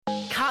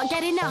Can't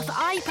get enough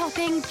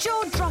eye-popping,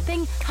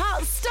 jaw-dropping,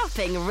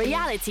 heart-stopping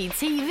reality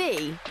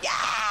TV? Yeah!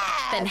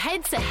 Then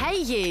head to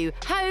Hey You,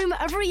 home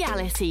of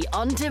reality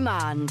on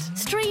demand.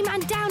 Stream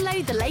and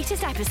download the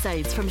latest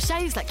episodes from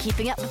shows like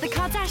Keeping Up with the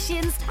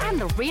Kardashians and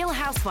The Real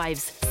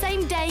Housewives,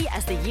 same day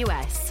as the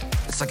US.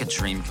 It's like a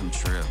dream come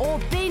true.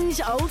 Or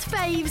binge old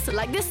faves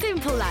like The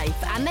Simple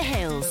Life and The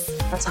Hills.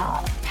 That's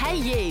hot. Hey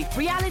You,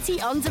 reality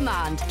on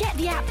demand. Get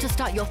the app to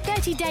start your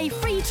 30-day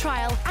free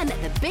trial and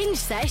let the binge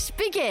sesh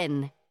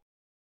begin.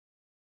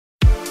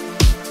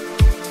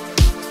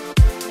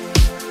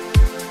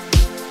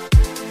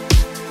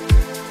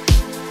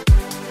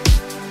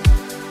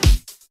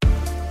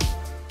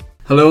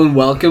 Hello and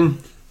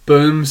welcome.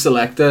 Boom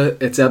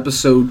Selecta. It's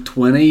episode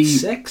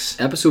 26.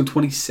 Episode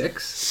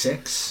 26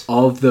 6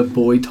 of the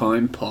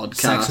Boytown podcast.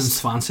 Sex and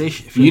Fancy.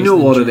 You know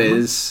what it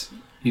is.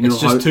 You know it's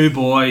just two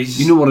boys.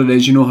 You know what it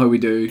is. You know how we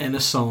do. In a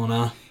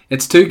sauna.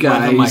 It's two With a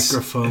guys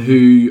microphone.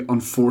 who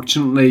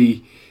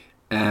unfortunately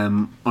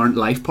aren't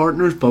life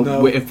partners, but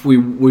No. if we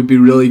would be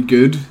really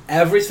good.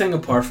 Everything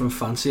apart from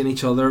fancying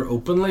each other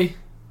openly,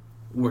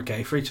 we're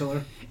gay for each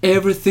other.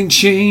 Everything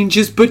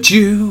changes but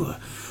you.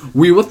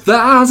 We were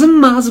 1,000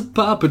 miles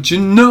apart, but you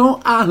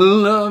know I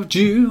loved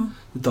you.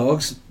 The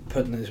dog's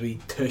putting his wee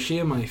tushy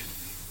in my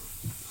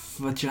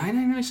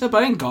vagina. I said,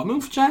 but I ain't got no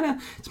vagina.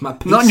 It's my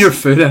piece. Not in your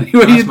foot anyway.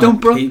 That's You don't,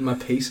 bro. My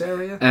piece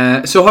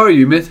area. So how are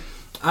you, mate?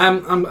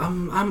 I'm.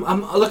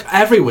 Look,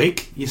 every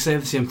week you say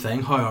the same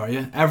thing. How are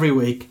you? Every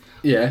week.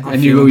 Yeah, I'm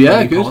and you go, feeling yeah,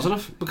 pretty good.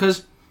 positive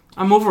because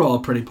I'm overall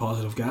a pretty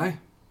positive guy.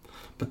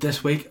 But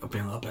this week I've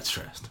been a little bit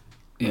stressed.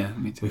 Yeah,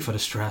 me too. We've had a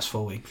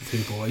stressful week, the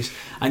two boys.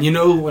 And you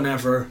know,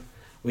 whenever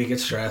we get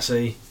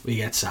stressy, we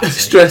get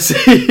sassy.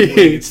 We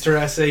get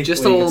stressy.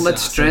 Just we a get little bit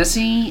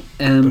sassy.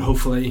 stressy. But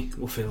hopefully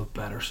we'll feel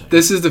better soon.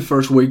 This is the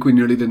first week we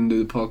nearly didn't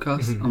do the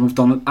podcast, and we've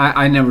done it.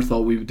 I never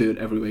thought we would do it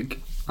every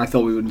week. I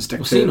thought we wouldn't stick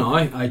Well, to see it. now,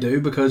 I do,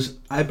 because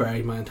I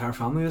buried my entire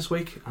family this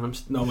week, and I'm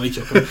not really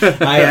joking.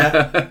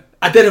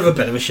 I did have a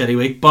bit of a shitty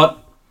week,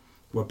 but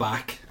we're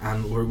back,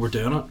 and we're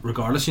doing it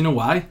regardless. You know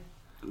why?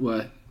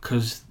 Why?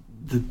 Because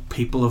the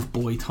people of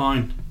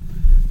Boytown,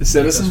 The want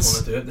citizens.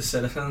 to do it. The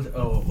citizens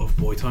of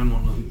Boytown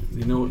want to,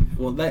 you know,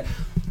 well,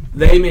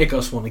 they make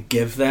us want to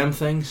give them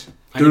things.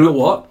 And you know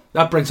what?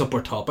 That brings up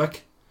our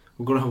topic.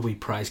 We're going to have a wee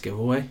prize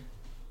giveaway.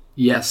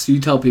 Yes, you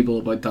tell people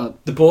about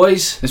that. The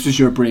boys. This was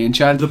your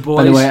brainchild. The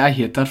By the boys- way, I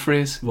hate that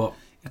phrase. What?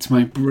 It's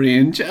my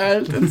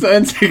brainchild. It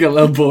sounds like a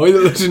little boy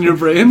that lives in your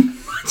brain.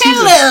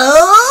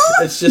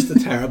 It's just a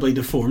terribly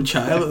deformed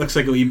child. It looks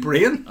like a wee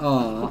brain.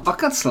 Oh, I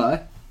can't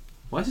sly.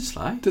 Why is it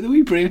sly? To the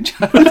wee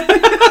brainchild.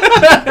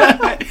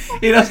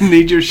 He doesn't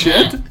need your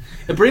shit.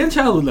 A brain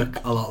child would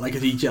look a lot like a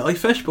wee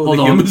jellyfish, but with Hold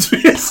a on. human's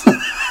face.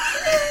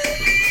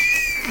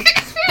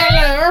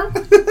 Hello.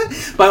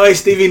 By the way,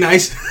 Stevie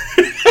Nice.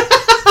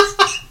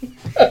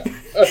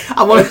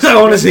 I want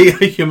to see a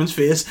human's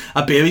face,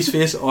 a baby's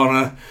face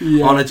on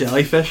a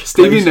jellyfish.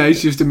 Stevie Please.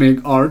 Nice used to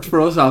make art for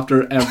us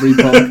after every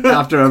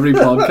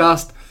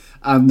podcast,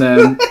 and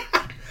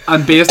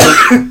based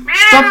on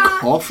stop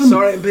coughing.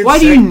 Sorry, I'm being Why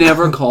do you sick.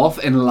 never cough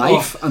in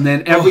life? And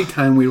then every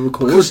time we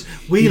record, Because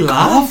we you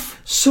laugh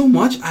cough? so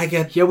much. I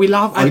get Yeah, we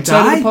laugh I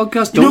outside die. of the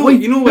podcast, You don't know- we?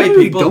 you know why No,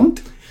 we people-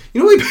 don't. You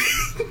know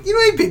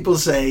why people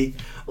say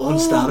on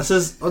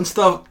statuses on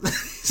stuff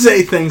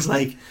say things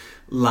like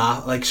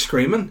laugh, like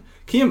screaming.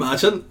 Can you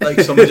imagine like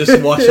someone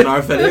just watching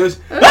our videos?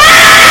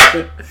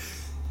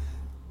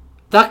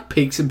 That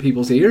peaks in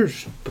people's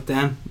ears. But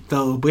then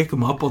they'll wake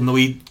them up on the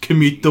wee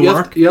commute to You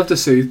work. have to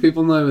soothe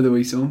people now with a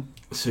wee song.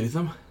 Soothe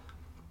them.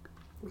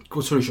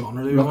 What sort of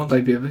genre do you Rock want?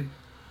 by Baby.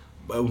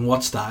 In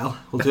what style?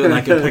 We'll do it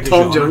like a pick a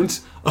Tom genre.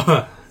 Jones.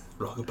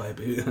 Rockabye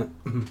baby.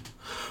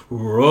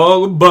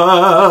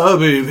 Rockabye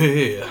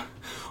baby.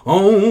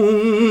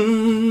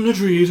 On the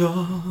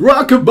treetop.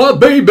 Rockabye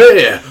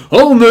Baby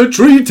on the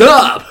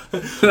treetop.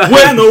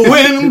 When the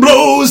wind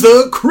blows,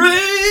 the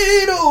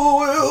cradle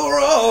will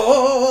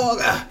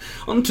rock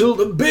until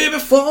the baby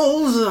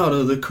falls out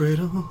of the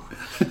cradle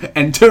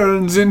And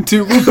turns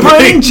into a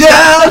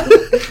brainchild.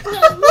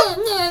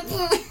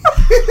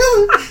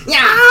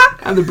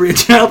 and the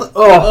brainchild.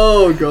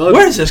 Oh God.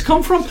 Where does this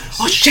come from?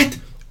 Oh shit!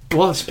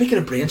 What? Speaking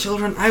of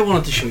brainchildren, I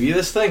wanted to show you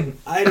this thing.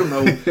 I don't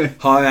know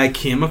how I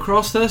came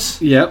across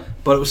this, Yep.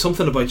 but it was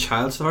something about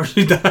child stars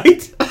who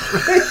died.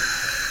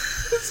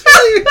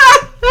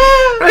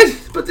 Right,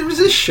 but there was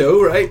this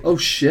show, right? Oh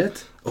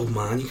shit. Oh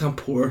man, you can't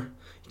pour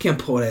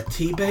that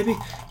tea, baby.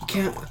 You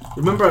can't.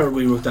 Remember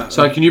we wrote that.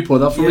 Sorry, can you pour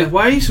that for Yeah, me?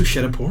 why are you so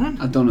shit at pouring?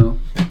 I don't know.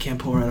 I can't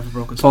pour out of a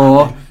broken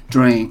Pour, spoon.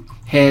 drink,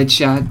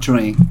 headshot,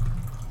 drink.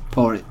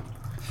 Pour it.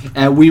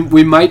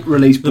 We might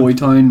release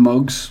Boytown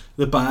mugs.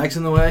 The bag's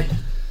in the way.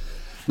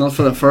 Not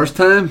for the first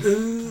time.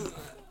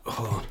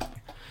 Hold on.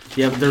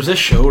 Yeah, but there's this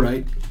show,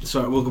 right?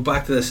 Sorry, we'll go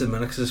back to this in a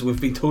minute because we've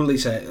been totally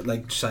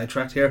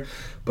sidetracked here,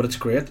 but it's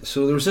great.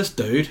 So there was this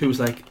dude who was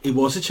like, he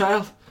was a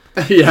child,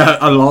 Yeah,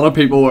 a lot of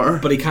people were.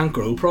 but he can't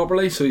grow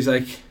properly, so he's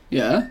like,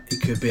 Yeah. he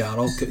could be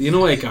adult. You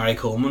know, like Gary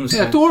Coleman was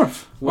Yeah, kind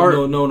dwarf. Well,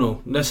 Or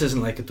no. This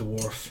isn't like a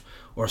dwarf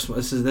or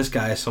this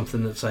guy is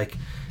something that's like,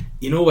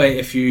 you know,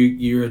 if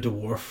you're a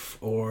dwarf,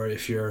 or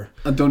if you're,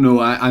 I don't know.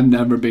 I've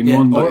never been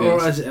one, but or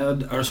yes.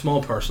 as or a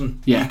small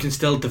person, Yeah. you can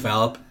still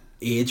develop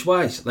age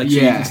wise. Like, so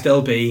Yeah. you can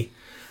still be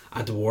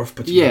a dwarf,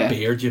 but you have a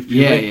beard. You have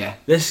puberty. Yeah.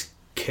 This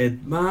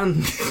kid,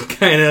 man,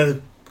 kind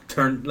of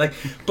turned like,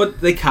 but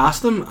they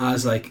cast him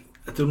as like,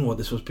 I don't know what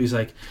this was, but he's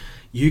like,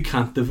 you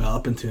can't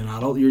develop into an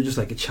adult. You're just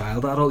like a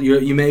child adult.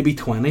 You may be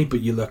 20,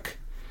 but you look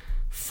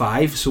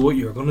 5. So what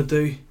you're gonna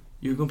do?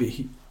 You're gonna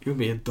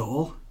be a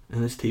doll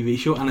in this TV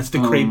show, and it's the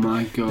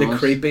My God. the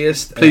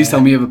creepiest. Please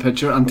tell me you have a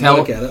picture and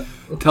I'll get it.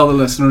 tell the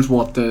listeners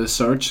what to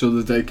search so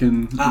that they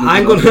can.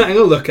 I'm gonna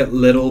look at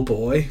little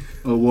boy,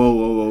 Oh,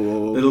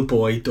 whoa. little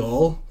boy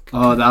doll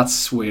Oh,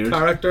 that's weird.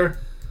 character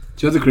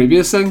Do you know the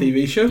creepiest thing?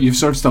 TV show. You've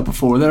searched up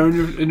before there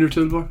in your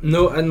toolbar.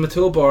 No, and my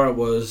toolbar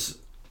was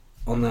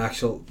on the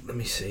actual. Let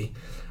me see.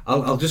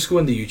 I'll just go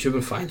into YouTube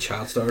and find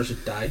child stars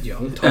that died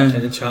young. Top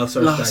 10 child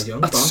stars that died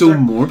young. That's so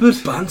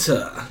morbid.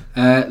 Banter.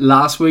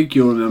 Last week,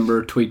 you'll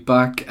remember,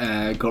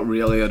 Tweetback got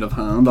really out of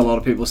hand. A lot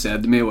of people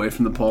said to me away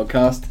from the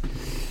podcast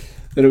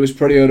that it was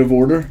pretty out of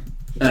order,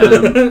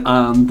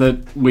 and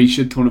that we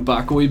should tone it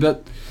back a wee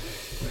bit.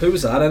 Who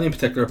was that? Any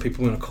particular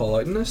people going to call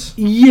out in this?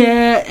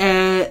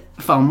 Yeah,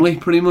 family,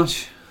 pretty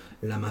much.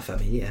 La ma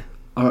familia.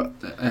 Or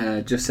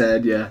just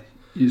said, yeah,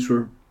 you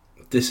were.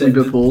 They said,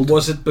 bit bold.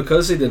 was it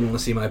because they didn't want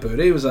to see my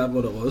booty? Was that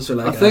what it was? Or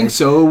like, I think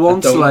so.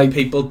 Once, like,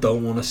 people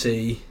don't want to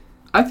see.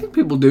 I think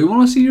people do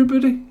want to see your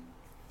booty.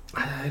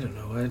 I don't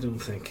know. I don't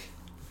think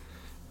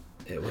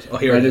it was. Oh,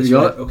 here Right, it have is. you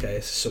got Right. it? Okay,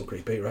 this is so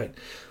creepy. Right,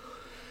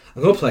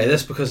 I'm gonna play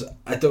this because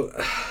I don't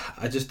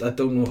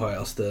know how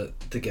else to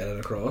get it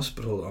across.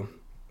 But hold on.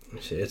 Let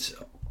me see. It's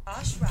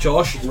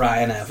Josh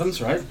Ryan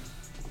Evans, right?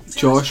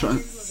 Josh, Ryan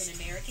was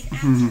an American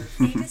actor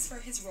famous for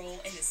his role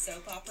in the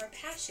soap opera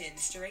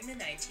Passions during the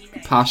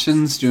 1990s.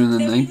 Passions during the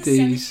Though he was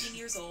 90s. 17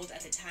 years old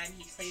at the time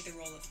he played the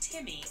role of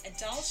Timmy, a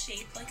doll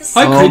shaped like a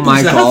How Oh creepy my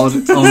is that?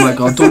 god! Oh my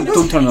god!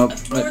 Don't turn up.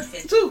 Of Right.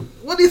 dwarfism. So,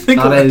 what do you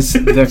think? That of is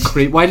the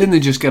creep. Why didn't they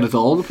just get a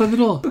doll to play the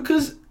doll?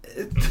 because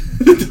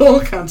the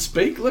doll can't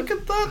speak. Look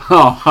at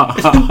that.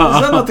 Is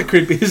that not the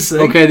creepiest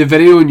thing? Okay, the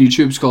video on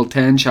YouTube is called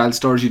 10 Child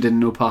Stars You Didn't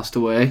Know Passed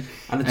Away.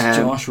 And it's Um,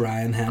 Josh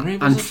Ryan Henry.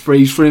 was And it?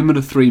 freeze frame it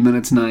at 3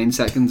 minutes 9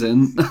 seconds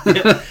in.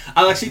 Yeah,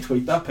 I'll actually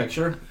tweet that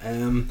picture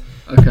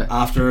Okay.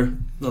 after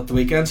not the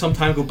weekend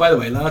sometime. Go, by the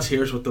way, lads,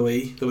 here's what the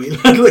wee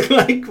lad look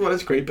like. What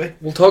is creepy?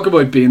 We'll talk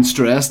about being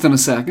stressed in a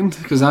second,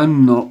 because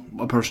I'm not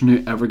a person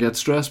who ever gets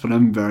stressed, but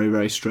I'm very,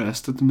 very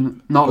stressed at the minute.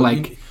 Not But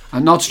like,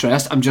 I'm not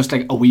stressed, I'm just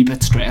like a wee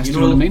bit stressed, you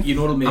know what I mean? You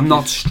know what I mean? I'm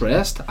not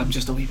stressed, I'm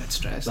just a wee bit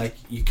stressed. like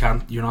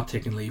you're not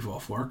taking leave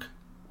off work.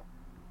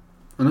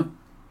 I know.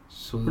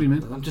 So What do you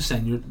mean? I'm just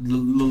saying, the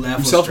level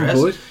I'm of stress.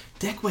 self-employed.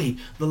 Dick, wait,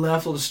 the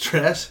level of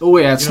stress. Oh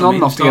yeah, it's You know what not I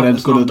mean? enough It's to get not- in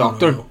it's go to the not-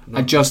 doctor.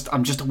 no.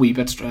 I'm just a wee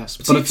bit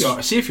stressed. But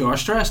But see if you are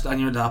stressed and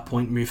you're at that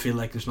point where you feel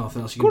like there's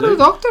nothing else you go can to do.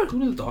 the doctor. Go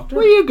to the doctor.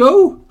 Where you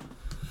go?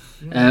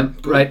 Go.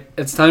 Right,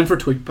 it's time for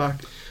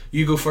Tweetback.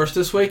 You go first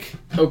this week.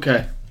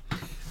 Okay.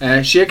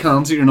 Shake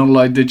hands that you're not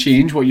allowed to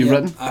change what you've Yeah,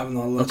 written. I'm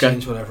not allowed to Okay.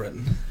 change what I've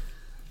written.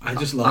 I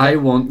just love I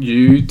it. want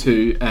you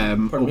to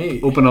Pardon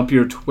me. open up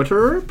your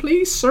Twitter,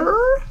 please, sir.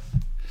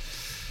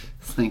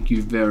 Thank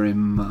you very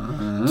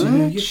much.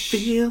 Do you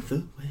feel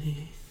the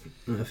way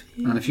I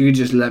feel? And if you could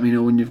just let me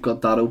know when you've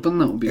got that open,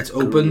 that would be It's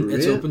open. great.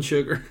 It's open,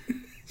 sugar.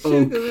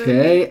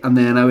 Okay, and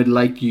then I would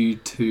like you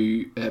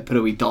to put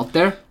a wee dot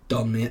there,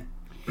 Done, mate.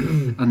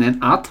 and then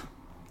at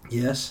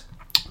Yes.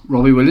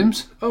 Robbie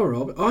Williams. Oh,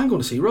 Robbie. Oh, I'm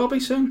going to see Robbie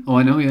soon. Oh,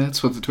 I know, yeah,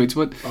 that's what the tweet's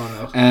about.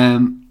 Oh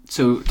no.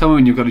 So tell me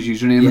when you've got his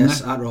username Yes,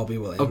 in there. at Robbie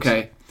Williams.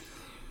 Okay,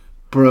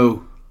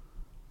 bro,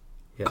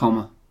 Yeah.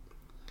 comma.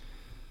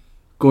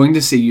 Going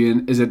to see you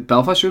in, is it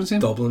Belfast you're going to see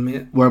him? Dublin,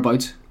 mate.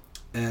 Whereabouts?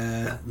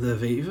 The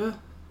Viva.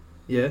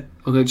 Yeah.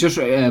 Okay, just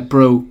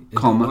bro, In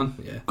comma. Dublin.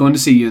 Yeah. Going to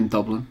see you in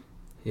Dublin.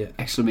 Yeah.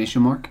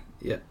 Exclamation mark.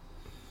 Yeah.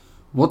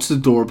 What's the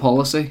door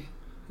policy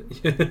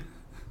Yeah.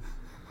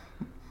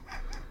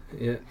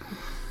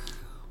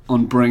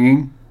 on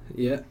bringing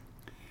Yeah.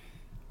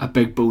 a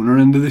big boner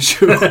into the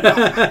show?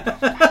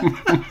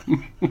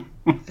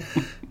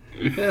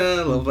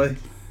 Yeah, lovely.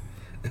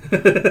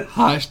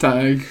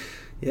 Hashtag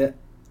Yeah.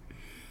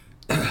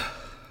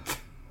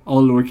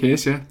 all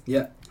lowercase, yeah.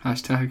 Yeah.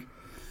 Hashtag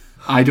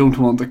I don't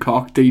want the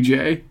cock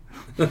DJ.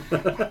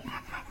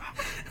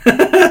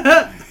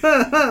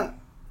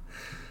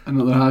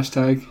 Another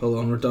hashtag. Hold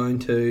on, we're down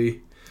to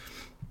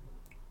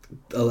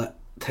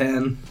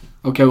 10.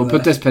 Okay, we'll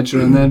put this picture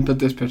in then. Put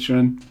this picture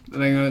in.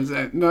 Nothing gonna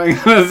say. Nothing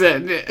gonna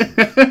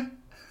say.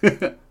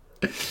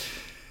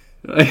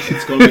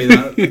 It's going to be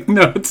that.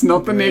 No, it's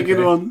not the Right, naked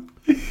okay. one.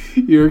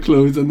 You're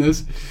closed on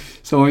this.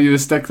 So I want you to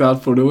stick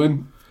that photo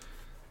in.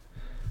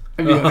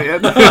 Have you got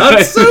it?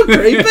 That's so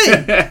creepy.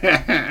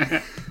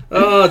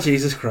 Oh,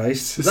 Jesus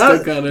Christ. Just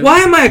stick that in. Why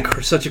am I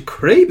such a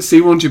creep?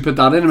 See, once you put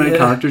that in, how many Yeah.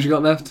 characters you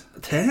got left?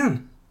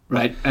 10.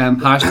 Right.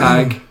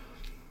 Hashtag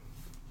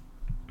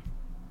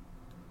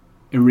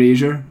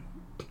erasure.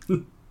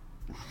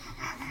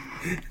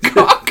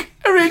 Cock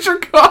erasure. razor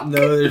cock.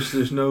 No,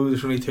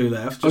 there's only 2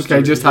 left.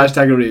 Okay, just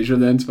hashtag erasure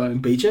then, it's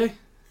fine. BJ?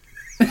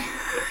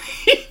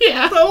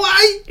 Yeah. No,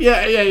 why?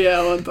 Yeah,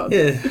 I want that.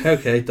 Yeah,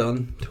 okay,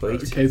 done.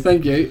 Tweet. Okay,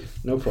 thank you.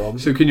 No problem.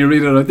 So can you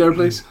read it out there,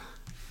 please?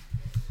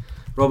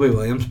 Robbie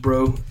Williams,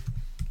 bro.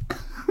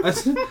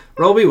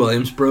 Robbie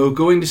Williams, bro,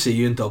 going to see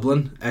you in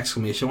Dublin! !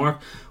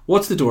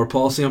 What's the door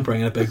policy on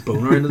bringing a big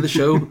boner into the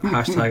show?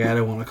 Hashtag I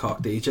don't want a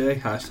cock DJ.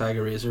 Hashtag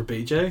eraser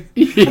BJ.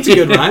 That's a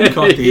good rhyme.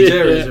 Cock DJ,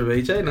 eraser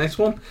BJ. Nice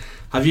one.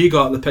 Have you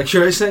got the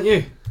picture I sent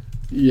you?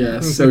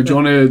 Yes. So do you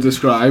want to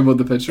describe what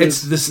the picture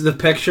is? This is the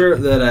picture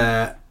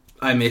that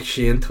I make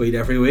Shane tweet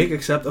every week,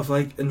 except I've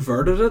like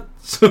inverted it,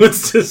 so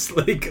it's just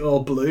like all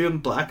blue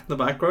and black in the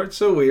background.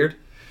 So weird.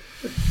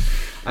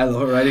 I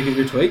love it. Right, to get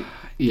your tweet.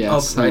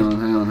 Yes. Oh, hang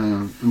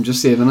on. I'm just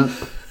saving it.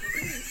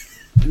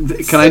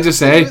 Can I just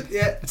say,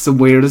 Yeah. it's the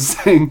weirdest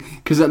thing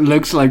because it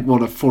looks like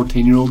what a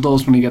 14-year-old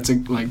does when he gets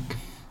like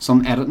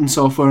some editing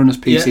software on his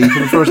PC for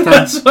the first time.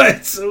 That's why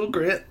it's so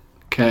great.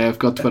 Okay, I've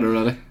got Twitter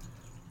ready.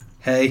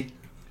 Hey.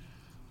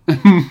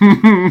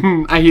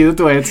 I hate it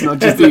the way it's not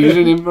just the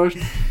username first.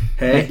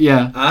 Hey.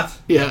 Yeah. At.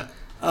 Yeah.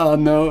 Oh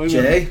no.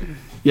 J.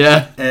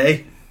 Yeah.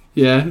 A.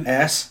 Yeah.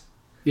 S.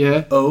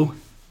 Yeah. O.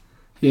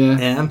 Yeah.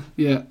 N.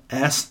 Yeah.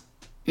 S.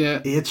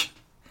 Yeah. H.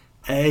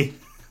 A.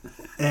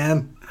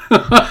 N.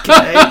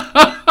 K.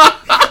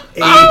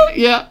 E.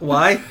 Yeah.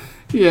 Y.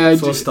 Yeah.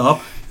 Full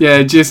stop.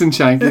 Yeah. Jason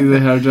Shankly, the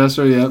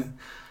hairdresser. Yeah.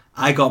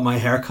 I got my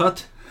hair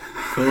cut.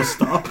 Full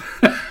stop.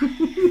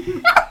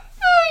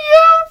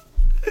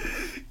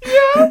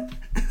 Yeah.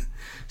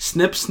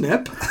 Snip,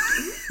 snip.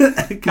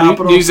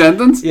 New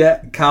sentence.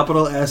 Yeah,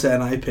 capital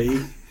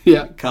SNIP.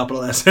 Yeah.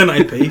 Capital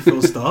SNIP,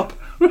 full stop.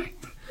 Right.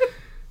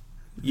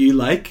 You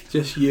like,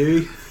 just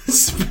you,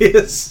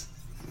 space.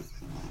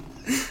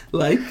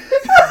 Like.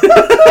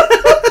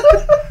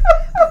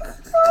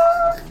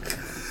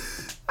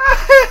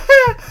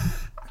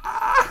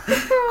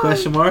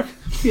 Question mark?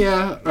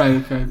 Yeah. Right.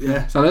 Okay.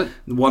 Yeah. Is that it?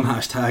 One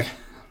hashtag.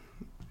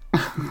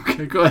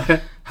 Okay. Go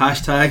ahead.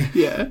 Hashtag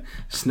Yeah.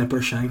 Snipper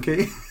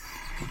Shanky.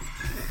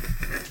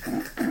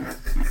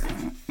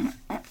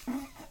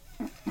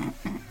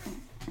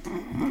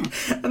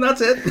 And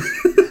that's it.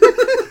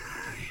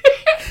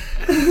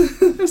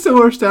 It's the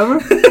worst ever.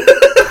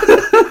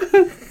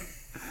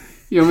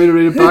 You want me to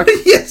read it back?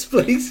 Yes,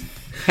 please.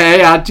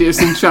 Hey, at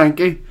Jason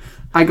Shanky,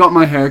 I got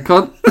my hair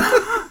cut.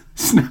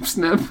 Snip,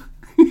 snip.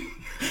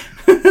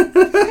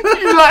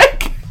 You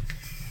like?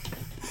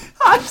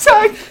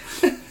 Hashtag.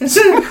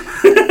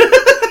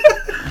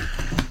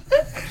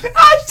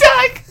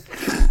 Hashtag.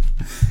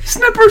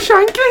 Snipper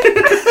Shanky.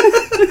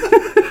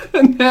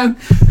 And then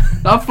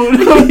that photo.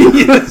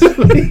 Yes,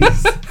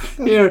 please.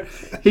 Here,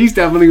 he's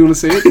definitely going to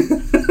see it.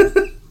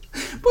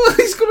 Well,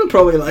 he's going to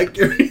probably like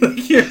your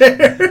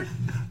hair.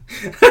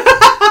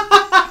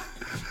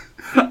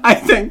 I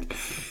think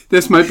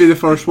this might be the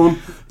first one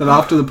that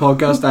after the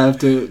podcast I have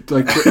to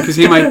like, because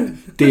he might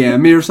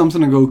DM me or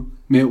something and go,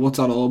 mate, what's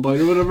that all about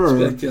or whatever,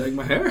 or Do you like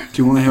my hair?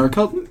 do you want a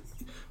haircut?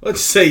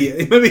 Let's say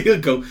yeah. Maybe he'll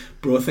go,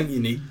 bro, I think you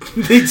need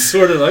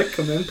sorted out.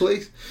 Come in,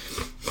 please.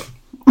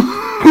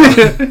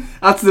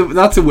 That's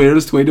the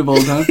weirdest tweet of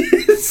all time.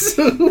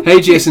 So, Hey,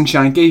 Jason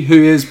Shanky,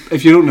 who is,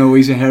 if you don't know,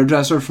 he's a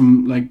hairdresser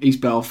from like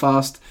East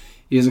Belfast.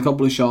 He has a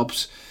couple of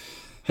shops.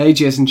 Hey,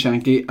 Jason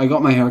Shanky, I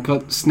got my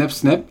haircut. Snip,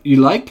 snip. You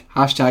like?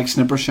 Hashtag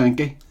Snipper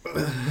Shanky.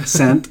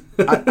 Sent.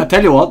 I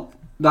tell you what,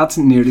 that's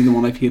nearly the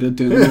one I've hated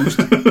doing the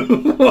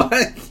most.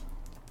 why?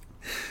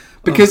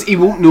 Because he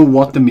won't know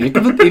what to make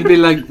of it. He'll be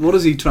like, what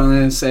is he trying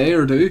to say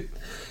or do?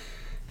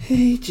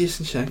 Hey,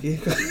 Jason Shanky.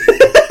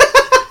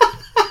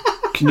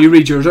 Can you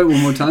read yours out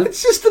one more time?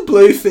 It's just the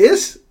blue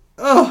face.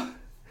 Oh.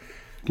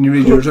 Can you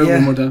read yours out Yeah.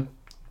 one more time?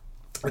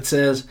 It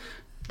says,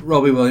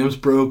 Robbie Williams,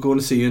 bro, going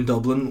to see you in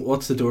Dublin.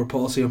 What's the door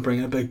policy on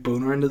bringing a big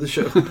boner into the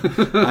show?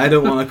 I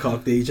don't want a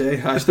cock DJ.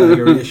 Hashtag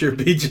erasure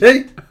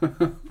BJ.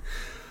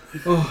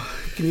 Oh,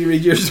 can you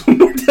read yours one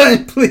more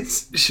time,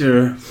 please?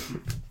 Sure.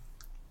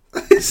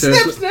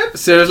 Snip, snip.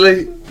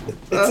 Seriously,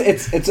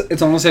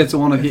 it's honestly it's the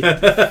one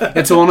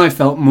it's the one I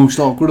felt most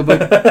awkward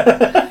about.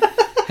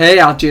 Hey,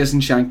 at Jason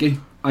Shanky,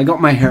 I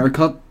got my hair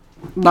cut.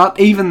 Not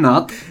even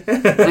that.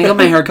 I got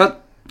my hair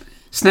cut.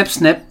 Snip,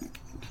 snip.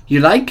 You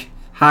like?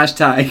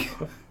 Hashtag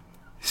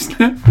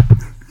snip.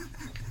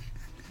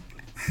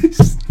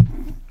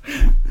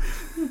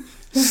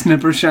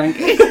 Snipper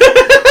Shanky.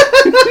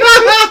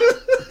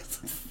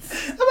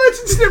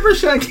 Imagine Snipper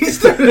Shanky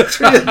started a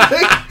trade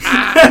thing.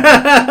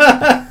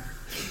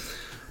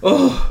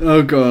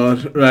 Oh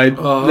God! Right,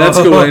 Oh.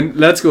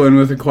 Let's go in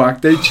with a quack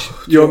ditch.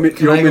 You want me?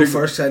 Can You I want me go to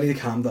first? I need to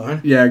calm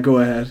down. Yeah, go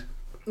ahead.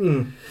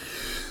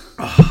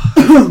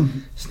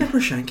 Snipper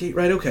Shanky,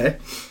 right? Okay.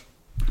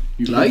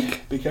 You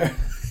like? Be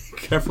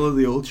careful of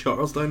the old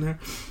Charles down there.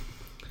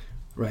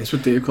 Right. That's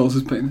what Dave calls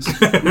his penis,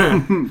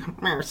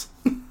 Mars.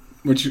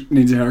 which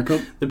needs a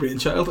haircut. The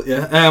brainchild.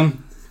 Yeah.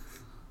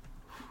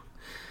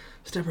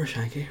 Snipper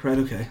Shanky, right?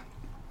 Okay.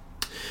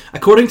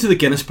 According to the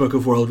Guinness Book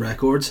of World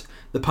Records,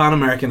 the Pan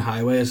American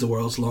Highway is the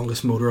world's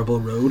longest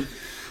motorable road.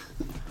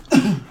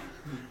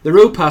 The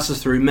road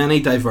passes through many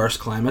diverse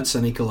climates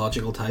and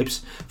ecological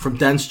types, from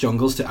dense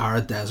jungles to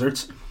arid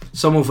deserts,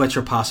 some of which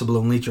are passable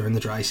only during the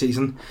dry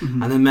season,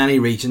 and in many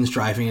regions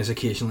driving is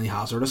occasionally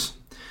hazardous.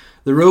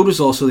 The road was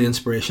also the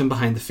inspiration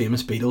behind the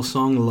famous Beatles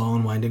song The Long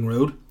and Winding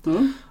Road.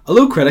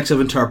 Although critics have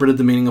interpreted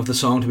the meaning of the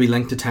song to be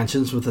linked to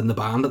tensions within the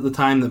band at the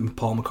time that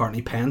Paul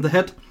McCartney penned the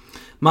hit,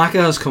 Macca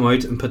has come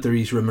out and put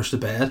these rumours to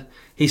bed.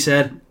 He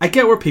said, "I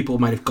get where people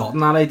might have gotten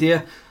that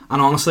idea,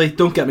 and honestly,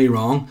 don't get me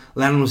wrong,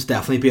 Lennon was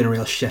definitely being a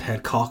real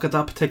shithead cock at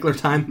that particular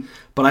time,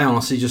 but I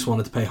honestly just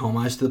wanted to pay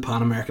homage to the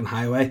Pan American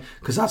Highway,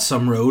 because that's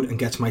some road and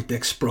gets my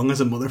dick sprung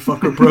as a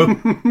motherfucker, bro."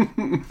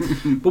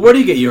 But where do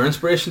you get your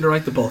inspiration to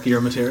write the bulk of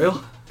your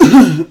material?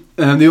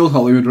 The old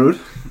Hollywood Road.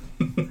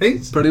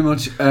 Nice. Pretty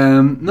much.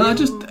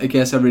 Just, I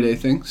guess, everyday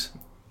things.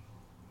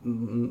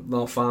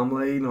 Not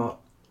family, not...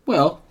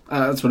 Well,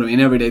 that's what I mean,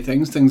 everyday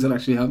things that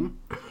actually happen.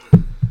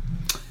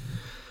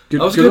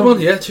 That was a good one,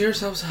 yeah,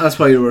 cheers. That's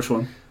probably your worst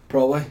one.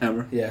 Probably.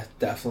 Ever. Yeah,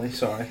 definitely,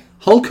 sorry.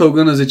 Hulk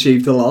Hogan has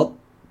achieved a lot.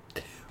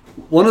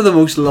 One of the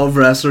most loved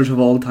wrestlers of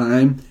all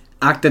time,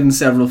 acted in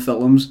several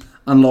films,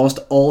 and lost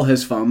all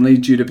his family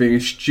due to being a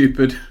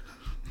stupid...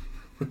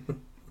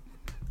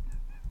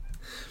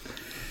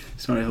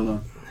 Sorry, hold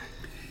on.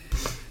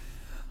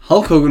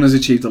 Hulk Hogan has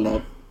achieved a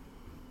lot.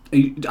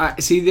 I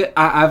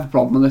have a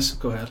problem with this.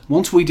 Go ahead.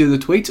 Once we do the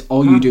tweets,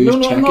 all you do is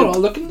check it. No, I'm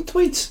looking at the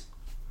tweets.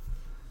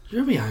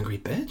 You're a wee angry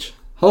bitch.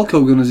 Hulk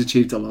Hogan has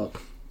achieved a lot.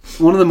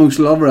 One of the most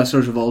loved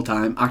wrestlers of all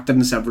time, acted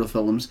in several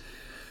films,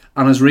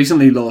 and has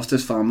recently lost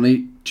his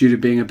family due to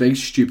being a big,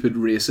 stupid,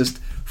 racist,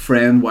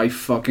 friend, wife,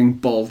 fucking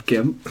bald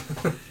gimp.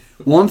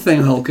 One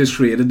thing Hulk has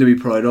created to be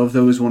proud of,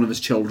 though, is one of his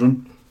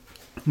children.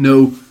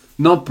 No,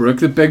 not Brooke,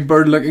 the big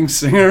bird-looking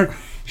singer.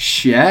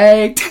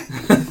 Shite.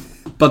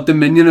 But the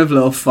minion of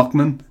Lil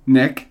Fuckman,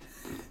 Nick.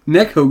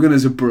 Nick Hogan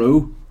is a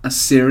bro, a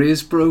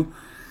serious bro.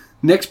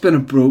 Nick's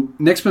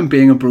been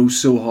being a bro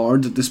so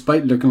hard that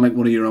despite looking like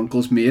one of your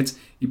uncle's mates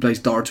he plays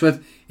darts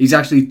with, he's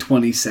actually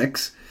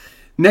 26.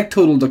 Nick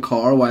totaled a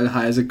car while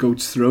high as a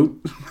goat's throat.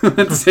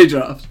 Let's say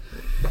drafts.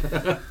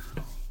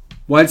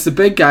 Whilst the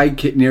big guy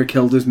near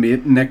killed his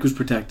mate, Nick was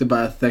protected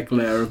by a thick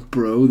layer of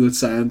bro that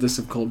scientists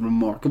have called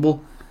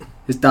remarkable.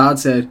 His dad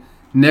said,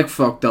 "Nick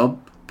fucked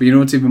up, but you know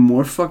what's even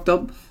more fucked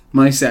up?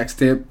 My sex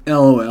tape.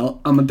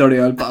 LOL, I'm a dirty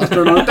old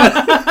bastard, aren't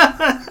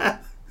I?"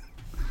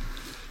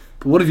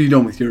 But what have you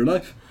done with your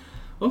life?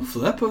 Oh,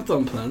 flip, I've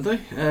done plenty.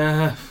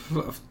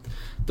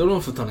 Don't know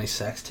if I've done any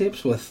sex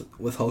tapes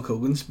with Hulk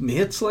Hogan's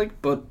mates,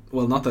 but,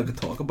 well, not that I could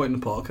talk about in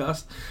the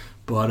podcast,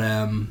 but,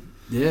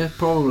 yeah,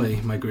 probably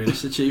my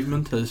greatest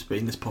achievement has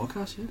been this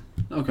podcast, yeah.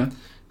 Okay.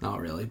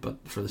 Not really, but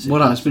for the sake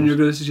What of has been your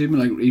greatest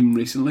achievement, even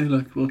recently?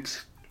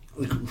 What's...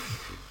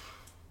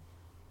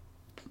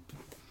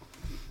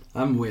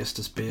 I'm waste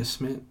of space,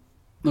 mate.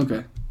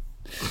 Okay.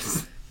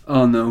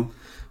 Oh, no.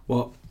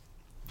 What?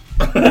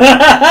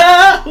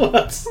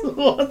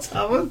 What's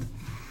happened?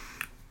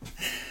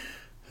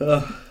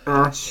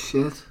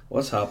 Shit.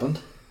 What's happened?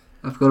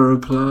 I've got a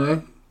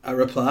reply. A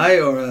reply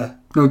or a...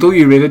 No, don't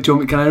you read it. Do you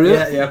want me? Can I read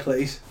it? Yeah,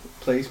 please.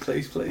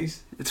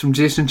 Please. It's from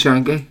Jason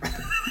Shanky.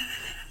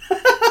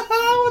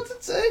 What's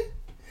it say?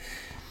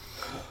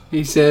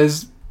 He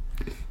says,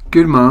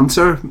 "Good man,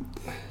 sir.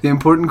 The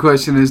important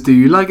question is, do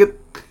you like it?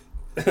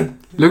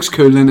 Looks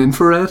cool in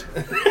infrared."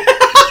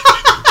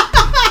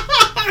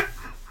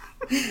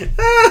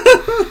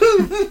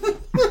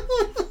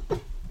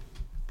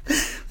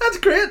 That's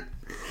great.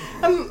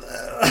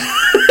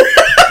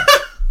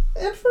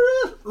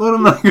 Infrared. What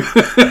am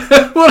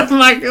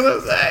I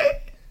gonna say?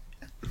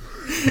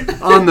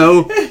 Oh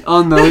no!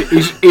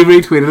 He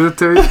retweeted it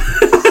too.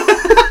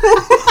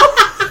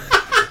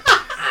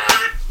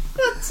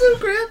 That's so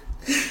great.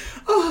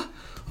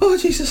 Oh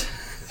Jesus.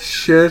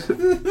 Shit.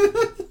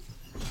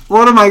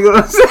 What am I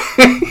gonna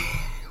say?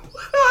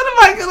 What am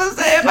I gonna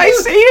say if I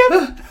see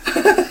him?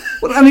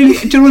 Do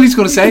you know what he's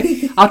gonna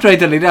say? After I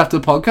delete it after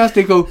the podcast,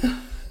 they go,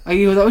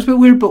 "That was a bit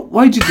weird, but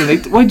why'd you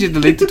delete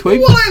the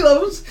tweet?" What I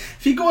love is,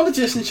 if you go on to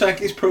Jason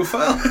Shanky's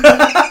profile,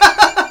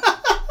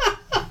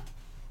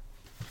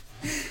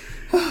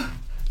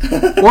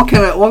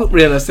 what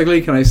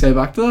realistically can I say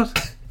back to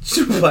that?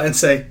 just reply and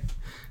say,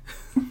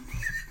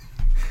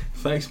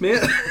 "Thanks,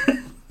 mate."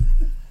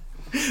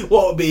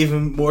 What would be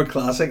even more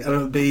classic, and it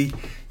would be,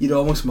 you'd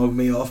almost mug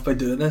me off by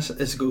doing this,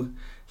 is to go,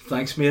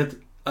 "Thanks, mate,"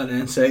 and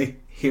then say,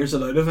 "Here's a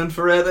load of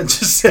infrared," and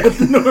just say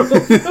the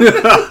normal.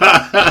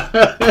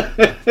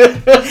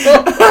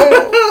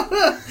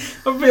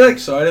 I'd be like,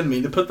 "Sorry, I didn't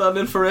mean to put that in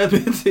infrared,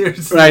 mate."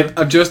 Here's Right,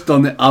 I've just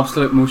done the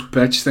absolute most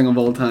bitch thing of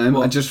all time.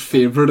 What? I just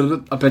favorited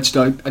it. I bitched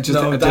out. I just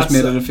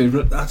made it a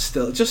favourite. That's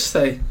still, just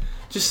say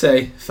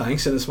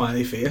thanks in a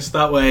smiley face.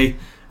 That way,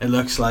 it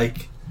looks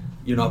like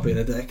you're not being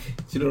a dick.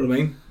 Do you know what I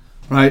mean?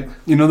 Right,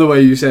 you know the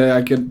way you say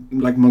I could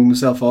mug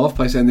myself off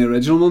by saying the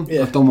original one?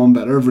 Yeah. I've done one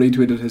better. I've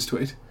retweeted his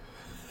tweet.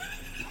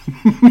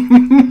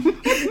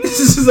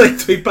 This is like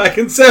tweet back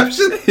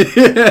inception.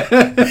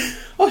 Yeah.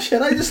 Oh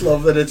shit! I just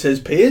love that it's his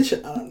page.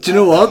 Do you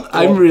know what?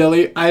 I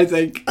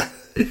think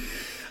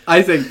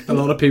a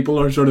lot of people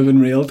are sort of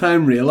in real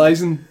time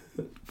realising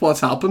what's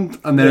happened,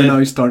 and they're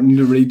now starting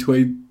to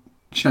retweet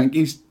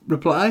Shanky's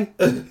reply.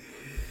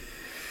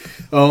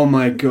 Oh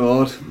my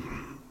god!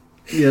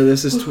 Yeah,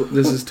 this is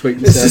tweet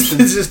deception.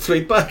 This is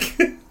tweet back.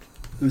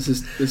 This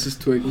is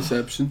tweet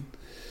deception.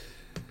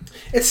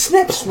 It's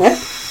snip. That's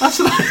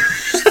what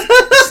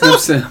Snip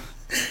snip.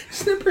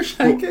 Snipper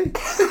Shanky.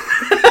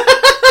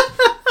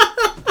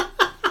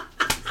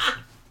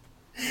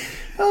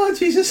 Oh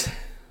Jesus.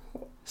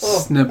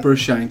 Snipper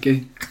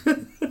Shanky.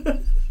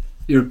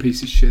 You're a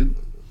piece of shit.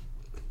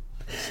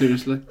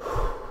 Seriously.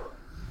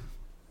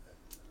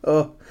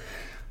 Oh.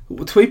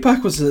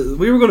 Tweetback was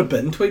we were going to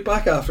bin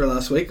Tweetback after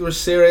last week. There were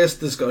serious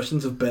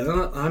discussions of binning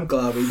it. I'm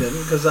glad we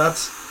didn't, because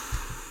that's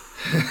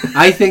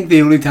I think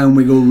the only time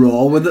we go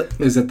raw with it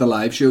is at the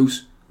live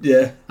shows.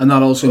 yeah. And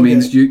that also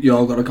means you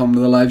all got to come to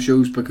the live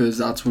shows, because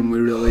that's when we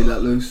really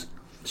let loose.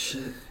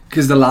 Shit.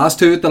 Because the last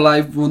two at the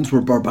live ones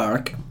were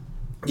barbaric.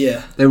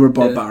 Yeah. They were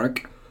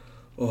barbaric.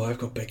 Oh, I've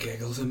got big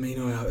giggles in me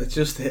now. It's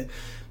just it.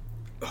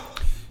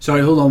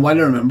 Sorry, hold on. While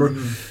I remember,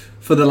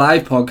 for the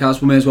live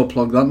podcast, we may as well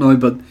plug that now.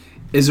 But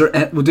is there?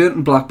 We'll do it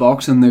in Black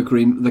Box in the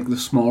green, like the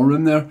small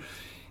room there.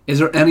 Is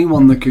there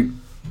anyone that could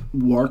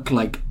work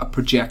like a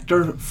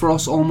projector for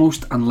us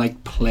almost and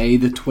like play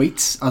the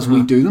tweets as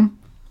we do them?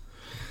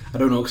 I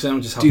don't know, because I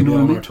don't just have Do you to be know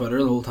what I on mean? our Twitter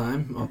the whole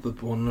time, up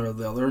at one or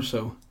the other.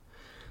 So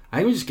I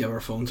think we just give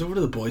our phones over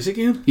to the boys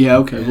again. Yeah,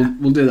 okay,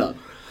 we'll do that.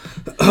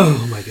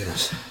 Oh my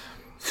goodness.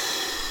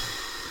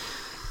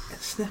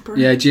 Snipper.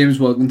 Yeah, James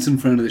Wilkinson,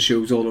 friend of the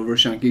show's all over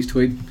Shanky's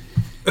tweet.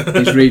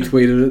 He's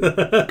retweeted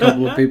it. A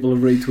couple of people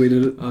have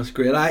retweeted it. Oh, that's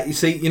great. You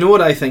see, you know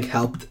what I think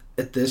helped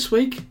it this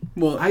week?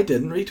 What? I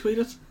didn't retweet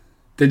it.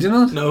 Did you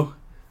not? No,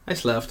 I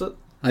just left it.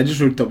 I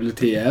just wrote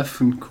WTF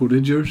and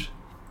quoted yours.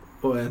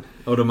 Oh,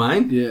 to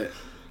mine? Yeah.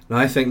 No,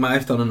 I think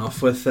I've done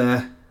enough with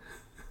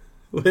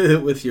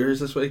yours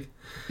this week.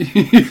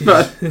 you've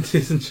had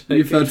Jason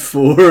Shanky.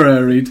 4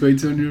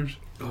 retweets on yours.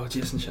 Oh,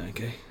 Jason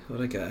Shanky.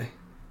 What a guy.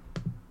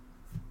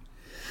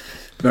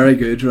 Very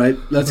good, right?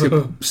 Let's get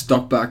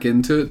stuck back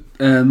into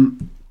it.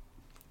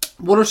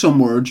 What are some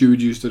words you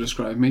would use to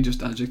describe me?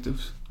 Just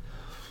adjectives.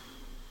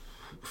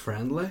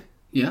 Friendly.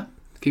 Yeah,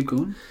 keep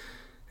going.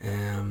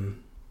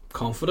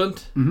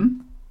 Confident.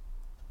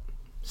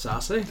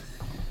 Sassy.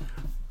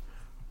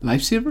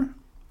 Lifesaver?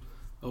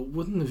 I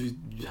wouldn't have you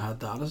had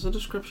that as a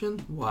description.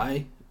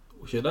 Why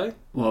should I?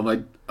 Well,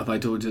 have I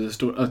told you the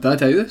story? Did I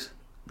tell you this?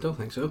 Don't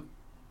think so.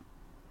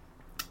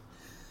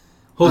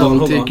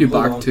 I'll take you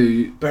back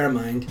to... Bear in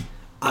mind,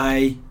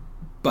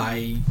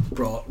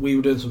 we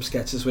were doing some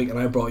sketches this week, and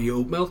I brought you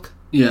oat milk.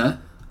 Yeah.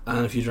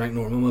 And if you drank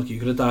normal milk, you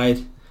could have died.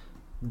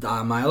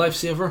 Am I a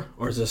lifesaver,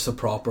 or is this a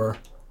proper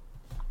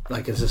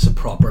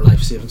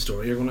life-saving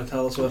story you're going to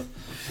tell us with?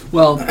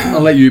 Well,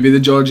 I'll let you be the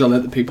judge. I'll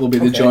let the people be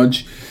the Okay.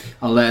 judge.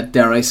 I'll let,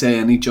 dare I say,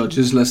 any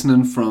judges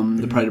listening from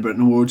the Pride of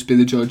Britain Awards be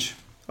the judge.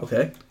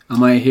 Okay.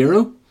 Am I a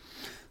hero?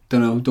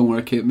 Don't know. Don't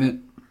worry, Kate, mate.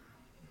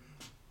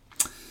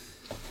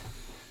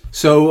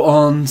 So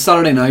on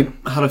Saturday night,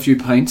 I had a few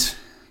pints.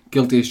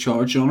 Guilty as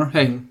charged, Your Honour.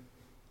 Hey,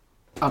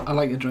 I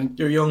like a drink.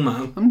 You're a young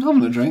man. I'm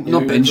having a drink. You're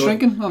Not binge enjoy-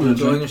 drinking. I'm having a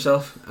enjoying drink.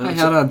 yourself. And I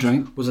had a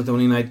drink. Was it the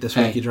only night this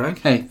week you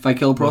drank? Hey, if I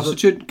kill a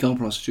prostitute, kill a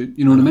prostitute.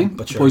 You know what I mean?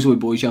 But sure. Boys will be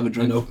boys. You have a I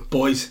drink. know.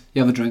 Boys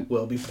You have a drink.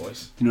 will be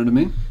boys. You know what I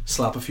mean?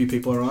 Slap a few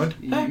people around.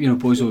 You know,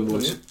 boys will be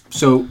boys.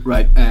 So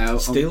right.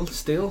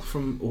 Steal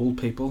from old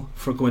people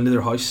for going to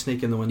their house,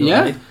 sneak in the window. Yeah.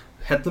 At night,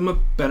 hit them a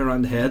bit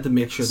around the head to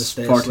make sure they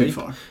stay far asleep.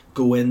 too far.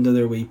 Go into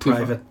their wee Too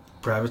far.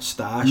 private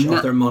stash Nah.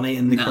 of their money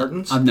in the Nah,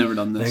 curtains. I've never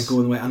done Then this.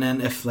 go away, and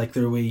then if like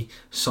their wee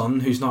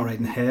son who's not right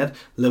in the head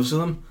lives with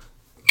them,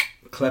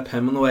 clip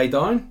him on the way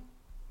down.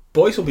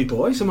 Boys will be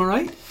boys. Am I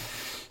right?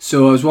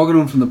 So I was walking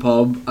home from the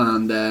pub,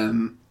 and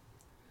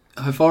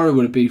how far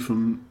would it be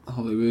from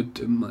Hollywood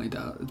to my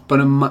dad? It's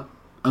about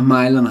a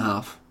mile and a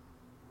half.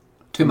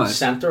 2 miles.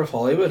 Centre of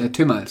Hollywood. Yeah,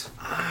 2 miles.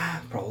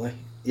 Probably.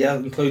 Yeah,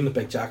 including the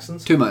Big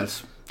Jacksons. 2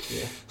 miles.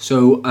 Yeah.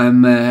 So I'm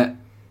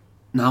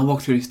now I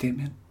walk through the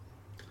statement.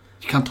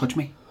 You can't touch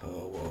me.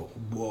 Oh,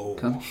 whoa.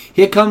 Can't.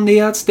 Here come the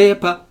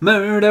outstepper,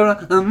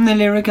 murderer, I'm the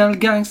lyrical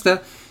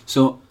gangster.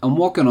 So I'm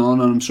walking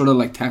on and I'm sort of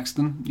like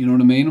texting, you know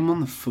what I mean? I'm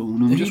on the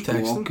phone, I'm Who's just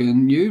texting?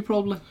 walking. You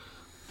probably.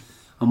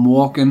 I'm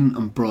walking,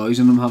 I'm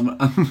browsing, I'm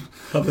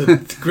Have a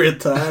great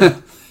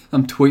time.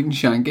 I'm tweeting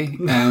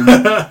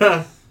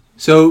Shanky.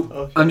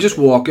 So I'm just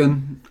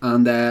walking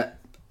and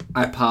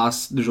I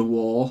pass, there's a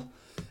wall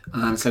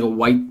and it's like a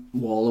white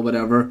wall or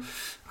whatever,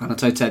 and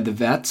it's outside the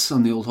Vets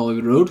on the old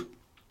Hollywood Road.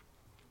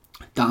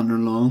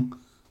 Dandering along,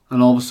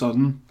 and all of a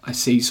sudden I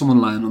see someone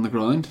lying on the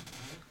ground.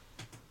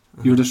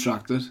 You're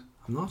distracted.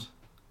 I'm not.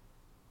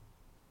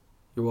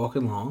 You're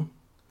walking along.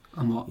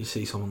 I'm what? You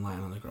see someone lying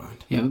on the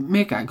ground. Yeah, but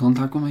make eye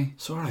contact with me.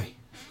 Sorry.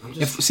 I'm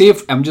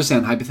If I'm just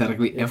saying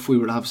hypothetically, if we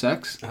were to have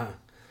sex,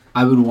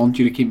 I would want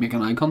you to keep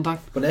making eye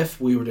contact. But if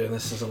we were doing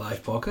this as a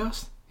live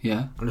podcast, Yeah.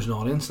 and there's an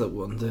audience that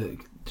wanted to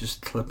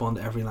just clip onto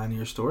every line of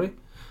your story,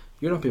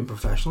 you're not being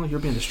professional. You're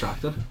being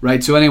distracted.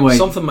 Right. So anyway,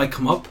 Something might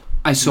come up.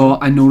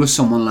 I noticed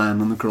someone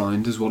lying on the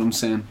ground. Is what I'm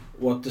saying.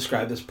 What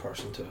describe this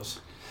person to us?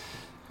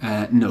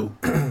 No,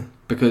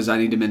 because I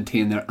need to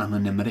maintain their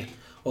anonymity.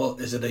 Well,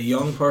 is it a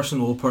young person,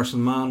 old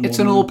person, man? It's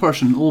an old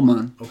person, old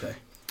man. Okay.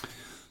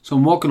 So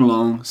I'm walking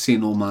along, see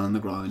an old man on the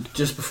ground.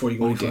 Just before you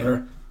go any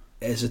further,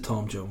 is it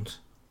Tom Jones?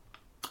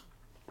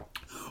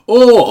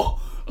 Oh,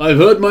 I've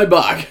hurt my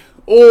back.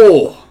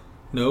 Oh.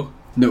 No?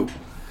 No.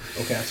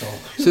 Okay, that's all.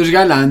 So there's a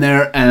guy lying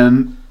there.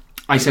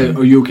 I said,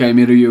 "Are you okay,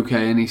 mate? Are you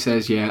okay?" And he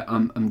says, "Yeah,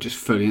 I'm just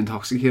fully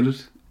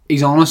intoxicated."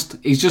 He's honest.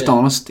 He's just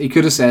honest. He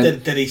could have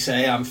said... Did he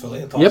say I'm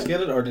fully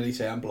intoxicated, or did he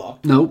say I'm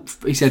blocked? No,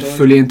 he said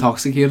fully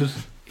intoxicated.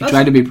 He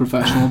tried to be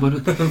professional about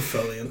it. I'm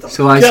fully intoxicated.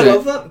 So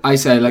I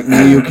say, like,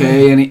 "Are you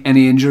okay?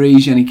 Any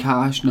injuries? Any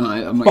cash?" No,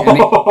 I'm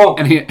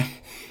like,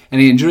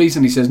 any injuries?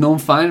 And he says, "No, I'm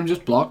fine. I'm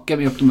just blocked. Get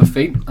me up to my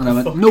feet." And I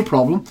went, "No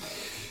problem."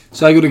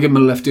 So I go to give him a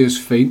lift to his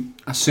feet.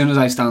 As soon as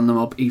I stand him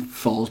up, he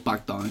falls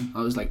back down.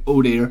 I was like,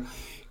 "Oh dear.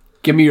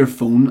 Give me your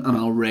phone and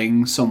I'll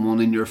ring someone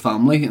in your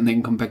family and they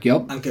can come pick you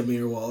up. And give me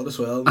your wallet as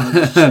well and I'll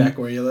just check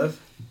where you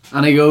live."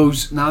 And he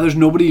goes, "Nah, there's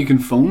nobody you can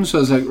phone." So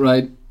I was like,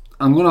 "Right,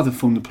 I'm going to have to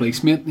phone the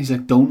police, mate." And he's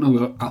like, "Don't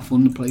know, I'll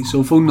phone the police." So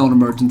I phoned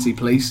non-emergency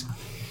police.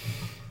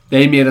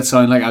 They made it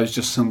sound like I was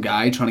just some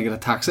guy trying to get a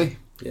taxi.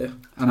 Yeah.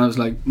 And I was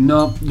like,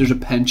 "No, there's a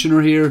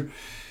pensioner here.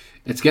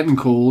 It's getting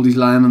cold. He's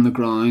lying on the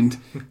ground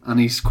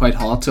and he's quite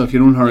hot. So if you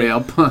don't hurry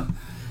up,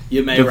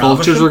 you may the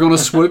vultures are going to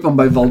swoop." And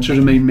by vultures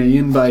I mean me,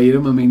 and by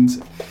him I mean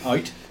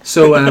out.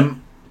 So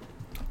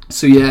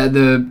so yeah,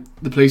 the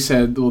police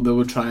said, well, they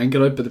would try and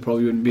get out, but they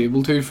probably wouldn't be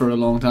able to for a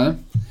long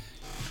time.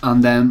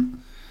 And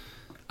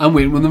I'm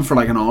waiting with them for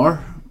like an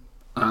hour,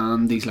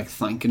 and he's like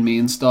thanking me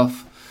and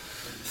stuff.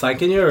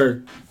 Thanking you,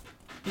 or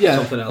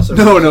something else?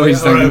 No,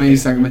 he's thanking me.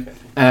 He's thanking me.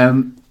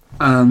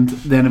 And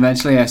then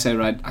eventually I say,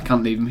 "Right, I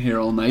can't leave him here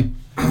all night,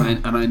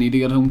 and I need to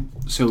get home."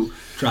 So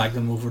drag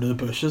them over to the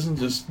bushes and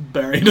just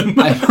bury them.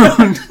 I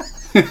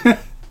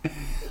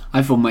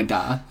phoned my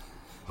dad.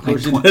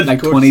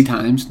 Like 20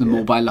 times, the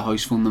mobile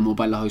house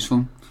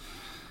phone.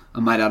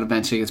 And my dad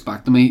eventually gets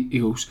back to me. He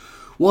goes,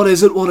 what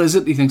is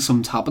it? He thinks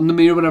something's happened to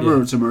me or whatever,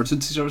 or it's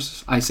emergency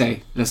services. I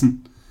say,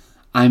 "Listen,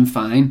 I'm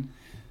fine,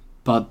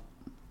 but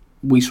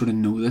we sort of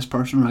know this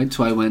person, right?"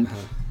 So I went,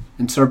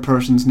 insert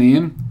person's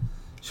name.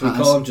 Should we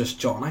call him just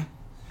Johnny?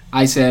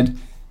 I said,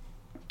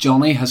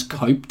 "Johnny has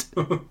coped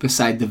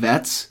beside the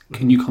vets.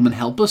 Can you come and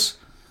help us?"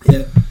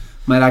 Yeah.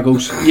 My dad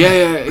goes,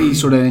 yeah.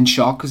 He's sort of in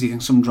shock because he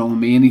thinks something's wrong with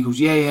me, and he goes,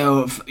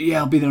 yeah,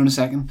 I'll be there in a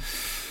second.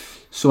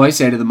 So I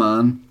say to the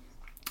man,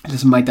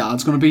 "Listen, my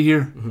dad's going to be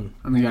here."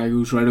 And the guy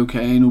goes, "Right,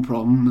 okay, no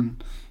problem,"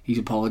 and he's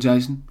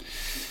apologising.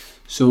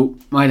 So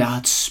my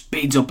dad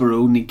speeds up the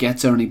road and he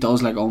gets there and he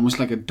does like almost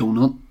like a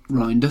donut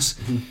round us.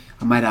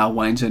 And my dad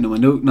winds in the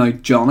window. Now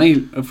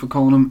Johnny, if we're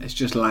calling him, is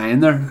just lying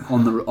there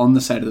on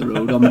the side of the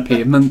road on the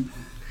pavement,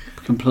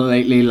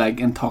 completely like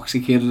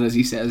intoxicated, as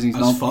he says. He's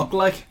not fucked,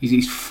 like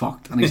he's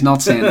fucked, and he's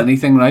not saying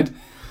anything, right?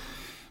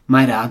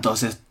 My dad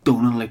does this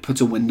donut, like puts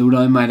a window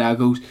down. My dad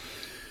goes,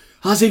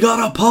 "Has he got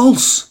a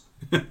pulse?"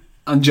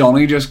 And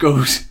Johnny just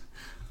goes,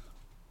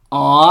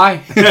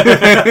 "Aye."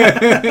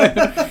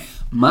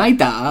 My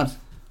dad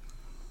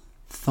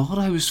thought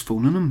I was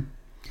phoning him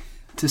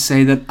to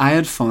say that I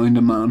had found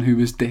a man who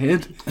was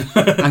dead,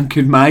 and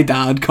could my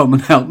dad come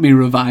and help me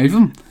revive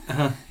him?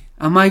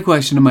 And my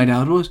question to my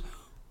dad was,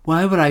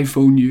 why would I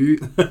phone you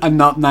and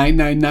not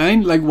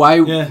 999? Like, why?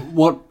 Yeah.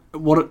 What?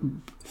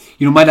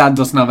 You know, my dad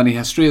doesn't have any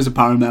history as a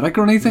paramedic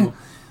or anything. No.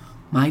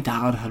 My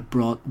dad had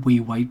brought wee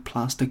white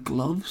plastic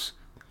gloves,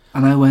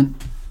 and I went,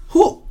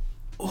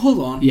 Hold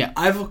on. Yeah.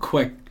 I have a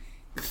quick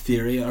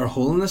theory or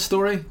hole in this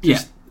story.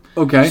 Yeah.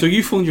 Okay. So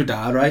you phoned your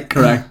dad, right?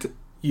 Correct.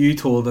 You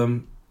told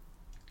him.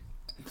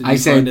 I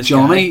said,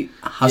 "Johnny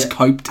has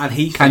coped. And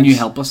he can you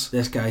help us?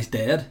 This guy's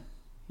dead."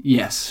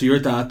 Yes. So your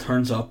dad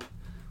turns up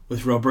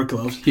with rubber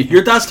gloves. Yeah.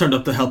 Your dad's turned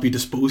up to help you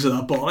dispose of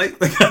that body.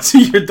 Like, that's who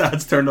your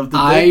dad's turned up to do.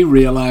 I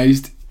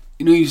realised,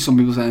 you know, some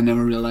people say I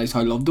never realised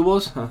how loved I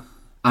was. Huh.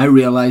 I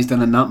realised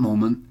that in that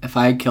moment, if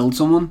I had killed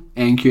someone,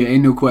 NQA,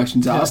 no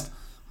questions asked,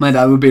 my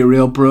dad would be a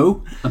real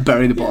bro and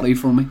bury the body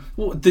for me.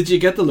 Well, did you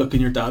get the look in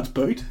your dad's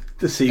boot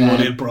to see what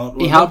he had brought?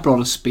 He had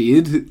brought a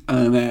spade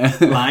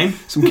and lime,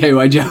 some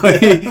KY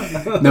jelly.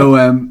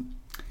 No,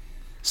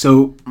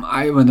 so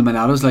I went to my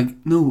dad. I was like,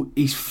 "No,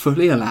 he's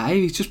fully alive.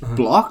 He's just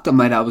blocked." And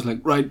my dad was like,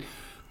 "Right,"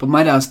 but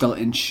my dad's still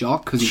in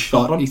shock because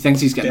he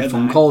thinks he's getting a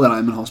phone call that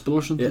I'm in hospital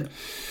or something. Yeah.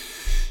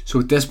 So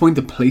at this point,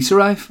 the police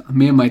arrive, and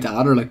me and my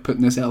dad are like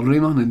putting this elderly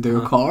man into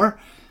a car.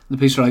 And the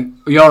police are like,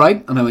 "Are you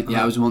alright?" And I went,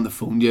 "Yeah, I was the one that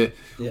phoned you.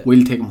 Yeah.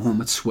 We'll take him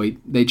home. It's sweet."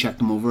 They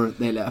checked him over.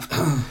 They left.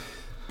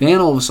 Then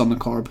all of a sudden, the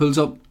car pulls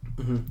up,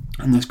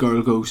 and this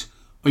girl goes,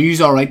 "Are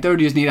you alright there?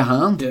 Do you just need a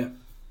hand?" Yeah.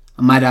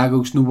 And my dad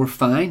goes, "No, we're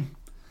fine."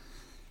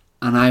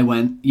 And I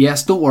went,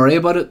 "Yes, don't worry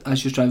about it." I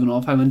was just driving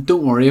off. I went,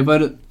 "Don't worry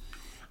about it."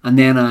 And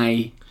then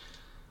I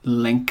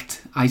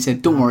linked. I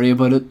said, "Don't worry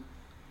about it."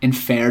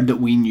 Inferred that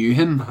we knew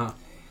him.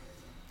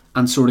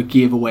 And sort of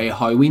gave away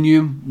how we knew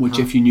him, which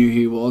if you knew who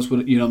he was,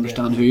 you'd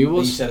understand who he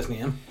was. You said his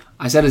name.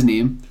 I said his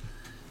name,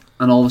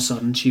 and all of a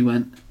sudden she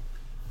went,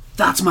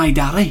 "That's my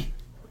daddy."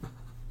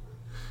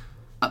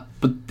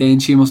 But then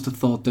she must have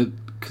thought that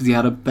because he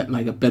had a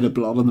bit of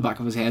blood on the back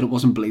of his head. It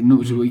wasn't bleeding; it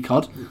was a wee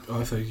cut. Oh,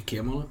 I thought you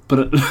came on it.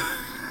 But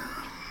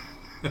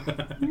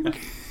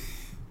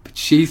but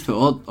she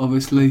thought,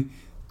 obviously,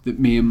 that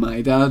me and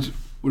my dad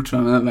were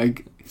trying to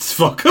like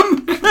fuck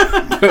him.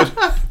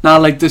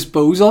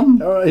 dispose of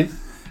him. All right.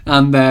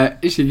 And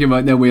she came out,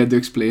 and then we had to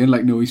explain,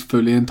 like, no, he's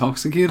fully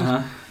intoxicated.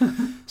 Uh-huh.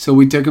 So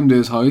we took him to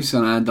his house,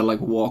 and I had to like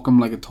walk him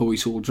like a toy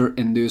soldier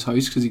into his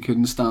house because he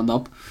couldn't stand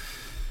up.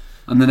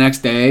 And the next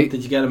day,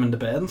 Did you get him into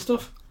bed and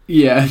stuff?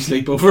 yeah,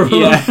 Sleep over?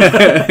 yeah,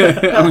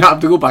 I'm gonna have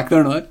to go back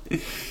there now.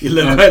 You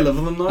live I live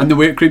with him now. And the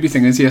weird, creepy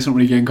thing is, he hasn't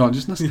regained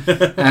consciousness.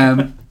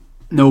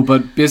 No,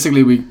 but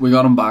basically, we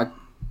got him back,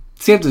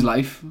 saved his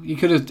life. He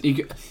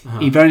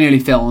very nearly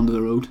fell onto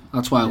the road.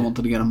 That's why I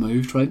wanted to get him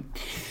moved, right?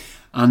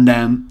 And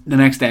the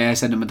next day, I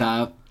said to my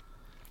dad,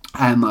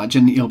 I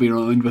imagine he'll be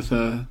around with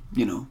a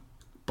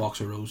box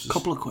of roses.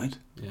 couple of quid.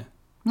 Yeah.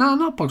 No,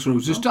 not box of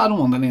roses. I don't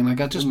want anything like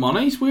that. Just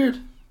money's weird.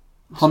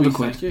 100 Sweet,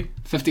 quid, thank you.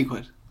 50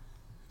 quid,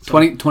 So-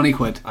 20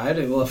 quid. I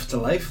do. Well, if it's a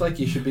life, like,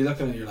 you should be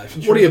looking at your life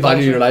insurance. What do you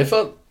value your life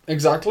at?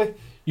 Exactly.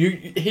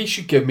 He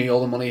should give me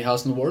all the money he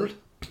has in the world.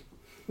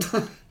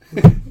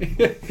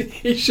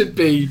 he should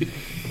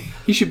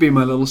be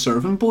my little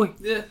servant boy.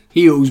 Yeah.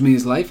 He owes me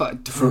his life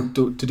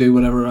to do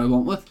whatever I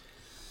want with.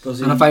 Does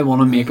he? And if I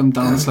want to make him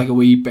dance like a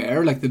wee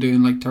bear, like they do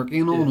in like Turkey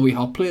and all, on a wee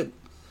hot plate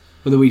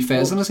with a wee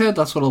fez in his head,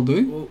 that's what I'll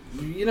do.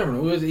 Well, you never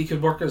know. He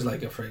could work as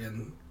like a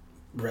friggin'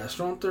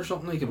 restaurant or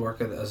something. He could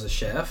work as a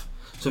chef.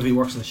 So if he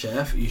works in a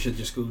chef, you should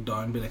just go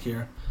down and be like,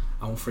 here,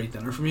 I want free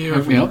dinner from you.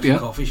 Hook If me he up, works in a yeah.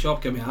 coffee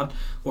shop, give me a hat.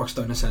 Works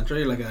down the centre,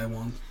 you're like, I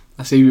want.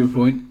 I see your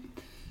point.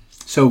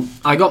 So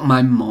I got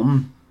my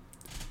mum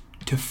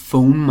to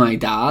phone my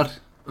dad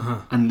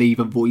and leave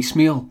a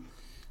voicemail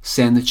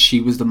saying that she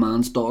was the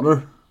man's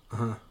daughter,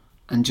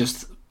 and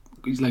just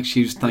like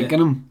she was thanking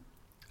him.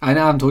 I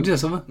haven't told you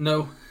this, have I?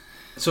 No.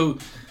 So,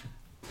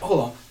 hold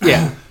on.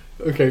 Yeah.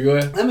 Okay, go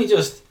ahead. Let me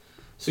just.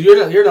 So your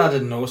dad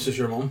didn't know this was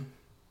your mum.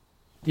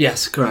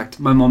 Yes, correct.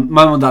 My mum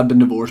and dad had been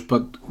divorced,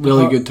 but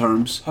really good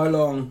terms. How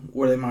long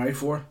were they married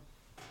for?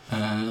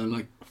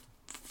 Like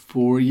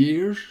 4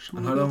 years.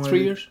 And how long 3 were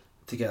they years?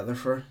 together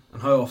for?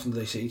 And how often do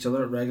they see each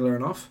other? Regular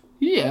enough?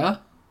 Yeah.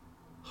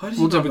 How does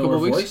he Once not every know couple her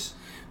of weeks. voice?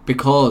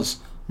 Because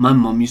my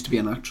mum used to be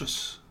an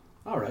actress.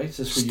 Alright,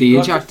 so that's where Stage you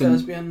got your acting,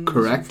 thespianism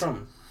correct.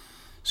 From.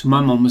 So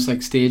my mum was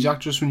like stage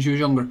actress when she was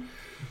younger.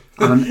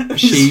 And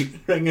she...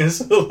 Ring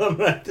his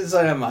right as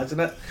I imagine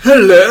it.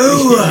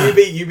 Hello!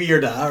 you be your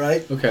dad,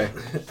 right? Okay.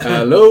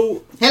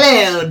 Hello?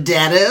 Hello,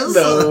 daddies.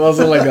 No, it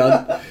wasn't like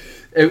that.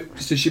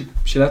 So she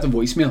left a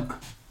voicemail.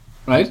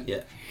 Right?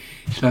 Yeah.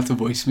 She left a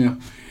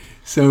voicemail.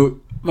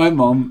 So my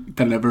mum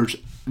delivers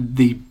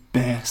the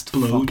best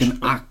fucking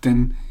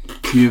acting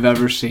you've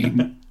ever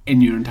seen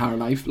in your entire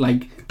life.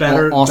 Like,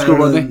 Oscar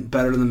worthy.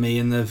 Better than me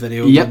in the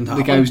video. Yep, Didn't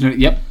the guy happen. was near.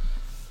 Yep.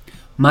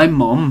 My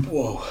mum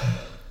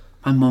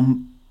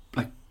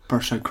like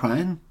burst out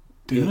crying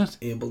doing it.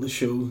 Able to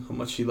show how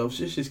much she loves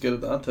you. She's good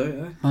at that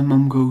too. Eh? My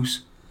mum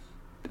goes,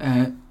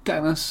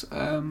 Dennis,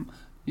 I'm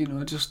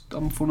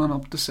phoning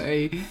up to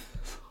say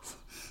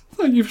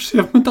thank you for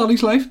saving my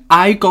daddy's life.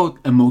 I got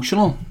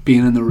emotional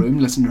being in the room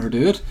listening to her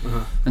do it,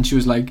 and she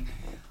was like,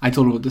 I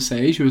told her what to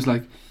say. She was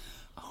like,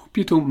 I hope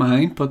you don't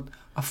mind, but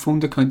I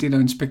phoned the County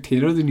Down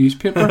Spectator, the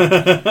newspaper,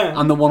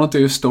 and they want to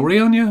do a story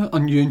on you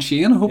and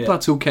Shane. I hope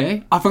that's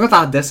okay. I forgot to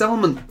add this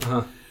element.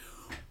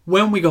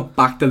 When we got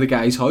back to the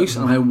guy's house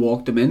and I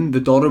walked him in,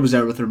 the daughter was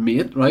there with her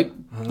mate, right?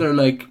 They're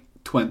like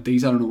 20s,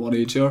 I don't know what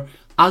age they are.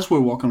 As we're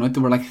walking out,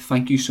 they were like,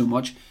 thank you so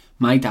much.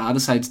 My dad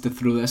decides to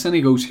throw this in.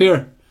 He goes,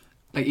 here.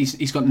 Like,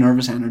 he's got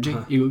nervous energy.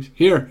 He goes,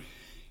 here.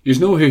 You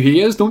know who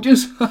he is, don't you?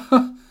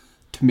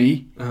 To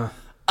me.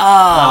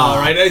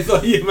 Alright, I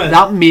thought you meant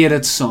That made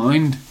it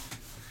sound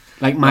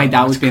like my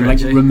dad was being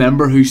cringy. like,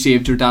 remember who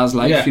saved your dad's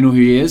life? Yeah. You know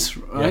who he is,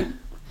 right? Yeah.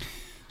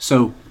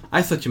 So...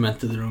 I thought you meant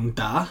to the wrong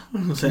dad.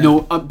 No,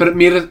 but it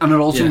made it, and it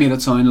also Yeah. made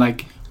it sound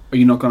like, are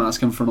you not going to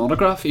ask him for an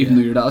autograph, even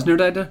though your dad's near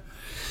died there?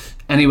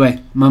 Anyway,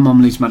 my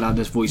mum leaves my dad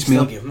this Still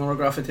voicemail. give him an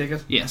autograph, I take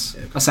it. Yes,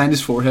 Yeah. I signed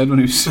his forehead when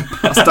he was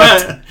passed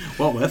out.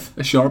 What with?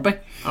 A Sharpie,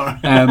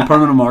 Alright.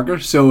 permanent marker.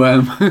 So,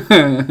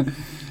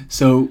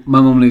 so my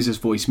mum leaves this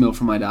voicemail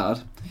for my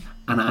dad,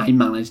 and I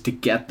managed to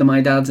get to my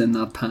dad's in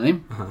that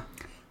time,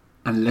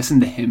 and listen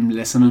to him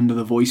listening to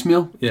the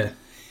voicemail. Yeah.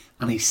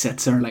 And he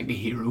sits there like a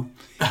hero,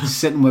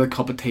 sitting with a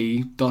cup of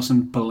tea,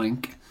 doesn't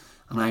blink.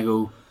 And I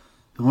go,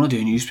 "You want to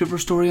do a newspaper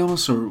story on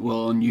us, or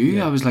on you?"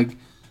 Yeah. I was like,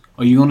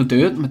 "Are you going to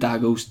do it?" And my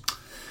dad goes,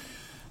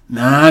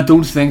 "Nah, I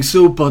don't think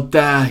so. But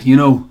I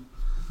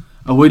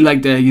would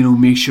like to,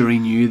 make sure he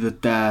knew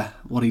that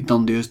what he'd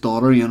done to his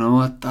daughter,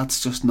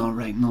 that's just not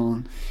right,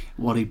 knowing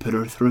what he put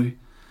her through."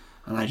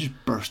 And I just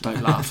burst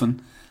out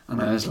laughing,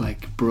 and I was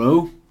like,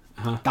 "Bro,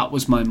 that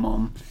was my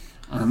mum."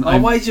 And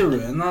Why'd you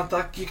ruin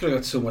that? You could have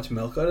got so much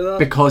milk out of that.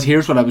 because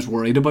here's what I was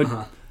worried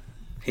about.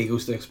 He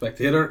goes to the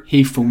Spectator.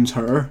 He phones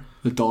her,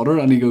 the daughter,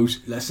 and he goes,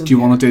 Listen, do you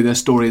want to do this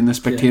story in the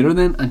Spectator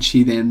then? And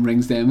she then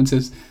rings them and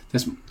says,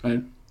 "This,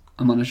 I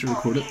managed to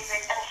record it."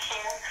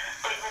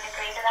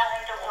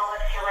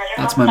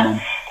 That's my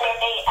mum.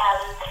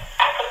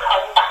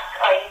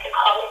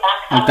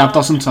 Like, that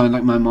doesn't sound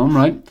like my mum,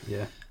 right?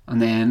 Yeah.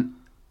 And then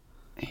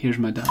here's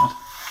my dad.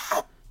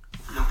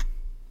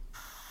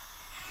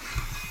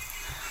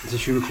 Is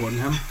this you recording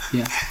him?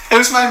 Yeah.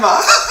 Who's my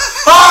mom?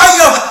 Oh,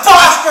 you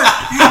bastard!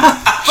 You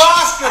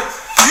bastard!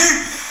 You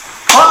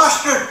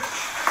bastard!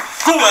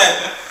 Go away!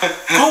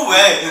 Go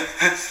away!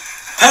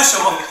 Piss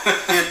off!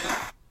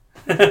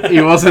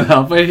 He wasn't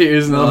happy. He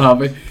was not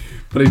happy.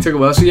 But he took a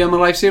while. So yeah, I'm a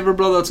lifesaver,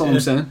 bro. That's all I'm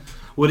saying.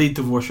 Would he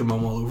divorce your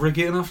mum all over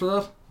again after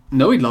that?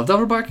 No, he'd love to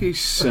have her back.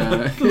 He's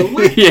yeah,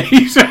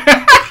 he's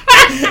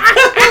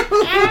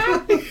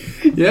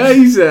yeah,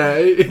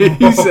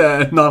 he's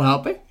not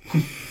happy.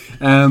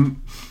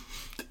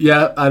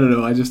 Yeah, I don't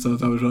know. I just thought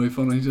that was really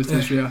funny, just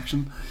his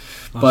reaction.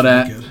 That's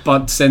really good.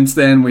 But since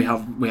then we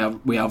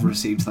have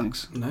received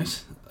thanks.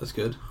 Nice, that's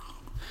good.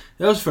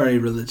 That was very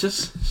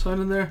religious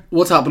sounding there.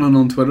 What's happening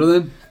on Twitter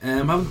then? I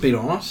haven't been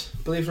on it,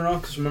 believe it or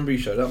not, because remember you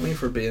shouted at me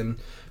for being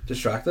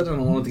distracted, and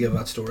I wanted to give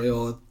that story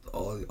all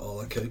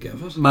I could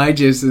give it. My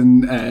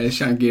Jason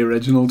Shanky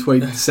original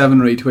tweet, 7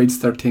 retweets,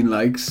 13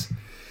 likes.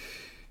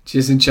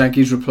 Jason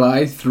Shanky's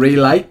reply, 3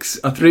 likes,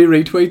 3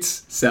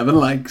 retweets, 7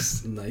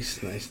 likes. Nice.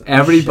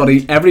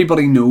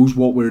 Everybody knows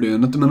what we're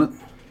doing at the minute.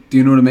 Do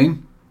you know what I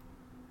mean?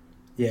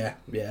 Yeah.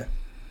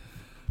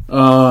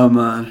 Oh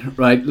man,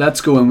 right, let's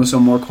go in with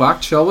some more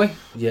quack, shall we?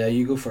 Yeah,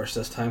 you go first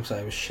this time, because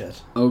I was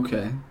shit.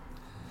 Okay.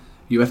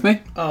 You with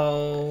me?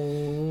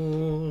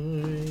 Oh.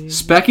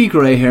 Specky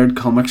grey-haired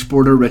comic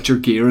sporter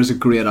Richard Gere is a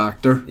great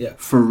actor. Yeah.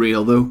 For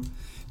real though.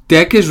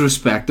 Dick is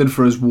respected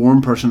for his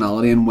warm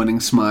personality and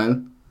winning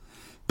smile.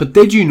 But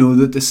did you know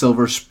that the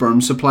silver sperm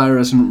supplier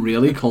isn't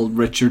really called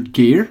Richard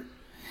Gere?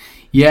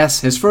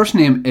 Yes, his first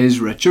name is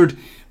Richard,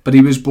 but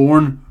he was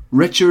born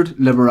Richard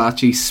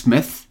Liberace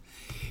Smith.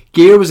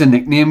 Gere was a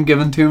nickname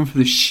given to him for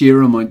the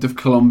sheer amount of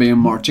Colombian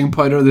marching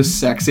powder the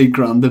sexy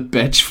grande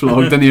bitch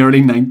flogged in the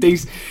early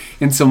 90s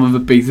in some of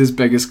Ibiza's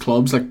biggest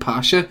clubs like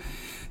Pasha.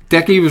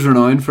 Dickie was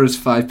renowned for his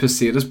 5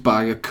 pesetas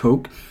bag of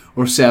coke,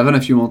 or 7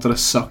 if you wanted a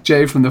suck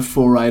J from the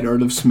 4-eyed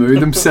Earl of Smooth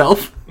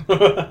himself.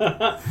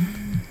 But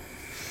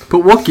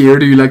what gear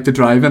do you like to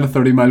drive in a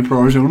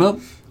 30-mile-per-hour zone at?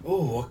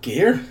 Oh, what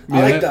gear?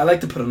 Yeah. I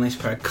like to put a nice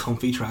pair of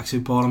comfy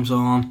tracksuit bottoms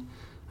on,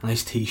 a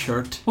nice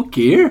t-shirt. What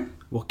gear?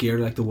 What gear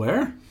do I like to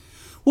wear?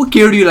 What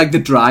gear do you like to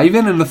drive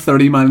in a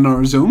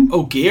 30-mile-an-hour zone?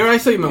 Oh, gear? I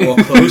thought you meant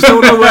what clothes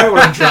don't I wear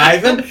when I'm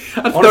driving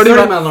on a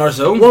 30-mile-an-hour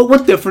zone.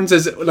 What difference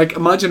is it? Like,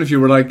 imagine if you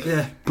were like,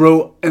 Yeah.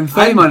 Bro, in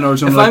 30-mile-an-hour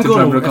zone, if I like I'm to going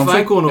drive over- real comfy. if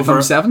I'm going If over-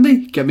 I'm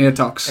 70, get me a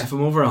tux. If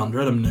I'm over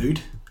 100, I'm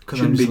nude.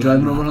 Shouldn't be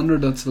driving over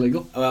 100, that's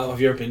illegal. Well, have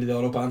you ever been to the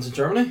autobahns in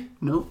Germany?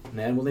 No.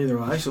 Nah, well, neither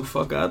have I, so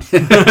fuck that.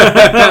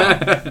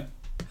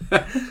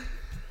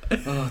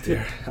 Oh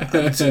dear.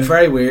 It's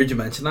very weird you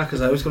mentioned that,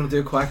 because I was going to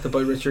do a quack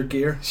about Richard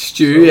Gere.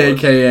 Stu,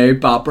 aka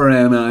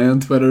BapperNI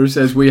on Twitter,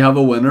 says we have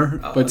a winner,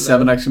 with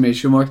 7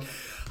 exclamation marks.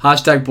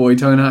 Hashtag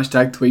Boytown,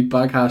 hashtag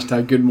tweetback,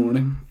 hashtag good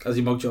morning. As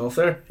he mugged you off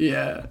there.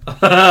 Yeah.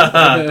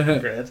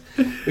 Great.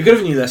 We could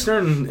have a new listener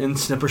in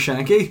Snipper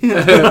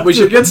Shanky. We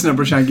should get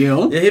Snipper Shanky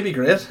on. Yeah, he'd be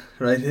great.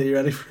 Right, you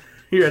ready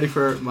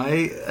for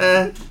my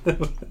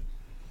what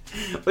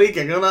are you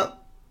giggling at?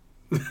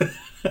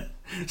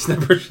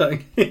 Snipper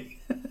Shanky.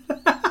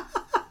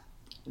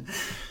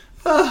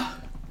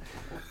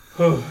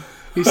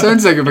 He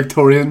sounds like a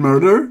Victorian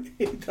murderer.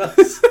 He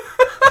does.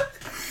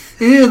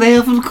 Yeah, they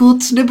haven't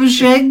caught Snipper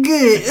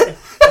Shanky.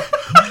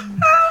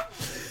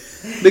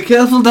 Be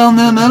careful down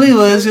them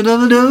alleyways, you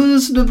never know who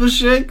Snipper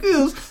Shanky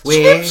is.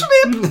 Snip.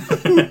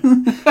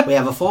 We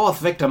have a 4th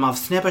victim of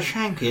Snipper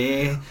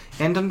Shanky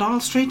in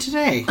Dundonald Street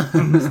today.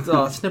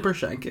 Oh, Snipper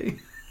Shanky.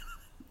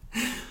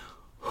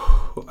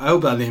 I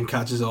hope that name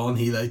catches on.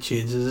 He like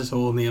changes his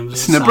whole name to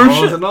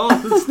Snippers and all.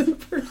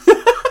 Snippers.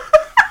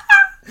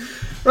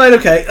 Right,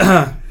 okay.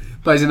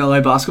 Buys an LA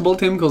basketball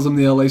team, calls them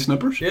the LA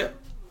Snippers. Yeah.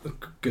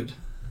 Good.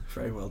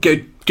 Very well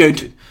done.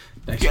 Good.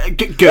 Nice.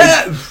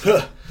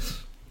 Good.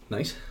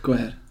 Nice. Go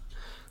ahead.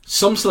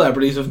 Some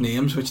celebrities have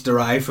names which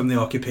derive from the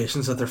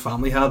occupations that their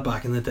family had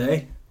back in the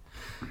day.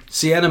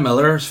 Sienna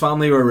Miller's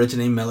family were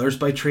originally millers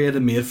by trade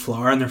and made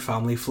flour in their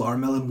family flour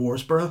mill in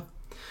Warsborough.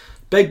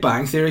 Big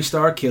Bang Theory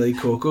star Kaylee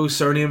Cuoco's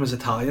surname is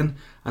Italian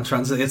and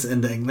translates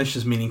into English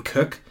as meaning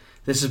cook.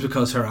 This is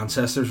because her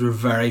ancestors were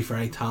very,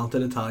 very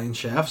talented Italian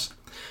chefs.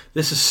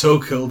 This is so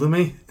cool to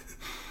me.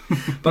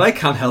 But I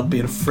can't help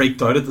being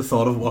freaked out at the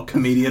thought of what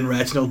comedian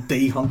Reginald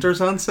D.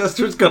 Hunter's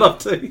ancestors got up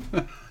to.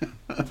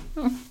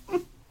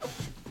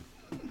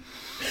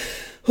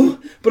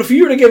 But if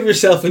you were to give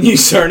yourself a new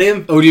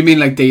surname... Oh, do you mean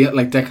like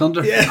Dick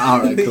Hunter? Yeah.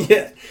 Alright, cool.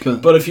 Yeah. Cool.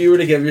 But if you were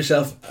to give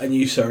yourself a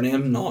new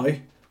surname now,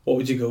 what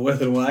would you go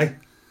with and why?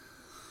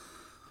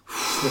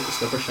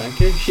 Snipper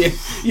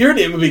Shanky. Your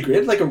name would be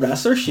great, like a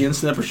wrestler, Shane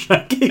Snipper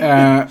Shanky.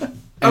 A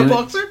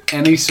boxer.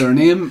 Any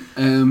surname?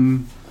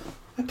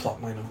 I plot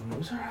mine on the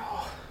nose.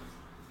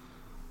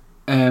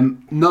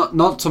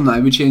 Not something I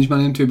would change my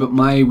name to, but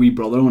my wee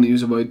brother, when he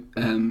was about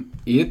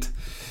 8,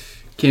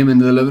 came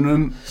into the living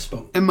room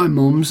in my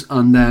mum's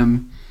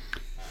and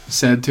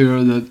said to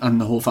her that,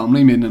 and the whole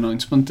family made an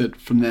announcement that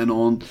from then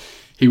on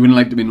he wouldn't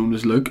like to be known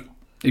as Luke.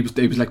 He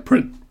was like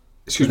Prince.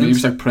 excuse me, he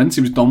was like Prince.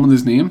 He was done with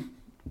his name.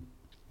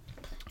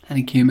 And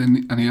he came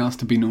in and he asked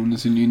to be known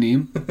as a new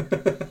name.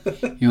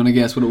 You want to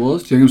guess what it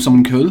was? Do you think it was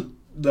someone cool?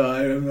 No,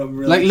 I'm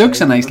really Like,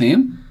 Luke's a nice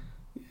name.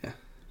 Yeah.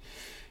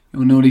 You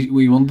want to know what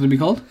he wanted to be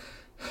called?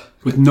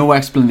 With no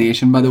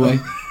explanation, by the way.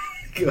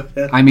 Go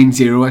ahead. I mean,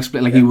 zero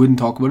explanation. Like, he wouldn't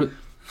talk about it.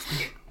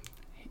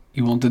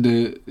 He wanted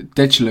to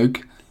ditch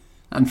Luke.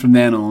 And from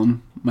then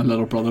on, my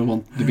little brother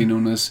wanted to be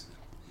known as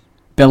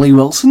Billy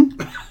Wilson.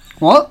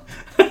 What?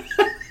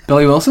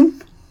 Billy Wilson?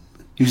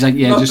 He was like,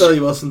 yeah, Not just... Billy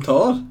Wilson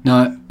Todd.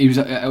 No, he was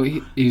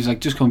like,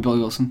 just call me Billy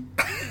Wilson.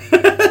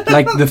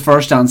 Like, the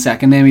first and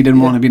second name, he didn't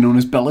want to be known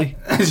as Billy.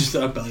 I just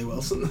thought Billy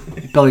Wilson.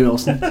 Billy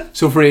Wilson.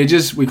 So for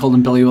ages, we called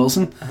him Billy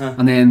Wilson.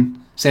 And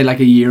then, say like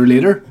a year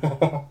later,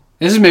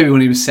 this is maybe when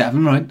he was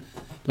 7, right?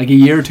 Like a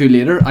year or two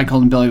later, I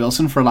called him Billy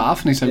Wilson for a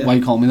laugh. And he's like, why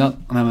you call me that?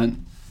 And I went,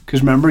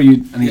 because remember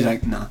you... And he's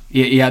like, nah.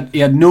 He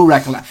had no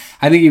recollection.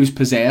 I think he was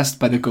possessed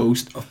by the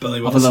ghost Of Billy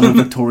of Wilson. a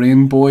little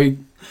Victorian boy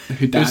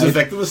who died. Who's the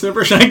victim of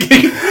Snipper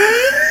Shanky?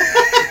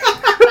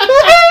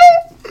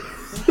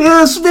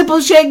 Snipper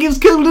Shanky's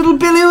killed little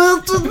Billy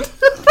Wilson.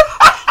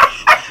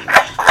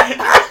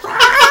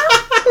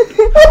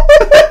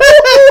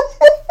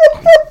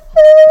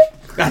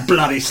 That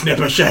bloody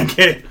Snipper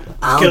Shanky.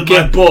 I'll Killed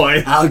get- my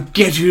boy. I'll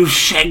get you,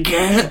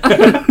 Shanky.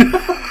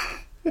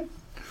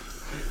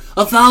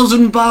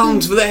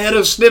 £1,000 for the head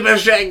of Snipper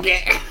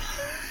Shanky.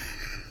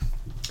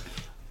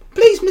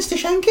 Please, Mr.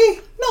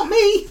 Shanky, not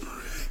me.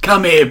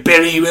 Come here,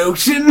 Billy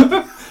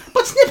Wilson.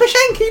 But Snipper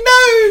Shanky,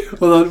 no.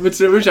 Hold on, with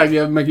Snipper Shanky,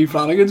 I have Mickey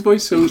Flanagan's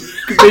voice, so be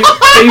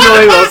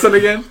Billy Wilson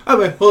again. Oh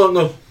wait, hold on,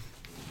 no.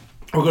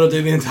 We're gonna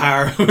do the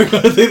entire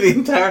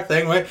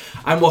thing, right?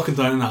 I'm walking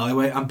down an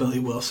alleyway. I'm Billy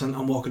Wilson.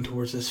 I'm walking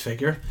towards this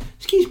figure.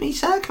 Excuse me,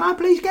 sir. Can I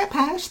please get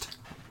past?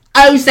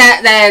 Who's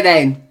that there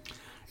then?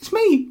 It's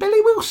me,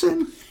 Billy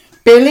Wilson.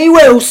 Billy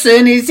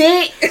Wilson, is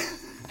it?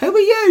 Who are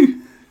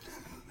you?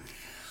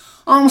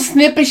 I'm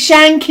Snipper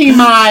Shanky,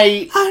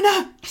 mate. Oh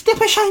no,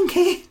 Snipper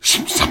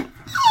Shanky.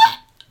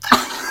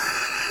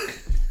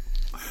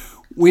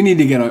 We need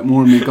to get out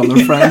more and make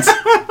other friends.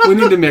 We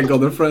need to make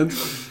other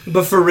friends.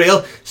 But for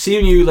real, see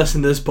when you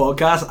listen to this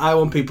podcast, I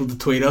want people to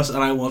tweet us,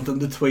 and I want them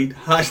to tweet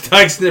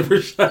hashtag Snipper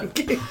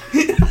Shanky.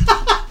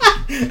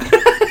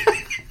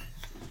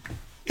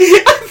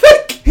 I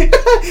think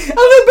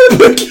I'm a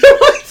bit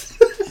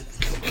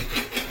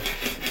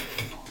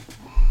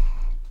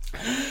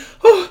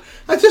Oh,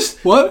 I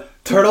just What?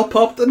 turtle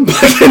popped and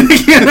back in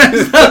again.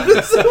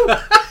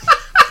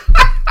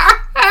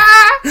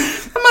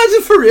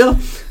 Imagine for real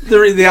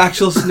the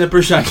actual Snipper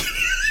Shanky.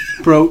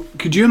 Bro,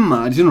 could you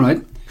imagine,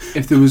 right,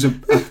 if there was a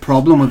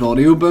problem with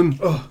Audio Boom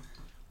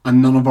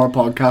and none of our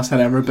podcasts had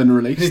ever been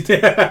released,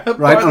 Yeah,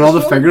 right, and all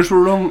the figures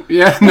were wrong?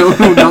 Yeah, no,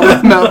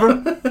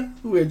 never.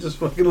 We're just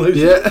fucking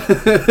losing.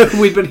 Yeah,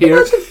 we've been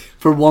here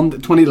for over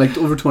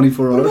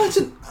 24 hours.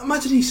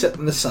 Imagine he's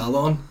sitting in the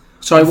salon.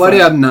 Sorry, why do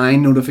you have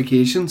 9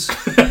 notifications?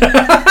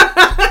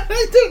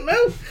 I don't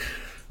know.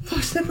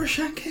 Oh, Snipper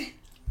Shanky.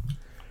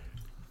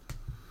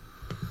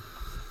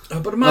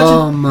 But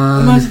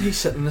imagine he's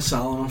sitting in the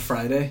salon on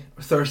Friday,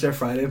 or Thursday or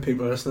Friday, and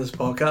people are listening to this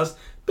podcast.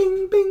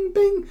 Bing, bing,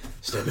 bing.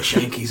 Snipper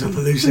Shanky's on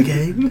the loose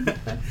again.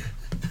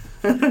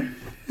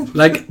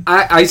 Like,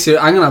 I say,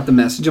 I'm going to have to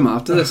message him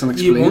after this and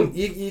explain. You won't.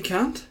 You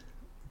can't.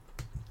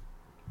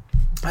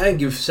 I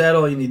think you've said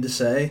all you need to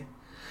say.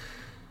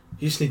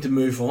 You just need to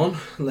move on.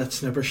 Let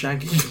Snipper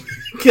Shanky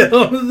get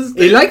on with this.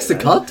 He likes the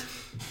cut.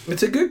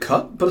 It's a good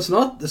cut, but it's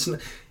not.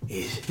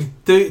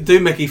 Do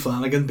Mickey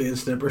Flanagan being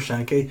Snipper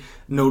Shanky,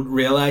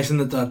 realising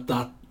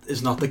that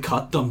is not the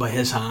cut done by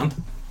his hand.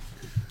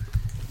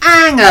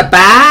 Hang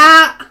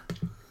about.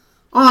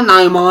 I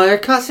know my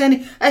haircut's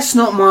it's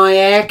not my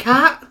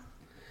haircut.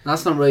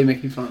 That's not really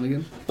Mickey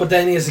Flanagan. But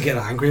then he has to get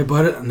angry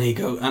about it, and he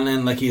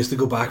has to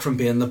go back from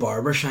being the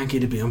barber Shanky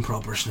to being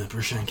proper Snipper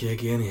Shanky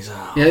again. He's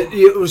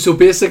So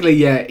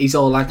basically, he's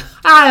all like,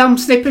 "Hi, I'm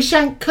Snipper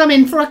Shank. Come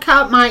in for a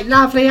cut, mate.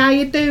 Lovely. How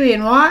you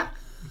doing, right?"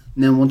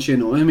 And then once you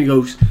know him, he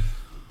goes,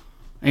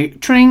 hey,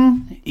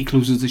 "Tring." He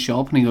closes the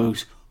shop and he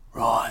goes,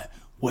 "Right,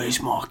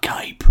 where's my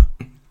cape?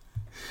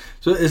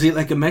 So is he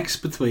like a mix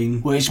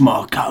between? Where's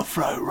my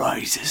cutthroat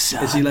razor,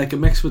 son?" Is he like a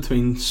mix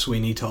between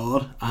Sweeney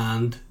Todd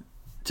and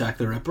Jack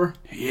the Ripper?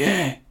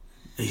 Yeah.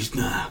 He's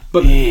nah.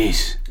 But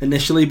Yes.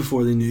 initially,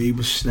 before they knew he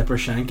was Snipper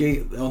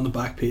Shanky, on the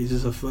back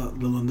pages of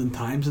the London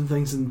Times and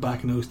things, and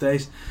back in those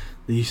days,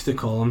 they used to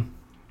call him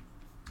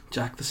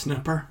Jack the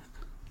Snipper.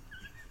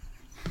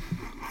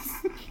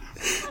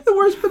 The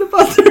worst bit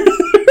about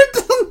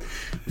it,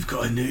 we've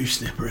got a new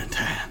snipper in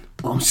town.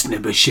 I'm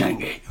Snipper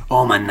Shanky.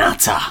 I'm a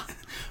nutter.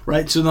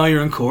 Right, so now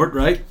you're in court,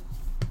 right?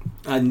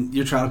 And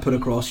you're trying to put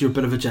across you're a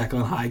bit of a Jekyll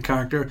and Hyde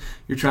character.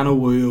 You're trying to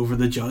woo over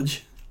the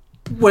judge.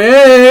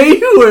 Way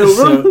over.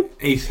 So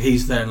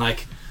he's there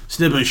like,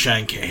 Snipper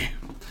Shanky,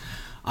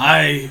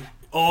 I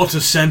ought to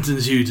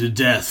sentence you to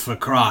death for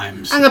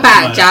crimes. Hang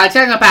about, Judge,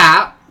 hang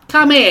about.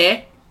 Come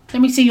here.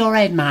 Let me see your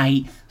head,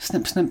 mate.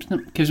 Snip, snip,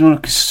 snip. Gives him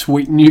a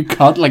sweet new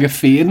cut like a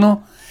fade and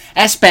all.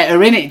 That's better,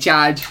 innit,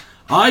 Judge?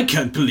 I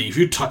can't believe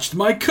you touched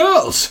my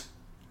curls.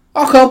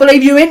 I can't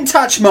believe you didn't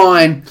touch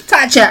mine.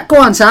 Touch it. Go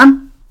on,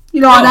 Sam.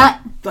 You like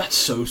that? That's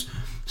so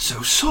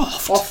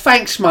soft. Oh,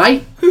 thanks,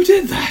 mate. Who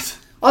did that?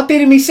 I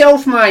did it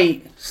myself,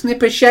 mate.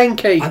 Snipper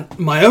Shanky. And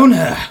my own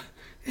hair.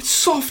 It's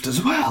soft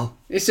as well.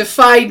 It's a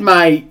fade,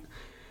 mate.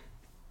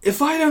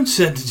 If I don't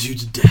sentence you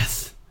to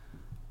death,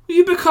 will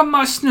you become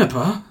my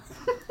snipper?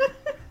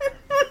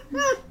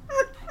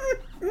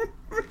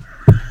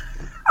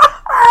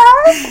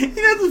 You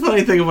know the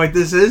funny thing about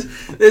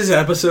this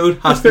episode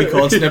has to be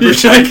called Snipper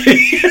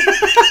Shanky.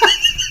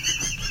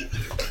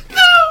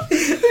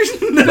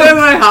 Then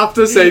I have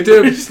to say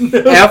to him,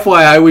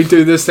 FYI, we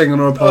do this thing on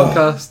our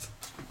podcast.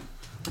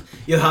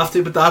 You'll have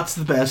to, but that's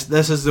the best.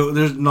 There's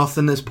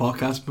nothing this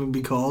podcast would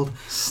be called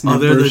Snipper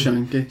other than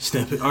Shanky.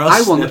 Snippet. Or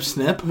else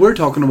snip. We're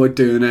talking about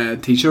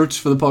doing t-shirts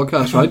for the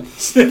podcast, right?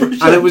 Snipper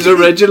Shanky. And it was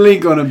originally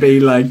going to be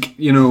like,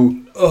 you know,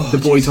 the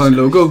Boy Jesus Town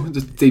logo, Christ.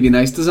 the Stevie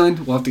Nice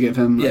design. We'll have to give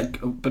him Yeah.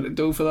 like a bit of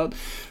dough for that.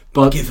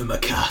 But Give him a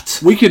cat.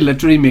 we could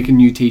literally make a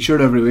new t-shirt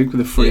every week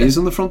with a phrase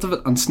on the front of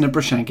it and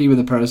Snipper Shanky with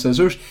a pair of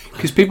scissors,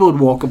 because people would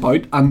walk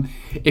about, and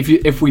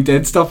if we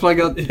did stuff like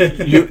that,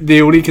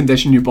 the only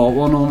condition you bought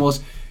one on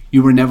was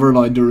you were never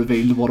allowed to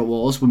reveal what it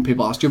was when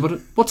people asked you about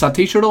it. What's that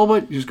t-shirt all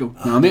about? You just go,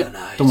 nah, mate,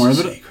 don't worry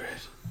about it.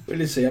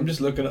 Really see, I'm just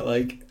looking at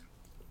like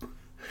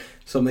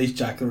some of these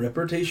Jack the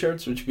Ripper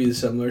t-shirts, which would be a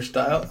similar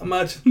style.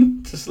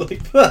 Imagine just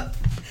like that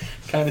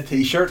kind of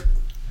t-shirt,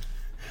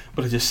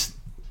 but it just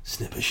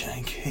Snipper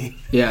Shanky.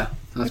 Yeah,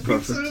 that's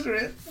perfect. So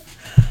great.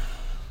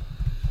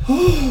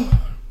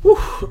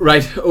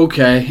 Right,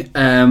 okay.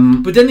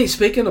 But didn't he,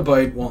 speaking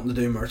about wanting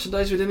to do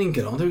merchandise, we didn't even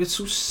get on there. We get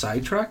so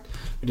sidetracked.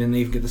 We didn't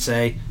even get to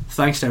say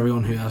thanks to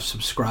everyone who has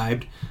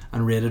subscribed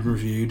and rated and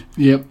reviewed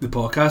Yep. the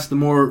podcast. The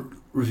more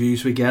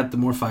reviews we get, the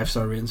more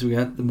 5-star ratings we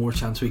get, the more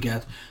chance we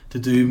get to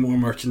do more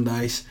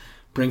merchandise.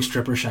 Bring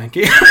Stripper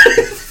Shanky.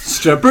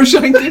 Stripper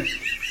Shanky?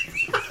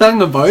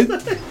 Hang about.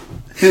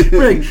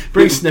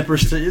 bring Snipper.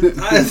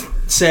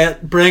 Say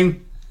it.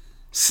 Bring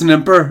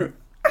Snipper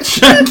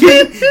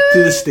Shanky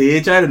to the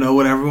stage. I don't know,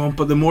 whatever we want.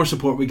 But the more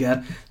support we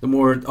get, the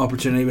more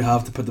opportunity we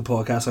have to put the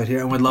podcast out here.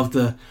 And we'd love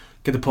to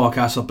get the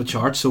podcast up the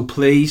charts. So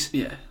please,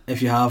 Yeah.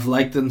 if you have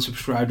liked and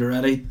subscribed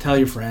already, tell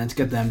your friends,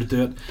 get them to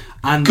do it.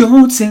 And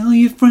Go tell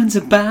your friends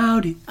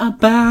about it,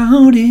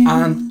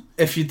 And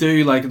if you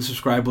do like and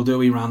subscribe, we'll do a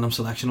wee random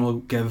selection. We'll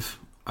give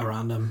a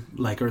random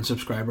liker and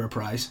subscriber a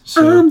prize.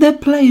 So I'm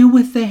that player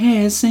with the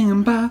hair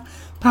singing about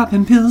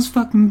popping pills,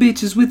 fucking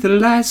bitches with the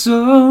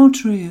Lysol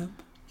trip.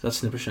 that's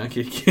Snipper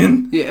Shanky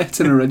again. Yeah,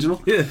 it's an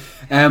original. Yeah.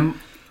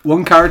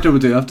 One character we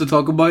do have to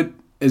talk about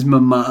is my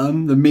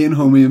man, the main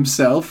homie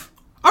himself.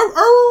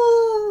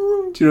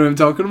 Do you know what I'm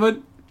talking about?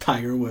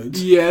 Tiger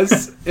Woods.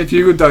 Yes. If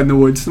you go down the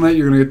woods tonight,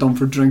 you're going to get done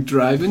for drink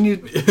driving, you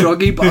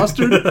druggy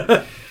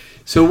bastard.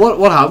 So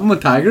what happened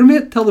with Tiger,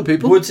 mate? Tell the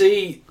people.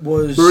 Woodsy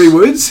was Rory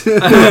Woods?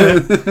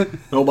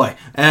 no boy.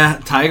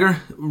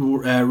 Tiger,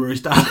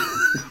 Rory's dad.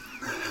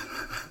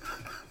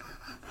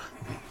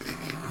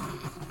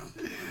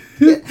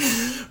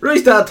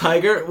 Rory's dad,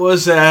 Tiger,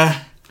 was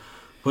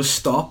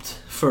stopped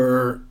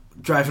for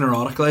driving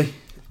erratically.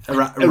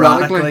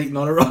 Erratically,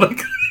 not erotic.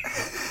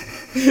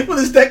 With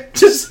his dick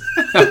just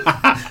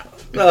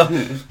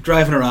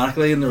driving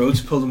erratically in the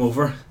roads, pulled him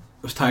over. It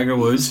was Tiger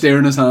Woods.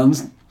 Steering his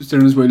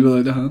wheel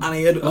without a hand. And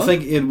he had, I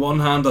think he had one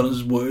hand on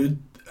his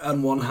wood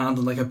and one hand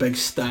on like a big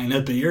stein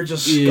of beer,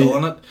 just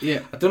sculling it.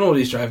 Yeah. I don't know what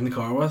he's driving the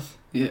car with.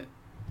 Yeah.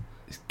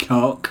 His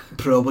cock.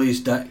 Probably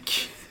his dick.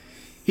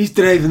 He's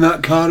driving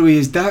that car with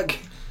his dick.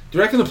 Do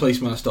you reckon the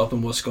policeman stopped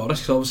him was Scottish?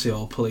 Because obviously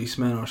all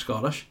policemen are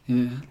Scottish.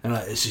 Yeah. And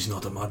like, this is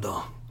not a murder.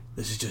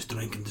 This is just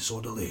drinking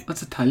disorderly.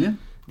 That's Italian.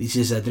 This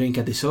is a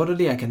drink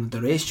disorderly. I can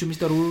arrest you,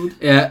 Mr. Wood.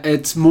 Yeah,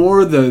 it's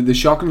more the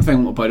shocking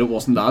thing about it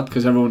wasn't that,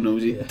 because everyone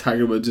knows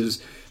Tiger Woods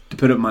is, to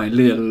put it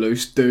mildly, a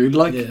loose dude,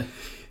 like. Yeah.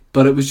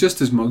 But it was just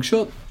his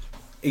mugshot.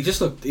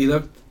 He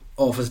looked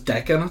off his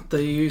dick in it,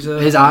 to use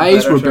a His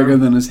eyes better were term. bigger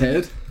than his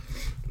head.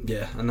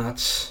 Yeah, and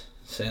that's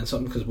saying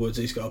something because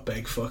Woodsy's got a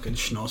big fucking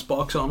schnoz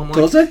box on him. Like.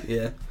 Does he?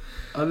 Yeah.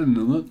 I didn't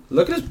know that.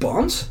 Look at his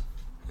bonds.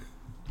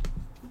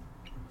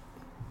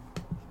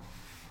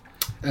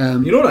 You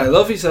You know what I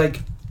love? He's like,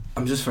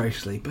 I'm just very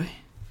sleepy.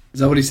 is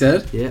that what he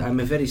said? Yeah, I'm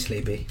a very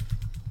sleepy.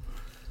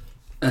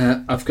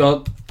 I've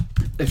got.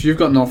 If you've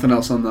got nothing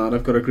else on that,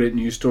 I've got a great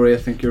news story. I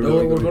think you're No,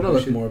 really we're going going to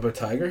look more about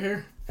Tiger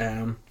here.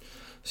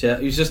 So yeah,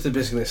 he's just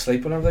basically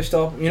asleep whenever they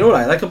stop. You know what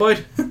I like about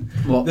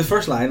What? the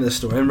first line of the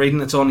story I'm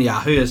reading? It's on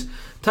Yahoo. Is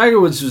Tiger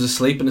Woods was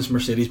asleep in his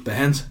Mercedes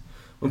Benz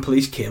when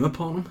police came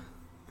upon him.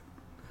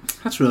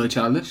 That's really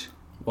childish.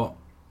 What?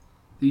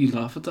 You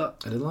laugh at that?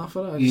 I did laugh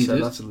at it. I You just said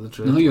did? that's the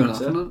truth. No, you're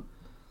That's laughing it. at it.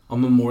 On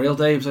Memorial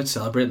Day, he was out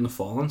celebrating the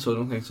fallen, so I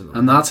don't think so.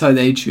 And that's how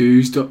they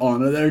choose to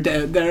honour their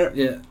dead there,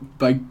 Yeah,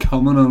 by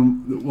coming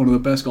on one of the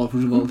best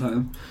golfers of all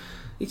time.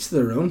 each to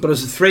their own. But it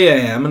was at 3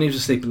 a.m. and he was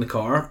asleep in the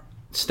car,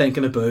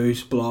 stinking of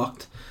booze,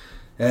 blocked,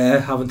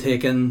 having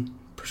taken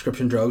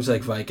prescription drugs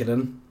like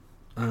Vicodin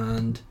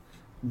and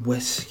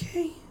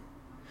whiskey.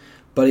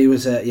 But he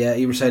was,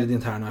 he recited the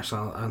entire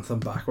national anthem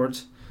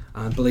backwards,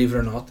 And believe it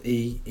or not,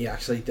 he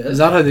actually did. Is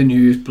that how they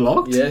knew he was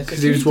blocked? Yeah,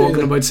 Because he was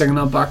walking about singing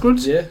that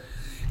backwards? Yeah.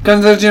 It's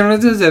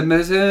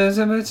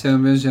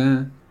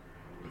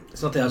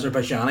not the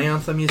Azerbaijani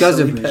anthem, you Because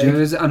silly pig. I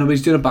know, but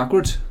he's doing it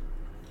backwards.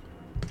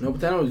 No, but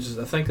then it was just,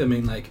 I think they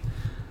mean like...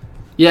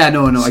 Yeah,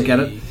 no, I get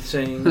it.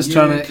 Sing, I was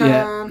trying to,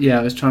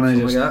 I was trying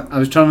to Something I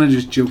was trying to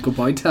just joke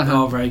about.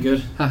 Oh, very good.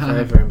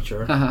 Very, very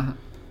mature.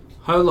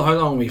 How long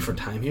are we for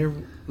time here,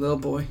 little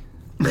boy?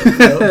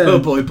 Little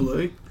boy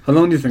Blue. How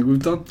long do you think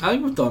we've done? I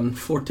think we've done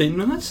 14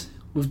 minutes.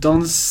 We've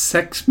done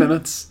 6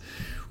 minutes.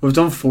 We've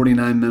done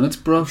 49 minutes,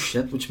 bro.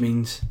 Shit, which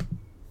means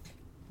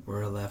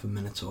we're 11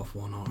 minutes off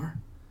 1 hour.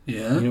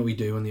 Yeah. You know what we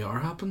do when the hour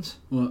happens?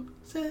 What?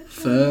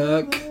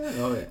 Fuck.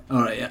 Oh, yeah.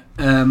 Alright,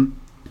 yeah.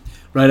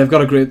 Right, I've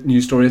got a great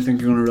news story I think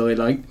you're going to really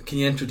like. Can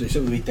you introduce it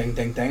with a wee ding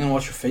ding ding and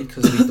watch your feet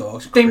because the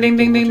dogs Ding, ding,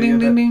 ding, ding, ding,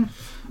 ding, ding.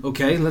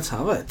 Okay, let's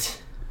have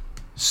it.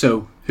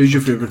 So, who's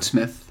your favourite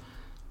Smith?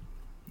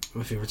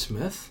 My favourite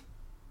Smith?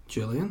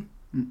 Julian?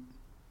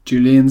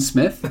 Julian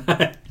Smith?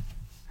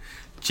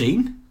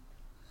 Gene?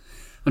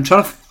 I'm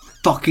trying to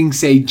fucking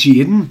say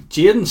Jaden.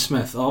 Jaden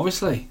Smith,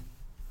 obviously.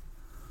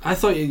 I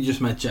thought you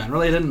just meant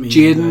generally, I didn't mean...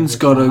 Jaden's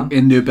got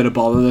into a bit of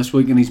bother this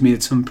week and he's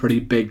made some pretty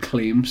big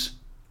claims.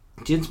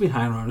 Jaden's been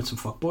hanging around with some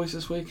fuckboys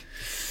this week.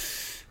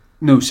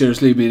 No,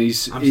 seriously, man,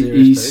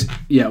 he's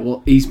yeah,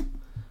 well, he's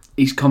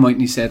come out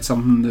and he said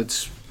something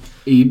that's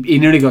he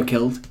nearly got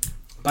killed.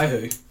 By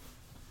who?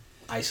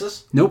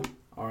 ISIS? Nope.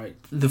 Alright.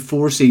 The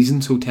Four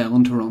Seasons Hotel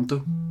in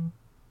Toronto.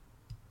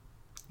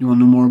 You want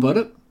to know more about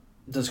it?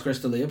 Does Chris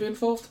D'Elia be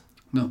involved?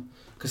 No.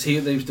 Because they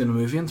was doing a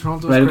movie in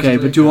Toronto. Right, okay,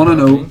 but do you want to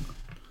know?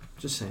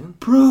 Just saying.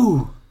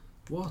 Bro,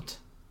 What?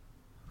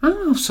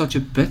 I'm not such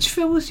a bitch,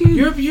 Phil, with you.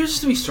 You're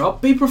just to be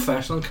strapped. Be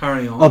professional and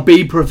carry on. Oh,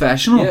 be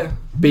professional. Yeah.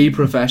 Be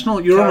professional.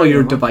 You're on all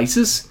your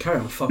devices. Carry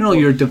on, fuck. You're on all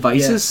your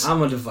devices. Yeah,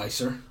 I'm a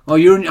devicer. Oh,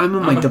 I'm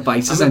on my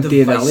devices. I'm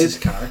Dave Elliott.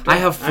 Character. I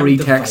have free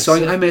text, so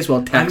I may as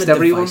well text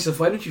everyone. Divisive.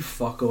 Why don't you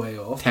fuck away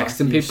off?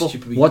 Texting people.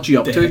 What you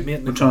up to?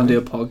 We're trying to do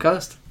a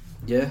podcast.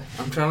 Yeah,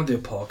 I'm trying to do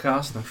a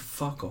podcast. Now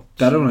fuck up.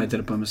 Better when I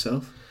did it by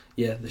myself.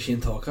 Yeah, the Shane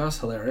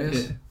Talkcast,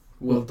 hilarious. Yeah.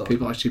 Well done.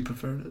 People actually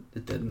preferred it.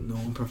 It didn't. No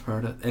one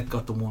preferred it. It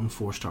got the 1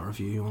 4-star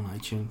review on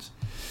iTunes.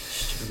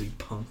 Stupid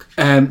punk.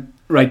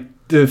 Right.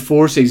 The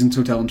Four Seasons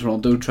Hotel in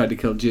Toronto tried to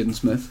kill Jaden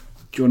Smith.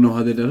 Do you want to know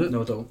how they did it?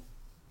 No, don't.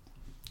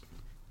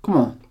 Come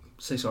on.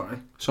 Say sorry.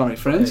 Sorry,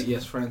 friends.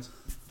 Yes, friends.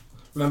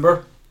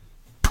 Remember?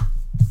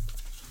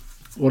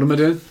 What am I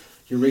doing?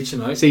 You're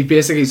reaching out. See,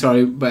 basically,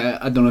 sorry,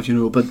 but I don't know if you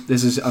know, but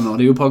this is an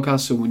audio podcast,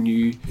 so when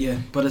you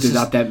but it's do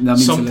that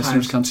means the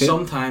listeners can't see it.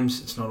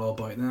 Sometimes it's not all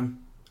about them.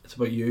 It's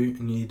about you,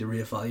 and you need to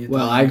reevaluate.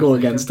 Well, I go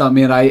against that,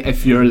 mate.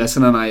 If you're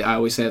listening, I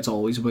always say it's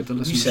always about the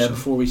listeners. You said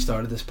before we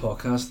started this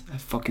podcast, I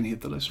fucking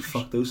hate the listeners.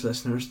 Fuck those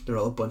listeners. They're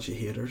all a bunch of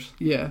haters.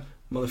 Yeah.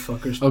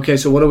 Motherfuckers. Okay,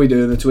 so what are we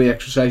doing? It's a wee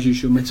exercise you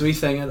show me. It's a wee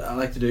thing I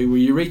like to do where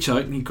you reach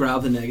out and you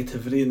grab the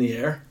negativity in the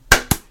air.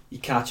 You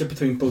catch it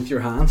between both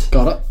your hands.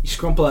 Got it. You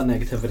scrumple that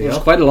negativity There's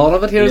up. quite a lot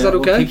of it here, is that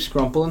okay? We'll keep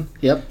scrumpling.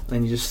 Yep.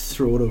 Then you just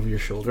throw it over your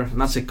shoulder. And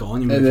that's it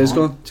gone. You move it is on.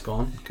 gone. It's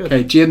gone. Good.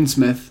 Okay, Jaden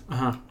Smith.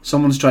 Uh-huh.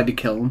 Someone's tried to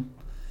kill him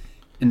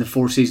in the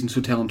Four Seasons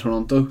Hotel in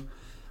Toronto.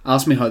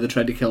 Ask me how they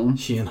tried to kill him.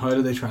 Shane, how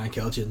did they try and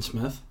kill Jaden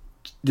Smith?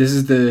 This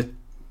is the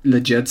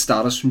legit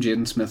status from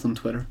Jaden Smith on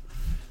Twitter.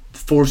 The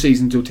Four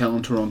Seasons Hotel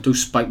in Toronto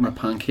spiked my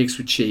pancakes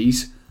with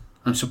cheese.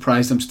 I'm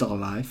surprised I'm still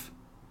alive.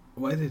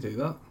 Why did they do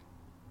that?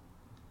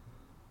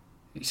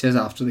 He says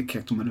after they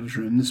kicked him out of his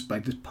room, they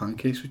spiked his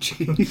pancakes with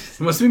cheese.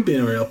 He must have been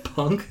being a real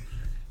punk.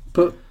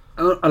 But,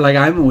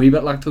 I'm a wee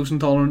bit lactose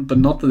intolerant, but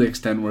not to the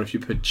extent where if you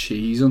put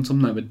cheese on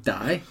something, I would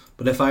die.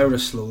 But if I were to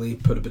slowly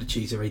put a bit of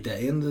cheese every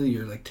day into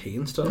your tea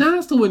and stuff, nah,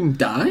 I still wouldn't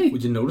die.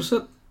 Would you notice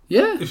it?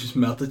 Yeah. It's just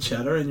melted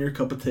cheddar in your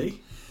cup of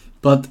tea.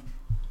 But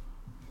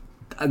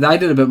I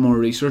did a bit more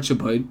research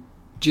about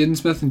Jaden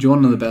Smith, and do you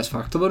want to know the best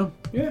fact about him?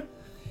 Yeah.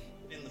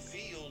 In the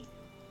field,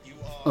 you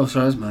are... Oh,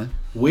 sorry, that's mine.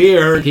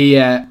 Weird.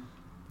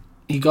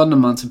 He got an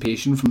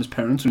emancipation from his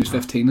parents when he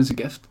was 15 as a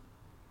gift.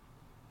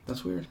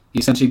 That's weird. He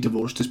essentially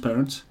divorced his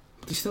parents.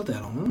 But he's still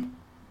dead on him.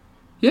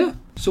 Yeah.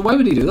 So why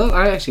would he do that?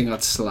 I actually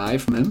got sly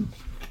from him.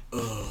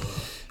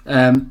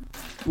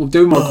 We'll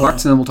do more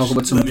quacks and then we'll talk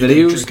about some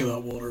videos Drink of that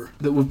water.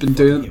 that we've been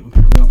doing. Yeah,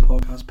 we're on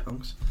podcast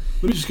punks.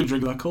 Let me just go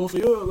drink that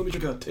coffee. Oh, let me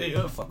drink that tea.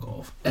 Oh, fuck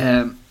off.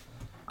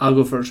 I'll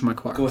go first for my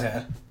quack. Go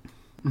ahead.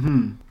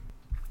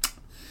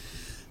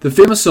 The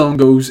famous song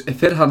goes,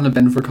 if it hadn't have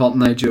been for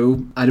Cotton Eye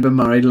Joe, I'd have been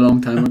married a long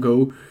time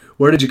ago.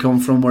 Where did you come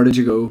from? Where did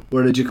you go?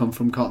 Where did you come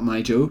from, Cotton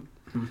Eye Joe?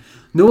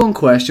 No one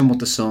questioned what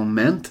the song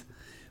meant,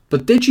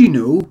 but did you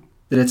know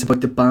that it's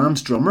about the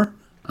band's drummer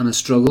and his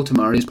struggle to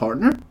marry his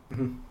partner?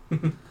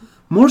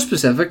 More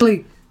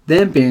specifically,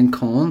 them being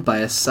conned by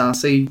a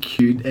sassy,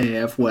 cute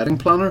AF wedding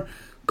planner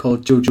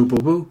called Jojo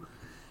Bobo,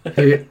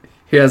 who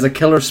has a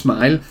killer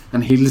smile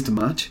and heels to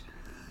match.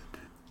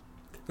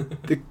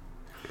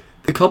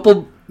 The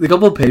couple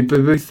paid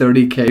Boo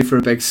 30k for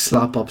a big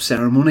slap-up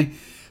ceremony,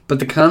 but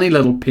the canny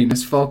little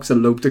penis fox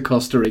eloped to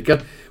Costa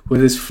Rica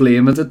with his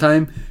flame at the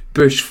time,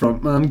 Bush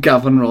frontman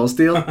Gavin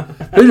Rossdale.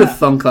 Who'd have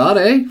thunk that,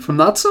 eh? From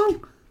that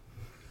song?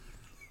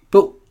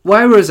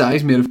 Why were his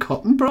eyes made of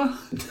cotton, bruh?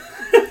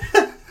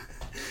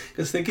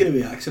 Because thinking of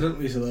the accident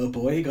when he was a little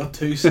boy, he got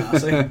too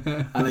sassy,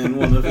 and then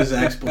one of his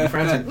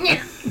ex-boyfriends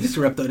just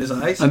ripped out his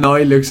eyes. And now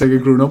he looks like a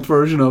grown-up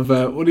version of,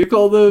 what do you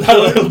call the... That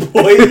little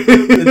boy,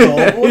 the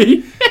tall boy,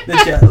 the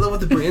child with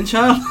the brain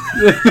child.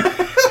 I'm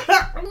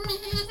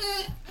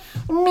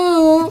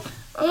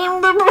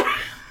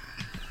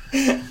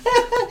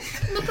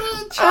the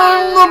brain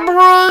child.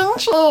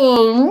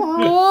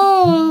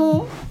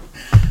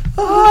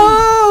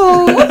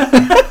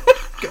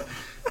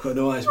 Got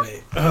no eyes,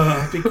 mate.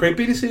 It'd be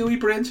creepy to see a wee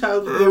brain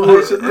child with It no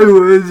was,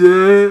 eyes.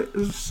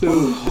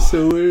 yeah.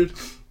 So weird.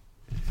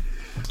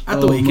 At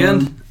the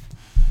weekend.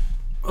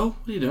 Oh,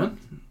 what are you doing?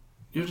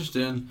 You're just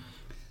doing...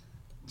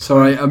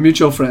 Sorry, a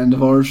mutual friend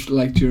of ours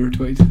liked your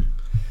tweet.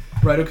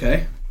 Right,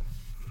 okay.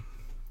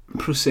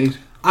 Proceed.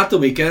 At the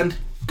weekend,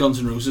 Guns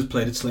N' Roses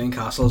played at Slane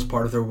Castle as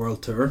part of their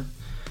world tour.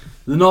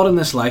 The Not in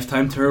This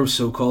Lifetime tour was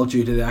so called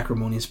due to the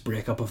acrimonious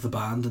breakup of the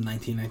band in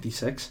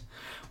 1996,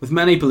 with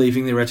many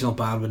believing the original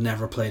band would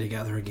never play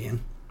together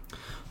again.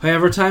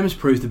 However, time has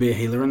proved to be a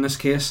healer in this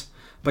case.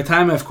 By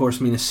time I of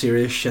course mean a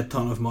serious shit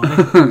ton of money.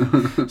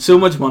 So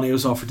much money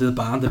was offered to the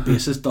band that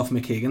bassist Duff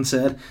McKagan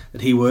said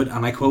that he would,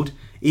 and I quote,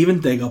 even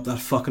dig up that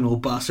fucking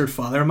old bastard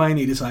father of mine,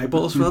 eat his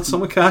eyeballs for that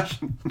sum of cash.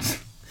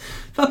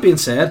 That being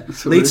said,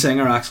 lead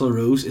singer Axl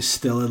Rose is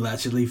still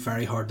allegedly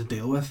very hard to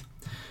deal with.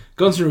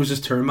 Guns N' Roses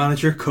tour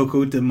manager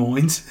Coco Des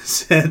Moines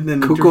said in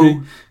an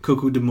interview...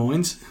 Coco Des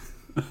Moines?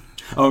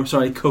 Oh,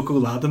 sorry, Coco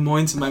La Des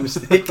Moines, my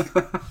mistake.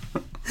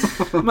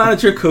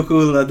 Manager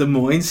Coco La Des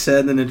Moines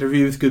said in an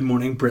interview with Good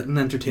Morning Britain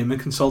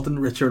entertainment consultant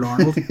Richard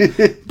Arnold,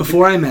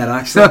 before I met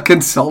Axl... He's not a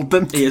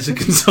consultant. He is a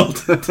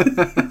consultant.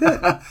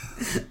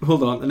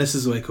 Hold on, and this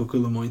is the way Coco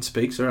Le Moines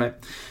speaks, alright.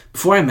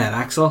 Before I met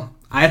Axl,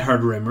 I had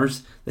heard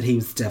rumours that he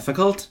was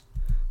difficult,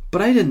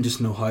 but I didn't just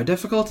know how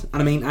difficult.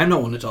 And I mean, I'm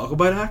not one to talk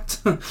about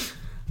acts.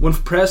 When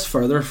pressed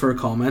further for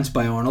comments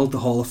by Arnold, the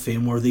Hall of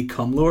Fame worthy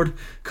cum lord,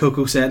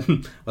 Coco said,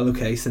 well,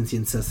 okay, since you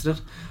insisted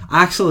it,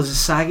 Axl is a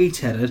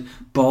saggy-titted,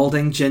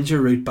 balding,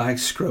 ginger root bag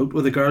scrote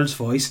with a girl's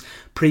voice,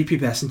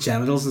 prepubescent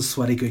genitals and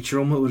sweaty Gucci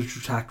room that would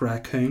attract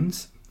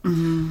raccoons.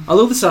 Mm-hmm.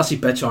 Although the sassy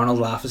bitch Arnold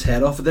laughed his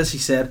head off at this, he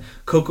said,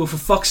 Coco, for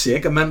fuck's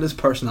sake, I meant his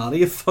personality,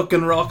 you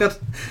fucking rocket.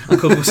 And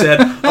Coco said,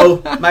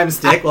 oh, my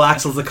mistake, well,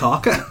 Axl's the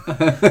cock.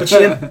 But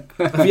Shane,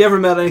 have you ever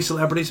met any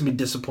celebrities and been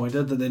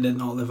disappointed that they did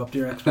not live up to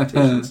your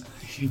expectations?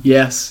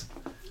 Yes.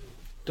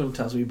 Don't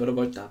tell us a wee bit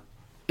about that.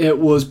 It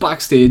was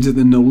backstage at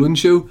the Nolan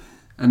show,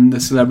 and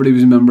the celebrity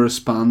was a member of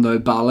Spandau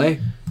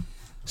Ballet.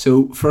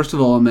 So, first of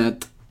all, I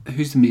met,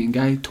 who's the main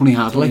guy? Tony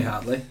Hadley. Tony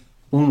Hadley.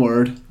 One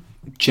word,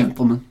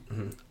 gentleman.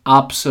 Mm-hmm.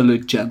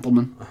 Absolute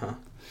gentleman.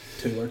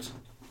 2 words.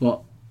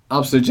 What?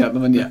 Absolute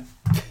gentleman, yeah.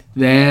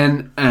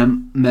 Then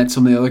met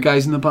some of the other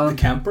guys in the band.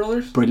 The Kemp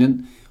brothers?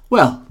 Brilliant.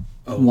 Well,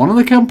 one of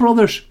the Kemp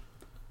brothers,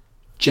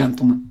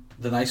 gentleman.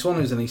 The nice one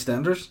who's in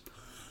EastEnders?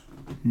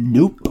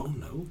 Nope. Oh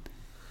no.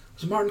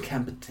 Was Martin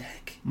Kemp a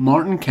dick?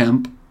 Martin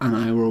Kemp and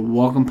I were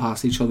walking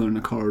past each other in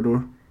the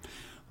corridor.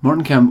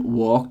 Martin Kemp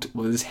walked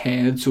with his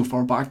head so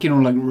far back, you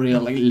know, like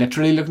real, like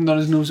literally looking down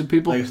his nose at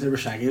people. Like if they were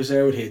Shaggy was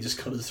there, would he just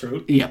cut his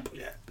throat? Yep.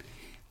 Yeah.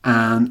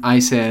 And I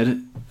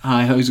said,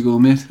 hi, how's it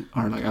going, mate?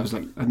 Or like, I was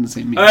like, I didn't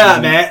say mate.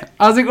 Alright, mate.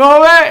 I was like,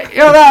 oh, mate,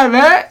 you're there,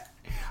 mate.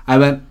 I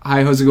went,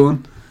 hi, how's it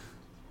going?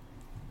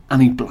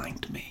 And he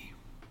blanked me.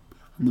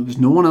 And there was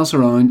no one else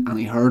around, and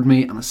he heard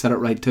me, and I said it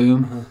right to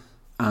him,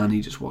 and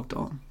he just walked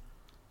on.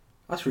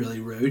 That's really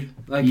rude.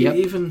 Like, Yep.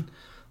 even,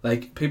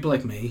 like, people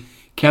like me.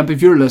 Kemp,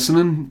 if you're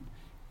listening,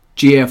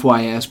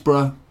 GFYS,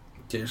 bruh,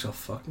 Get yourself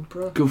fucking,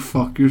 bro. go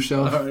fuck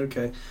yourself. Alright,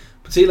 okay.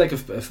 But see, like,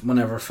 if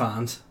whenever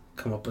fans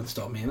come up and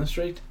stop me in the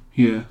street,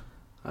 Yeah.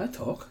 I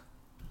talk.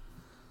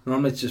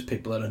 Normally it's just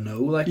people that I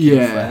know, like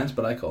friends,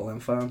 but I call them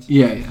fans.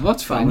 Yeah,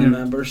 that's Family fine.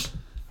 members.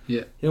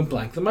 Yeah. You don't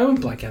blank them. I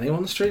wouldn't blank anyone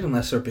on the street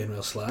unless they're being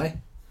real sly.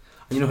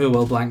 And you know who I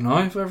will blank now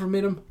if I ever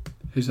meet him?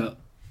 Who's that?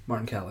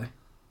 Martin Kelly.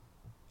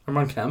 Or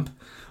Martin Kemp.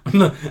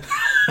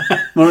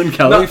 Martin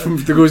Kelly from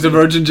The Goes to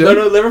Virgin Gym.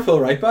 No, Liverpool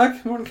right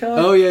back, Martin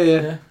Kelly. Oh, yeah.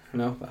 Yeah,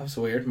 no, that was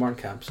weird.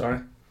 Martin Kemp, sorry.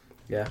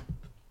 Yeah.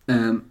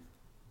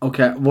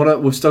 Okay,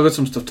 we've still got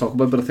some stuff to talk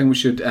about, but I think we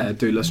should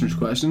do listeners'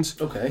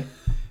 questions. Okay.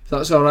 If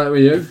that's alright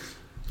with you.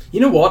 You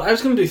know what? I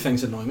was going to do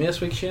things that annoy me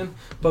this week, Shane,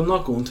 but I'm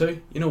not going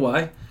to. You know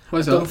why? Why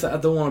is I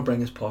that? don't want to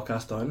bring this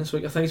podcast down this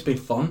week. I think it's been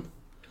fun,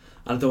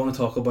 and I don't want to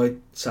talk about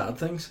sad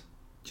things.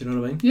 Do you know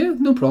what I mean? Yeah,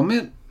 no problem,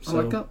 mate. I So,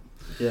 like that.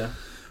 Yeah.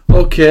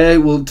 Okay,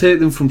 we'll take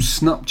them from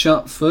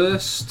Snapchat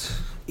first.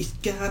 He's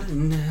got it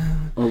now.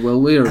 Or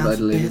will we, or about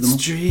to leave them?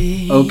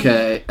 Street.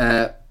 Okay,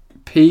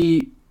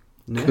 P.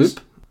 Nice. Coop.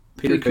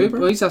 Peter Coop. Cooper.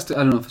 Well, he's asked. I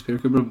don't know if it's Peter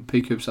Cooper, but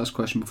P. Coop's asked a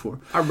question before.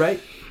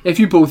 Alright. If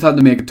you both had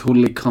to make a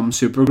totally cum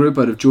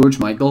supergroup out of George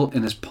Michael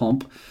in his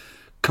pomp,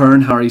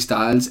 Kern, Harry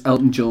Styles,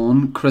 Elton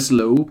John, Chris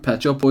Lowe,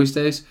 Pet Shop Boys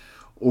days,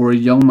 or a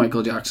young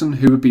Michael Jackson,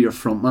 who would be your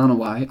frontman and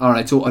why?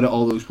 Alright, so out of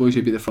all those boys,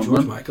 who'd be the frontman?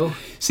 George Michael.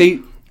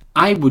 See,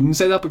 I wouldn't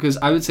say that because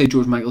I would say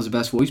George Michael's the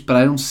best voice, but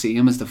I don't see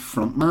him as the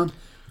frontman.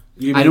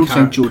 You I mean don't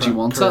think Georgie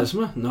wants that.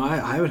 charisma? No,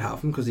 I would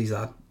have him because he's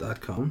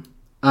that calm.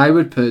 I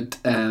would put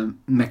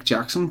Mick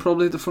Jackson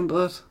probably at the front of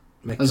that.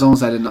 Mick As long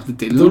as I didn't have to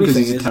deal with him because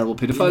he's a terrible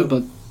paedophile.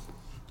 But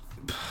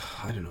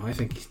I don't know. I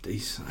think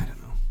he's. I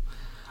don't know.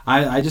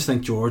 I just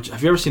think George.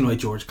 Have you ever seen the way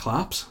George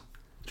claps?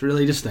 It's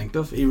really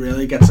distinctive. He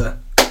really gets a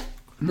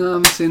no, I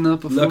haven't seen that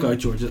before. look out,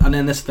 George. And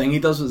then this thing he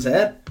does with his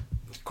head.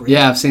 It's great.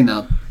 Yeah, I've seen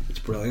that. It's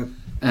brilliant.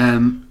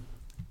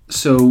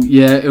 So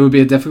yeah, it would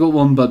be a difficult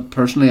one, but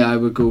personally, I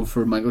would go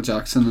for Michael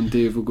Jackson, and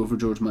Dave would go for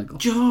George Michael.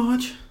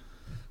 George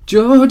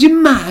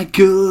and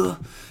Michael.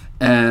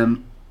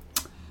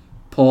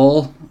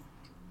 Paul.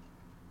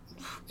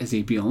 Is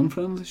he beyond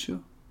friend of the show?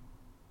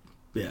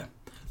 Yeah.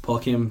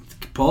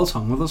 Paul's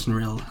hung with us in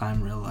real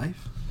time, real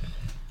life.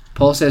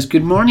 Paul says,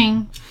 "Good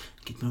morning.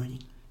 Good morning.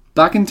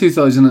 Back in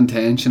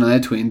 2010,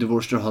 Shania Twain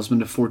divorced her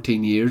husband of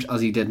 14 years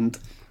as he didn't,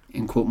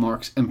 in quote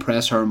marks,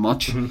 impress her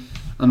much,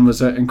 and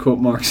was a, in quote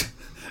marks,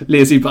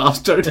 lazy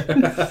bastard.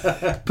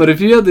 But if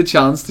you had the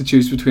chance to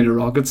choose between a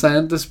rocket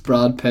scientist,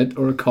 Brad Pitt,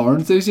 or a car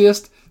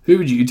enthusiast, who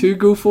would you two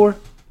go for?"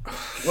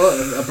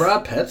 Well, a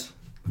Brad Pitt,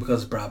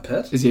 because Brad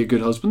Pitt. Is he a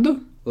good husband though?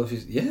 Well, if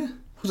he's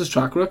What's his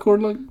track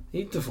record like?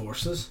 he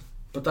divorces,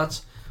 but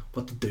that's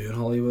what they do in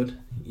Hollywood.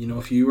 You know,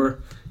 if you were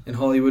in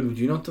Hollywood, would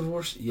you not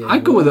divorce? Yeah,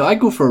 I'd go with it. I'd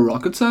go for a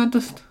rocket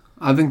scientist.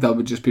 I think that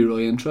would just be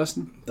really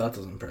interesting. That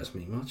doesn't impress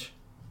me much.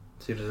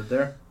 See what I did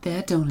there?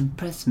 That don't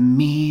impress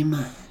me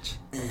much.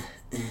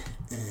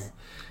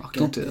 Oh,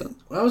 don't do that.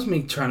 Well, that was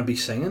me trying to be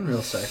singing,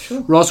 real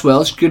sexual. Ross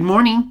Welsh, good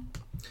morning.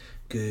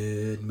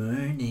 Good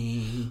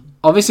morning.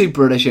 Obviously,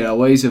 British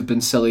Airways have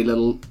been silly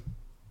little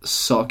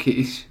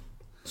sucky.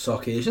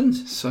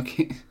 Saucasians? I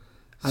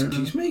don't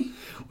know. Excuse me?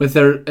 With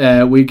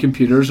their wee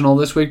computers and all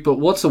this week. But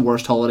what's the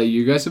worst holiday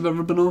you guys have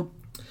ever been on?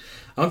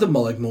 I went to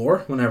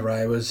Mullaghmore whenever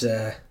I was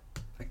a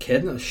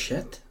kid and it was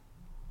shit.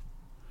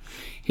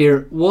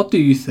 Here, what do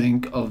you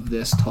think of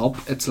this top?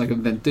 It's like a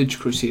vintage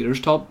Crusaders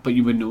top, but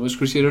you would know it's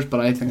Crusaders, but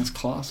I think it's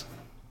class.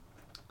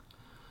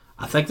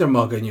 I think they're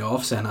mugging you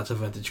off saying that's a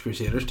vintage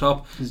Crusaders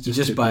top. It's You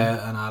just just buy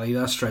stupid. an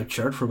Adidas striped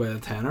shirt for about a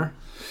tenner.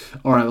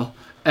 Alright, well.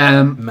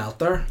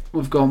 Melter.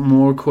 We've got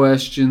more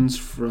questions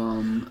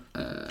from...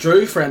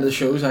 Drew, friend of the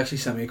show, has actually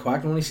sent me a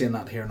quack. I'm only seeing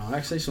that here now,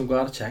 actually, so I'm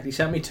glad I checked. He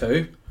sent me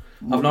 2.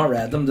 I've not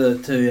read them to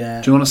do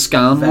you want to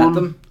scan vet one?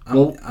 them.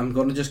 Well, I'm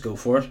going to just go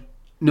for it.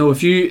 no,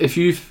 if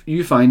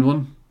you find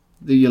one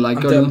that you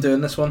like, I'm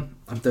doing this one.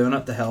 I'm doing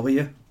it. The hell with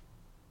you.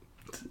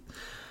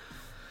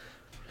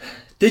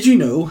 Did you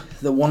know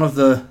that one of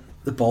the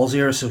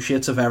ballsier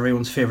associates of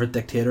everyone's favourite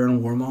dictator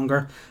and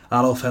warmonger,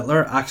 Adolf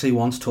Hitler, actually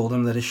once told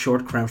him that his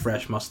short creme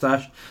fraiche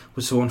moustache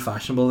was so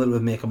unfashionable that it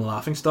would make him a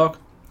laughingstock?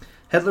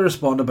 Hitler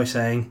responded by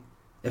saying,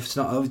 "If it's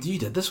not..." Oh, you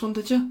did this one,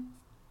 did you?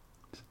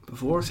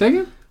 Before? Say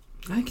again?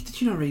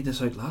 Did you not read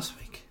this out last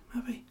week?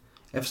 Maybe.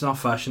 "If it's not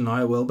fashion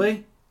now, it will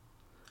be.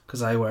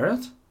 Because I wear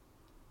it."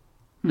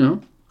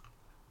 No.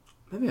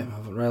 Maybe I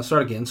haven't read. I'll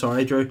start again.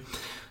 Sorry, Drew.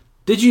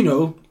 Did you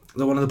know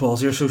that one of the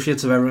ballsier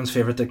associates of everyone's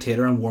favourite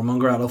dictator and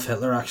warmonger, Adolf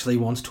Hitler, actually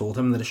once told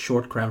him that his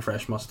short creme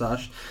fraiche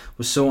moustache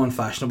was so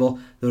unfashionable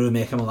that it would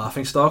make him a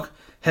laughingstock?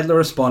 Hitler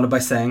responded by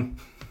saying,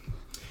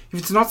 "If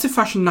it's not the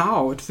fashion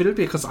now, it will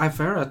be because I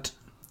wear it."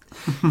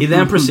 He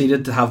then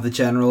proceeded to have the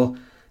general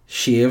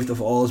shaved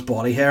of all his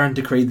body hair and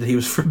decreed that he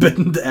was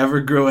forbidden to ever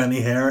grow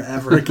any hair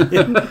ever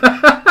again.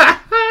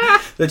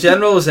 The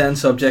general was then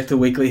subject to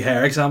weekly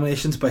hair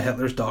examinations by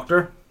Hitler's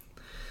doctor.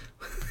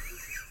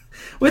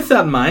 With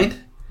that in mind,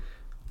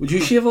 would you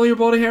shave all your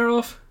body hair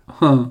off?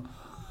 Huh.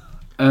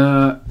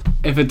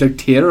 If a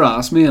dictator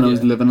asked me and I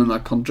was living in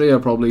that country, I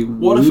probably would.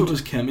 What if it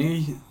was Kim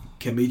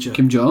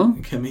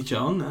Jong? Kim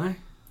Jong? Aye.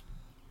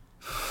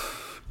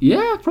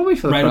 Yeah, probably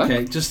for the Right, crack.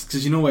 okay. Just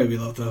because you know why we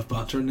love to have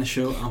banter in this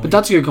show. But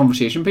that's a good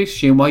conversation piece.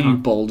 Shane, why you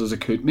bald as a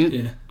coot, mate?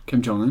 Yeah.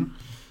 Kim Jong-un.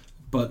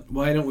 But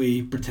why don't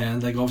we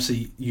pretend like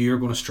obviously you're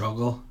going to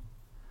struggle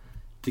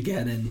to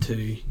get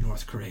into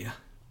North Korea?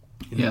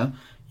 You know? Yeah.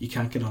 You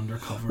can't get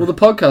undercover. Well, the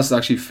podcast is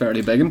actually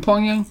fairly big in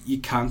Pyongyang. You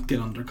can't get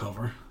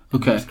undercover in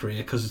Okay. North Korea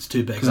because it's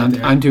too big. Because out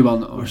there. I'm too well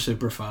known. We're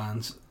super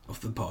fans of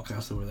the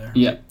podcast over there.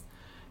 Yeah.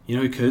 You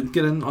know who could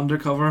get in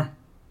undercover?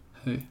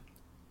 Who?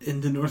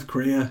 Into North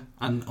Korea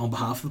and on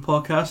behalf of the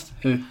podcast.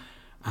 Who?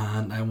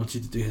 And I want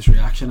you to do his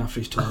reaction after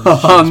he's told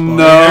us.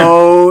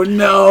 Oh,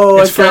 no.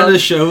 It's friend of the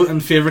show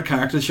and favourite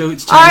character of the show.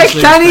 It's I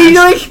Chinese can't Louis eat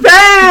no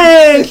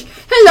Spanish.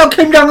 Hello,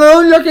 Kim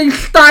Jong-un, looking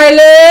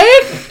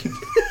stylish.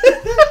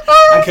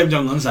 And Kim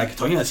Jong-un's like,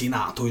 "I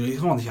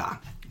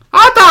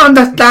I don't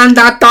understand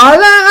that,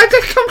 darling. I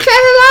just come say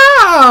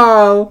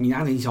hello.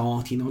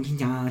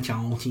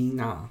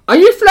 Are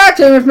you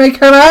flirting with me,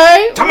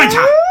 Kimmy?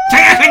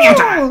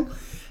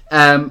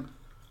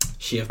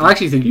 Shaved. I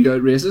actually think you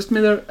out racist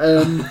me there.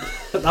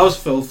 That was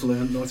full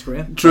fluent North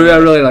Korean. True, I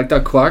really like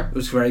that quack. It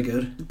was very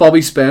good.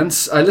 Bobby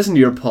Spence, I listen to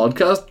your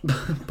podcast,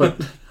 but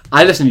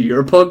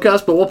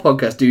what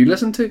podcast do you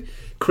listen to?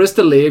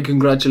 Krista Lee,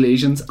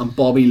 congratulations, and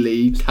Bobby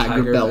Lee,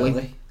 Tiger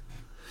Belly.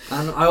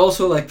 And I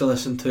also like to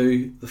listen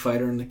to The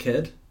Fighter and the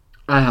Kid.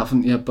 I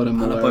haven't yet, but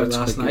I'm And aware about it's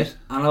last quite night. good.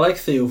 And I like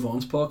Theo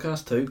Vaughan's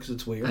podcast too because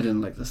it's weird. I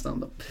didn't like the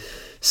stand-up.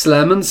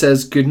 Slemon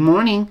says, good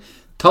morning.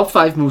 Top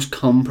 5 most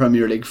cum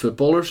Premier League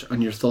footballers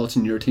and your thoughts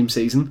on your team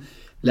season.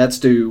 Let's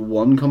do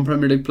one cum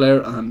Premier League player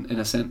and in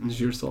a sentence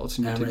your thoughts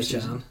on your team Emre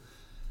season. Can.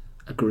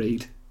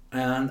 Agreed.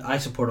 And I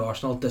support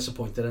Arsenal,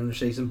 disappointed in their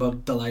season,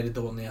 but delighted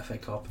to win the FA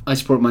Cup. I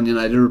support Man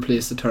United to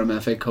replace the term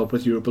FA Cup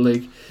with Europa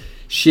League.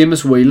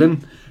 Seamus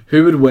Whelan,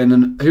 who would win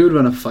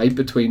a fight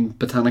between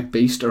Botanic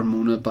Beast or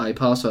Mona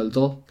Bypass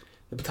Eldol?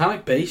 The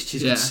Botanic Beast,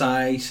 she's got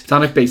size,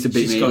 Botanic Beast would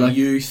beat she's me. got Like.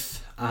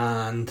 youth,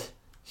 and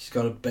she's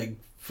got a big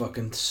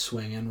fucking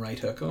swinging right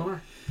hook on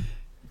her.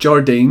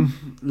 Jardine,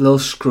 little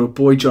scrub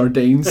boy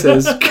Jardine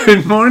says,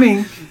 "Good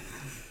morning.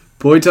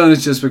 Boytown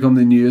has just become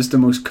the newest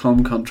and most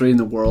cum country in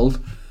the world.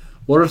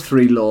 What are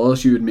 3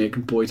 laws you would make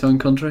in Boytown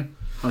country?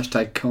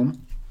 Hashtag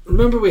cum."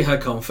 Remember we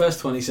had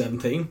Comfest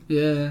 2017?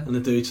 Yeah. And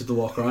the dudes had to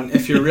walk around.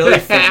 If you're really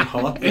fit and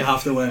hot, you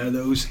have to wear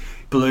those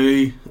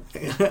blue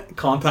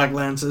contact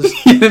lenses.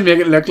 Make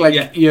it look like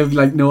Yeah. you have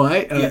like no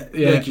eye.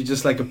 Like you're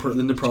just like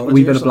in the Prodigy.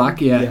 Wee bit or of something.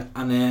 black, yeah.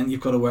 And then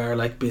you've got to wear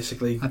like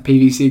basically A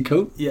PVC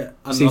coat. and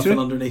See-through? nothing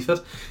underneath it,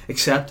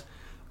 except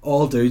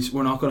all dudes.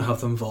 We're not going to have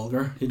them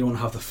vulgar. You don't want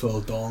to have the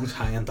full dongs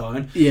hanging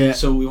down. Yeah.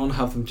 So we want to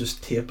have them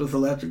just taped with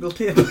electrical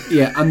tape.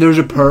 Yeah, and there's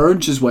a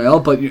purge as well,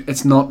 but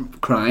it's not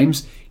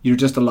crimes. You're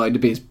just allowed to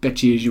be as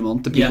bitchy as you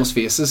want to people's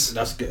faces.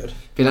 That's good.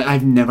 Be like,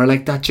 "I've never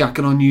liked that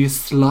jacket on you,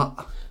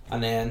 slut."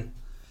 And then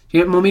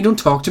Yeah, Mummy, don't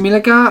talk to me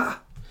like that.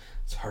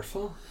 it's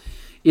hurtful.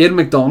 Ian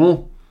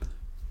McDonald,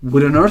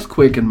 would an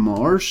earthquake in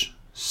Mars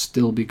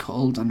still be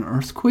called an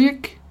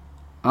earthquake?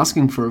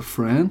 Asking for a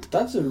friend.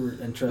 That's an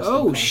interesting.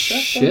 Oh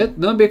concept, shit!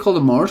 That'd be called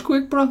a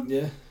Marsquake, bro.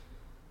 though.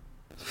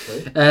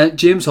 Yeah.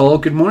 James Hall,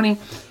 good morning.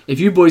 If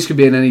you boys could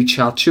be in any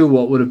chat show,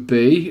 what would it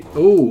be?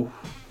 Oh,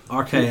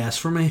 RKS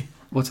for me.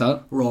 what's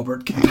that?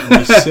 Robert King.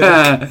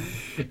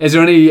 Is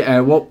there any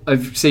what?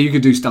 If say you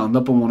could do stand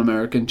up on one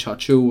American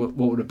chat show, what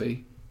would it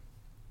be?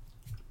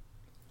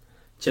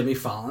 Jimmy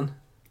Fallon.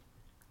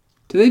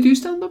 Do they do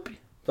stand up?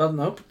 But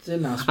nope,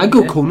 didn't ask me. I'd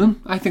go yeah.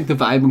 Conan. I think the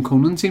vibe in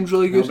Conan seems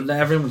really No, good. but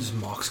everyone just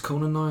mocks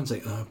Conan now. It's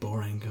like, oh,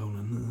 boring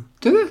Conan.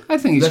 Do they? I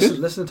think he's good.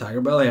 Listen to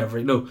Tiger Belly.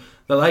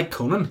 They like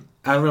Conan.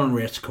 Everyone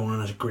rates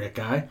Conan as a great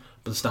guy,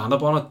 but the stand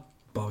up on it,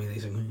 Bobby Lee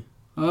singing.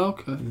 Oh,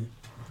 okay.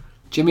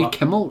 Jimmy What?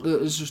 Kimmel,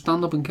 is there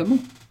stand up in Kimmel?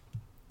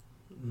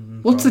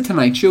 What's the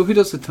Tonight Show? Who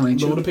does the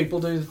Tonight A lot Show? of people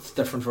do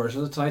different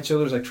versions of the Tonight Show.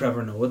 There's like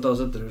Trevor Noah does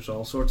it. There's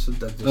all sorts of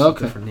there's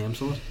Okay. different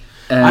names of it.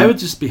 I would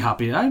just be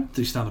happy. I'd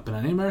do stand up in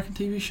any American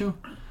TV show.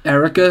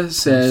 Erica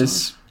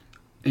says,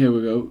 here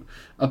we go.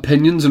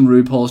 Opinions on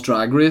RuPaul's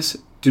Drag Race.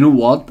 Do you know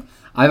what?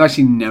 I've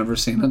actually never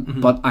seen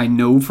it, but I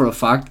know for a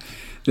fact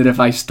that if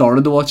I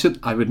started to watch it,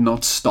 I would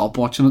not stop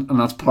watching it, and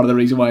that's part of the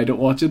reason why I don't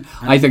watch it.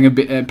 I think it'd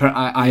be,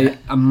 I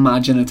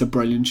imagine it's a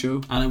brilliant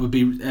show. And it would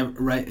be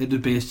right. It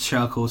would be as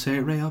Cheryl Cole say,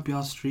 right up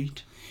your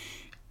street.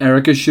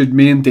 Erica, should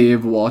me and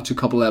Dave watch a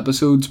couple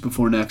episodes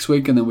before next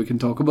week, and then we can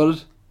talk about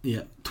it?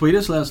 Yeah, tweet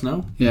us. Let us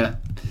know. Yeah.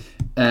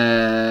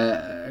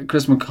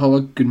 Chris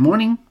McCullough, good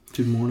morning.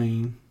 Good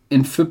morning.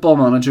 In Football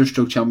Manager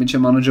 / Championship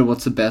Manager,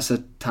 what's the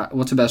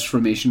best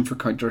formation for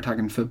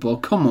counter-attacking football?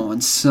 Come on,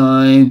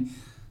 son.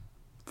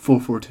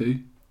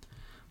 4-4-2.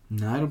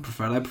 No, I don't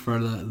prefer that. I prefer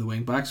the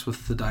wing backs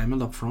with the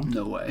diamond up front.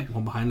 No way.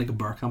 One behind like a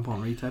Bergkamp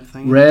Henry type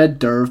thing. Red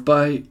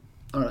Dervby.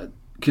 Alright.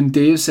 Can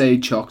Dave say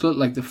chocolate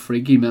like the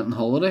freak he met on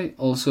holiday?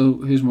 Also,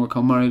 who's more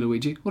cum, Mario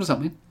Luigi? What does that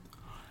mean?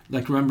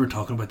 Like, remember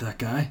talking about that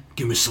guy?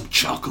 Give me some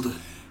chocolate.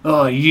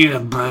 Oh yeah,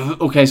 bro.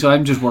 Okay, so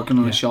I'm just working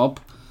in a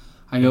shop.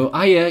 I go,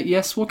 yeah,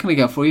 yes, what can I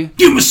get for you?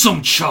 Give me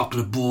some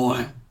chocolate,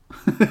 boy.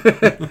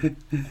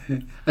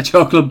 A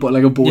chocolate, but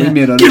like a boy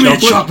made out of Give me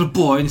chocolate. a chocolate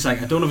boy. And he's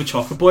like, I don't have a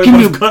chocolate boy, Give but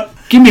me, I've got...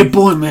 give me a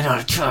boy made out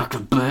of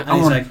chocolate, babe.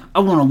 he's like- I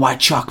want a white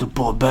chocolate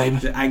boy,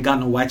 baby. I ain't got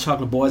no white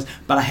chocolate boys,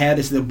 but I had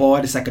this little boy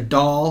that's like a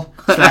doll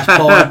 / boy,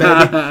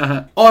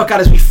 baby. All I've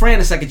got is wee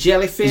friend. It's like a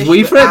jellyfish. His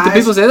wee with friend? Do eyes.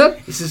 people say that?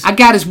 He says, I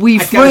got his wee I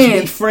got his wee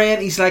friend.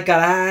 friend. He's like got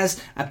eyes,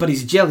 but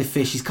he's a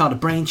jellyfish. He's called a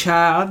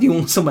brainchild. You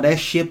want some of that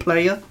shit,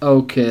 player?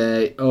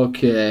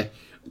 Okay.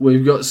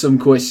 We've got some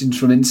questions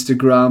from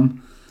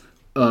Instagram.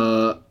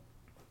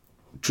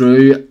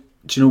 Drew,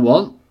 do you know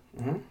what?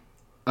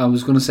 I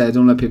was going to say I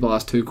don't let people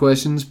ask 2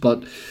 questions,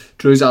 but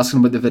Drew's asking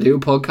about the video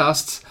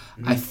podcasts.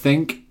 I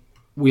think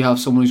we have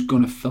someone who's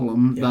going to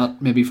film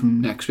that maybe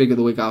from next week or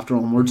the week after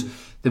onwards.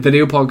 The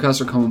video podcasts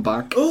are coming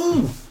back.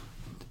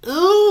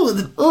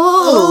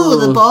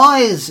 The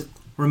boys.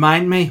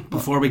 Remind me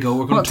before we go.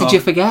 We're going What to talk did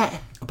you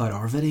forget? about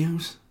our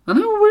videos. I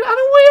know we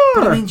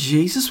But are. I mean,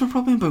 Jesus, we're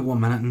probably about 1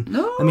 minute and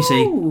No. let me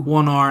see,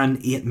 1 hour and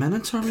 8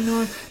 minutes. Are we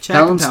now? Check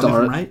Helen and tell me if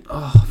I'm Starrett. right.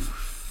 Oh,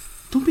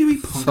 Don't be a wee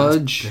punk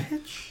fudge.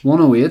 bitch.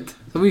 108. Is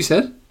that what you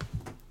said?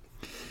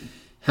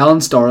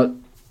 Helen Starrett.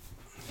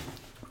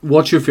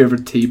 What's your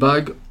favourite tea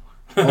bag?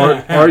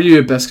 Are you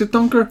a biscuit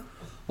dunker?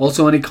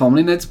 Also, any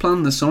comedy nights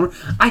planned this summer?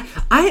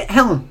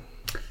 Helen.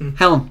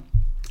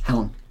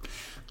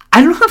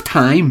 I don't have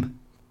time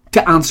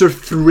to answer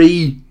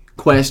 3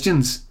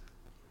 questions.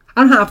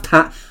 I don't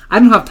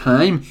have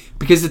time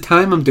because the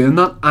time I'm doing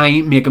that, I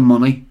ain't making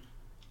money.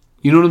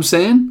 You know what I'm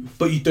saying?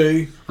 But you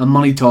do. And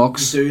money You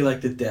talks. do like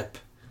the dip.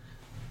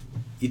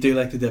 You do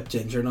like to dip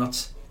ginger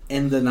nuts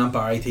in the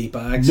Nambari tea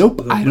bags. Nope,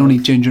 with the I don't milk.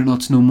 eat ginger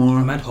nuts no I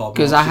more. meant hobnobs.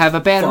 Because I have a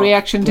bad Fuck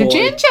reaction to boy.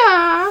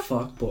 ginger.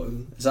 Fuck boy.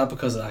 Is that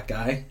because of that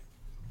guy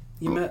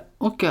you met?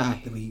 What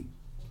guy? The wee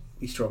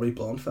strawberry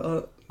blonde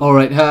fella?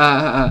 Alright,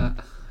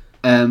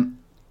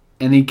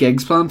 any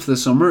gigs planned for the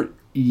summer?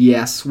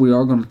 Yes, we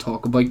are going to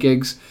talk about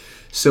gigs.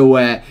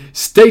 So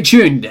stay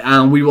tuned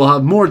and we will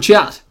have more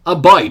chat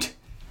about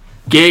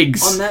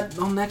gigs.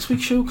 On next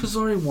week's show, because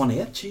there's already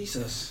 1-8.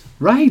 Jesus.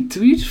 Right,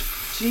 we just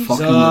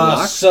fucking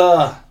relax.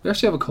 We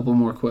actually have a couple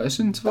more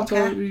questions. If that's all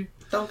right with you.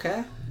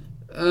 Okay.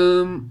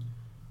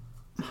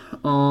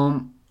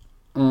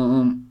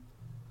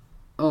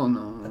 Oh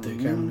no. I do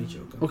care, I'm only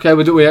joking. Okay,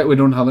 we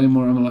don't have any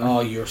more. I'm allowed.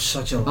 Oh, you're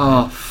such a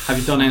liar. Have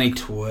you done any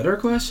Twitter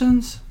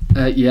questions?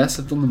 Yes,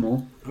 I've done them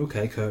all.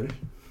 Okay, cool.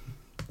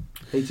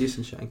 Hey,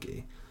 Jason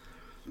Shanky.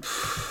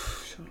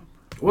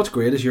 What's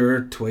great is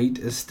your tweet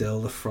is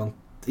still the front.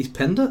 He's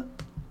pinned it.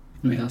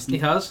 No, he hasn't. He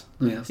has.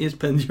 No, he hasn't. He's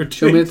pinned your tweet.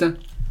 Show me it then.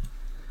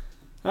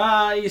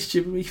 You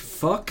stupid wee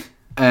fuck.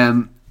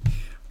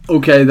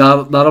 Okay,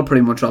 that'll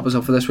pretty much wrap us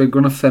up for this week.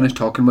 We're going to finish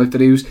talking about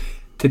videos.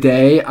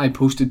 Today I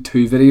posted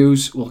 2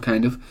 videos, well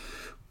kind of.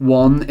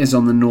 One is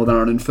on the Northern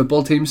Ireland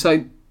football team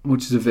site,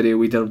 which is a video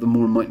we did of the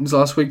Mourne Mountains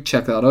last week.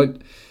 Check that out.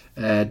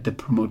 To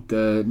promote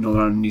the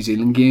Northern Ireland New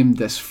Zealand game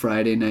this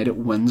Friday night at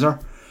Windsor.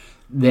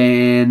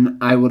 Then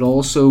I would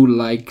also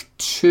like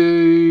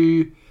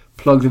to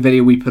plug the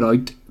video we put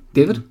out.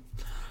 David?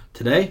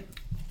 Today?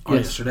 Or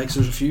Yes. yesterday, because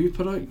there's a few we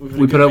put out.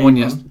 We put out one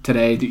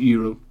today that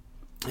you wrote.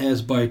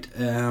 It's about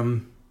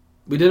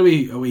we did a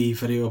wee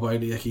video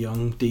about like a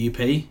young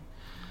DUP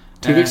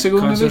 2 weeks ago,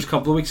 councillors, maybe? a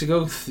couple of weeks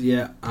ago,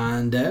 yeah,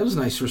 and it was a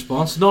nice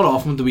response. Not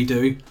often do we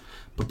do,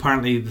 but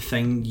apparently the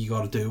thing you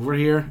got to do over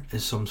here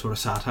is some sort of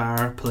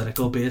satire,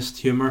 political based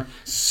humour.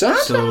 So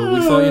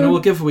we thought, we'll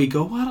give a wee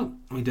go at it.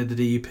 We did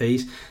the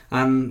DUPs,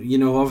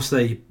 and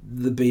obviously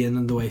the being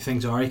and the way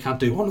things are, you can't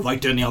do one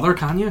without doing the other,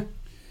 can you?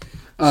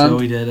 So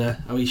we did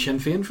a wee Sinn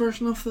Féin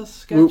version of this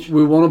sketch.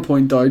 We want to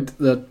point out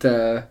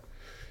that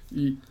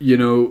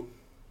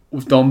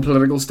we've done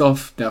political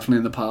stuff definitely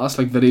in the past,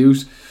 like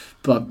videos,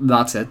 but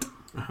that's it.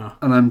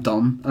 And I'm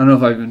done. I don't know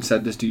if I've even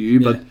said this to you,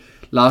 but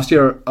last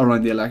year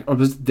around the election, or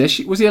was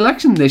the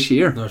election this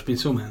year? No, there's been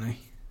so many.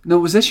 No,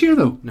 it was this year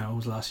though. No, it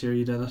was last year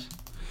you did it,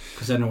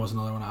 because then there was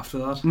another one after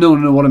that. No.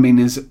 What I mean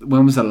is,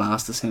 when was the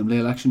last Assembly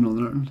election in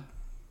Northern Ireland?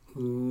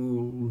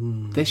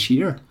 Ooh, This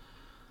year.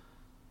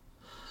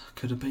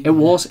 could have been. It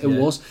was.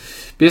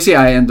 Basically,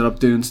 I ended up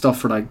doing stuff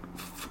for like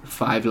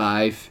 5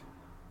 Live,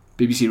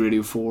 BBC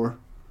Radio 4,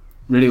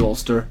 Radio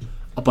Ulster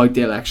about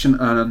the election,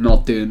 and I'm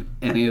not doing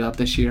any of that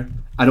this year.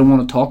 I don't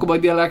want to talk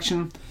about the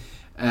election.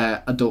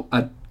 I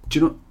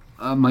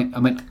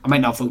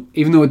might not vote,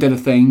 even though I did a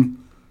thing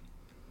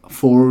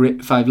for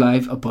 5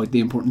 Live about the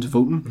importance of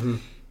voting. Mm-hmm.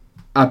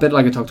 A bit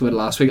like I talked about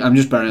last week. I'm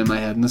just burying my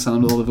head in the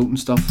sand with all the voting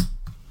stuff.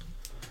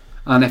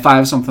 And if I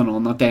have something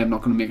on that day, I'm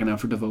not going to make an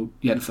effort to vote.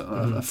 Yet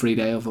a free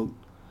day I'll vote.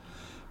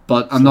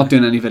 But I'm not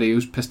doing any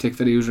videos, piss take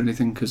videos or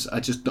anything, because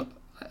I'm just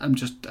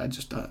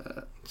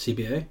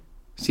CBA.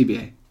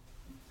 CBA.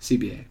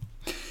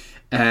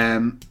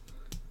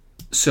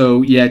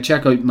 So yeah,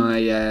 check out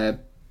my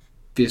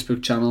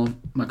Facebook channel,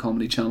 my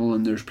comedy channel,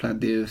 and there's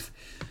plenty of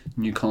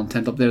new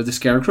content up there. The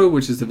Scarecrow,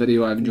 which is the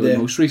video I've enjoyed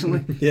most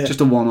recently.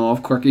 Just a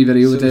one-off quirky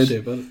video we did.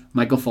 Stupid.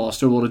 Michael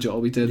Foster, what a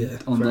job he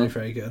did on very, that.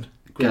 very good.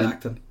 Great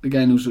acting. The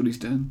guy knows what he's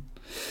doing.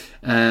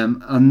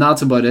 And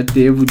that's about it.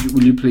 Dave,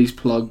 will you please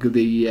plug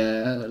the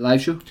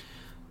live show?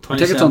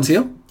 Tickets on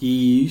sale?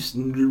 We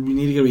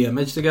need to get an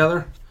image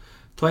together.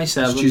 27th.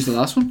 Just choose the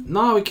last one?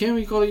 No, we can't.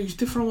 We got to use a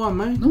different one,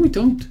 mate. No, we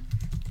don't.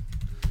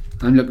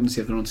 I'm looking to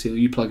see if they're on sale.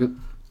 You plug it.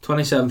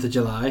 27th of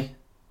July.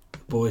 The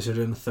boys are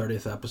doing the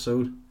 30th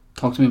episode.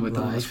 Talk to me about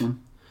the Live. last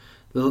one.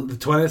 The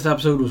 20th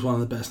episode was one of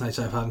the best nights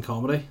I've had in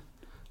comedy.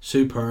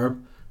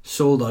 Superb.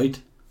 Sold out.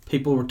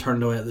 People were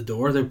turned away at the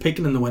door. They were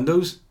peeking in the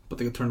windows, but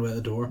they got turned away at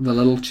the door. The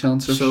little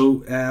chancers.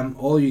 So,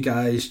 all you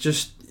guys,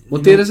 just...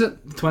 What date is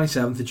it?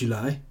 27th of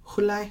July.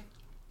 July.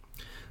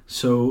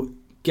 So,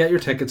 get your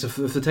tickets. If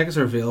the tickets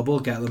are available,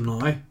 get them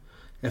now.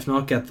 If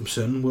not, get them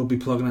soon. We'll be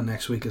plugging it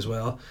next week as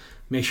well.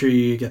 Make sure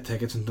you get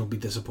tickets and don't be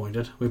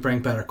disappointed. We bring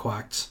better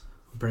quacks.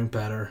 We bring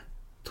better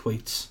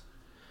tweets.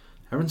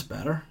 Everyone's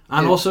better.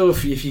 And also,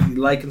 if you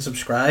like and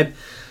subscribe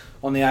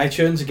on the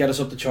iTunes and get us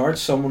up the charts,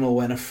 someone will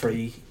win a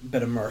free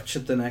bit of merch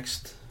at the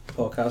next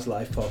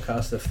live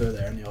podcast, if they're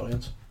there in the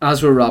audience.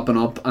 As we're wrapping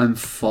up, I'm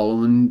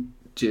following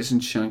Jason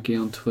Shanky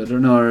on Twitter.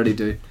 No, I already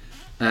do.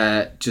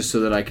 Just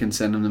so that I can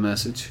send him the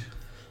message.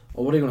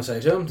 Well, what are you going to say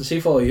to him? Does he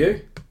follow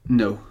you?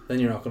 No. Then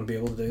you're not going to be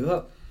able to do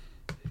that.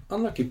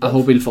 Unlucky. I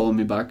hope he'll follow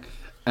me back.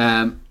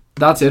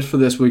 That's it for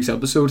this week's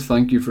episode.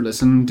 Thank you for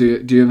listening.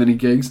 Do you have any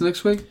gigs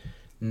next week?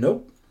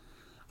 Nope.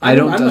 I'm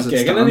not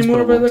gigging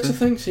anymore by the looks of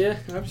things. Yeah,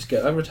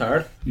 I'm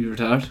retired. You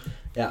retired?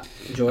 Yeah,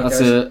 enjoy it, That's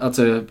guys. that's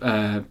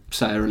a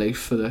sigh of relief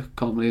for the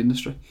comedy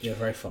industry. Yeah,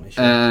 very funny.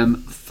 Sure.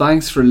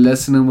 Thanks for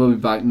listening. We'll be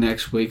back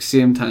next week,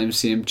 same time,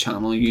 same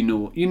channel. You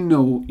know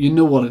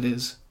what it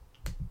is.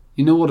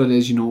 You know what it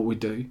is. You know what we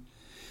do.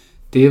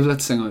 Dave,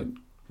 let's sing out.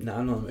 No,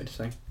 I'm not the mood to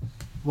sing.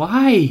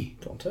 Why?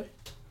 Don't to?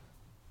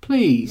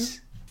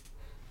 Please.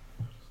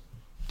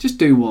 Just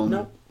do one.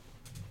 No.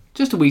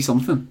 Just a wee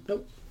something.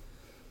 Nope.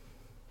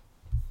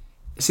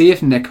 See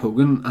if Nick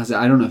Hogan has.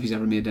 I don't know if he's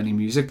ever made any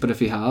music, but if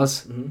he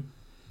has,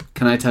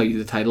 can I tell you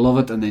the title of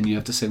it and then you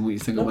have to sing what you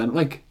think it went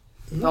like?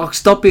 Oh,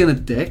 stop being a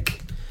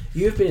dick.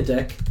 You've been a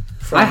dick.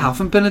 I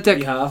haven't been a dick.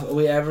 You have.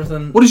 We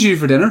everything. What did you do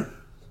for dinner?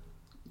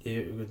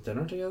 You had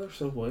dinner together,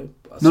 so what?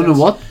 No,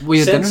 what? We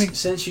had dinner.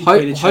 Since you how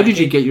did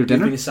you get your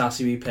dinner? You've been a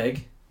sassy wee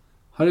pig.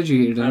 How did you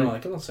get your dinner? I don't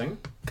like it, I'll sing.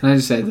 Can I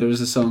just say there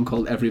was a song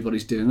called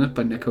Everybody's Doing It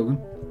by Nick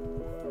Hogan?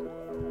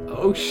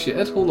 Oh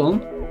shit, hold on.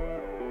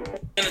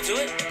 Gonna do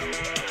it?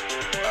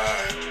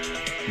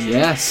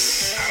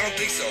 Yes. I don't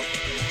think so. I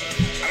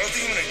don't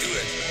think I'm gonna do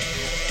it.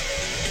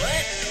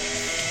 What?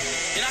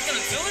 You're not gonna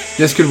do it?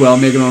 This could well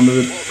make it onto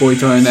the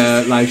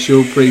Boytown live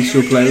show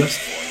pre-show playlist.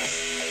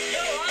 Yo,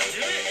 I'll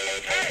do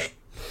it. Hey.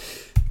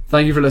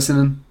 Thank you for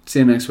listening. See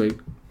you next week.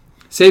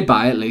 Say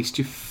bye at least,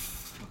 you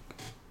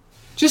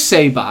Just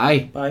say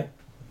bye. Bye.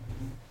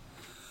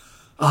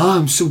 Oh,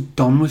 I'm so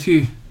done with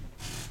you.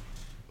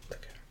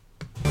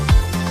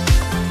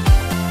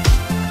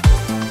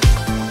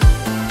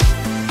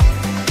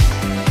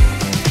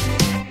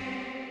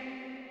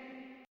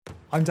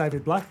 I'm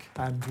David Black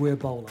and we're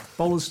Bowler.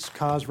 Bowler's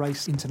cars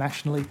race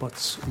internationally, but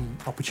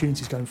the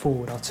opportunities going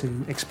forward are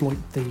to exploit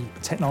the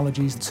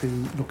technologies to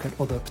look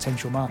at other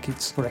potential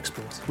markets for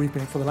export. We've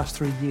been for the last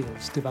 3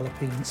 years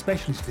developing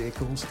specialist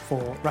vehicles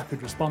for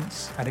rapid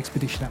response and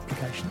expedition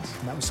applications,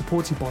 and that was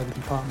supported by the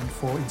Department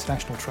for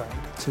International Trade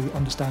to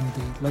understand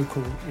the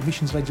local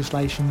emissions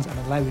legislations and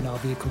allowing our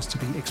vehicles to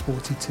be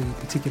exported to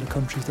particular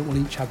countries that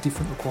will each have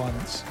different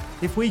requirements.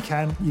 If we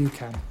can, you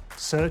can.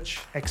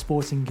 Search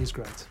Exporting is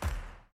Great.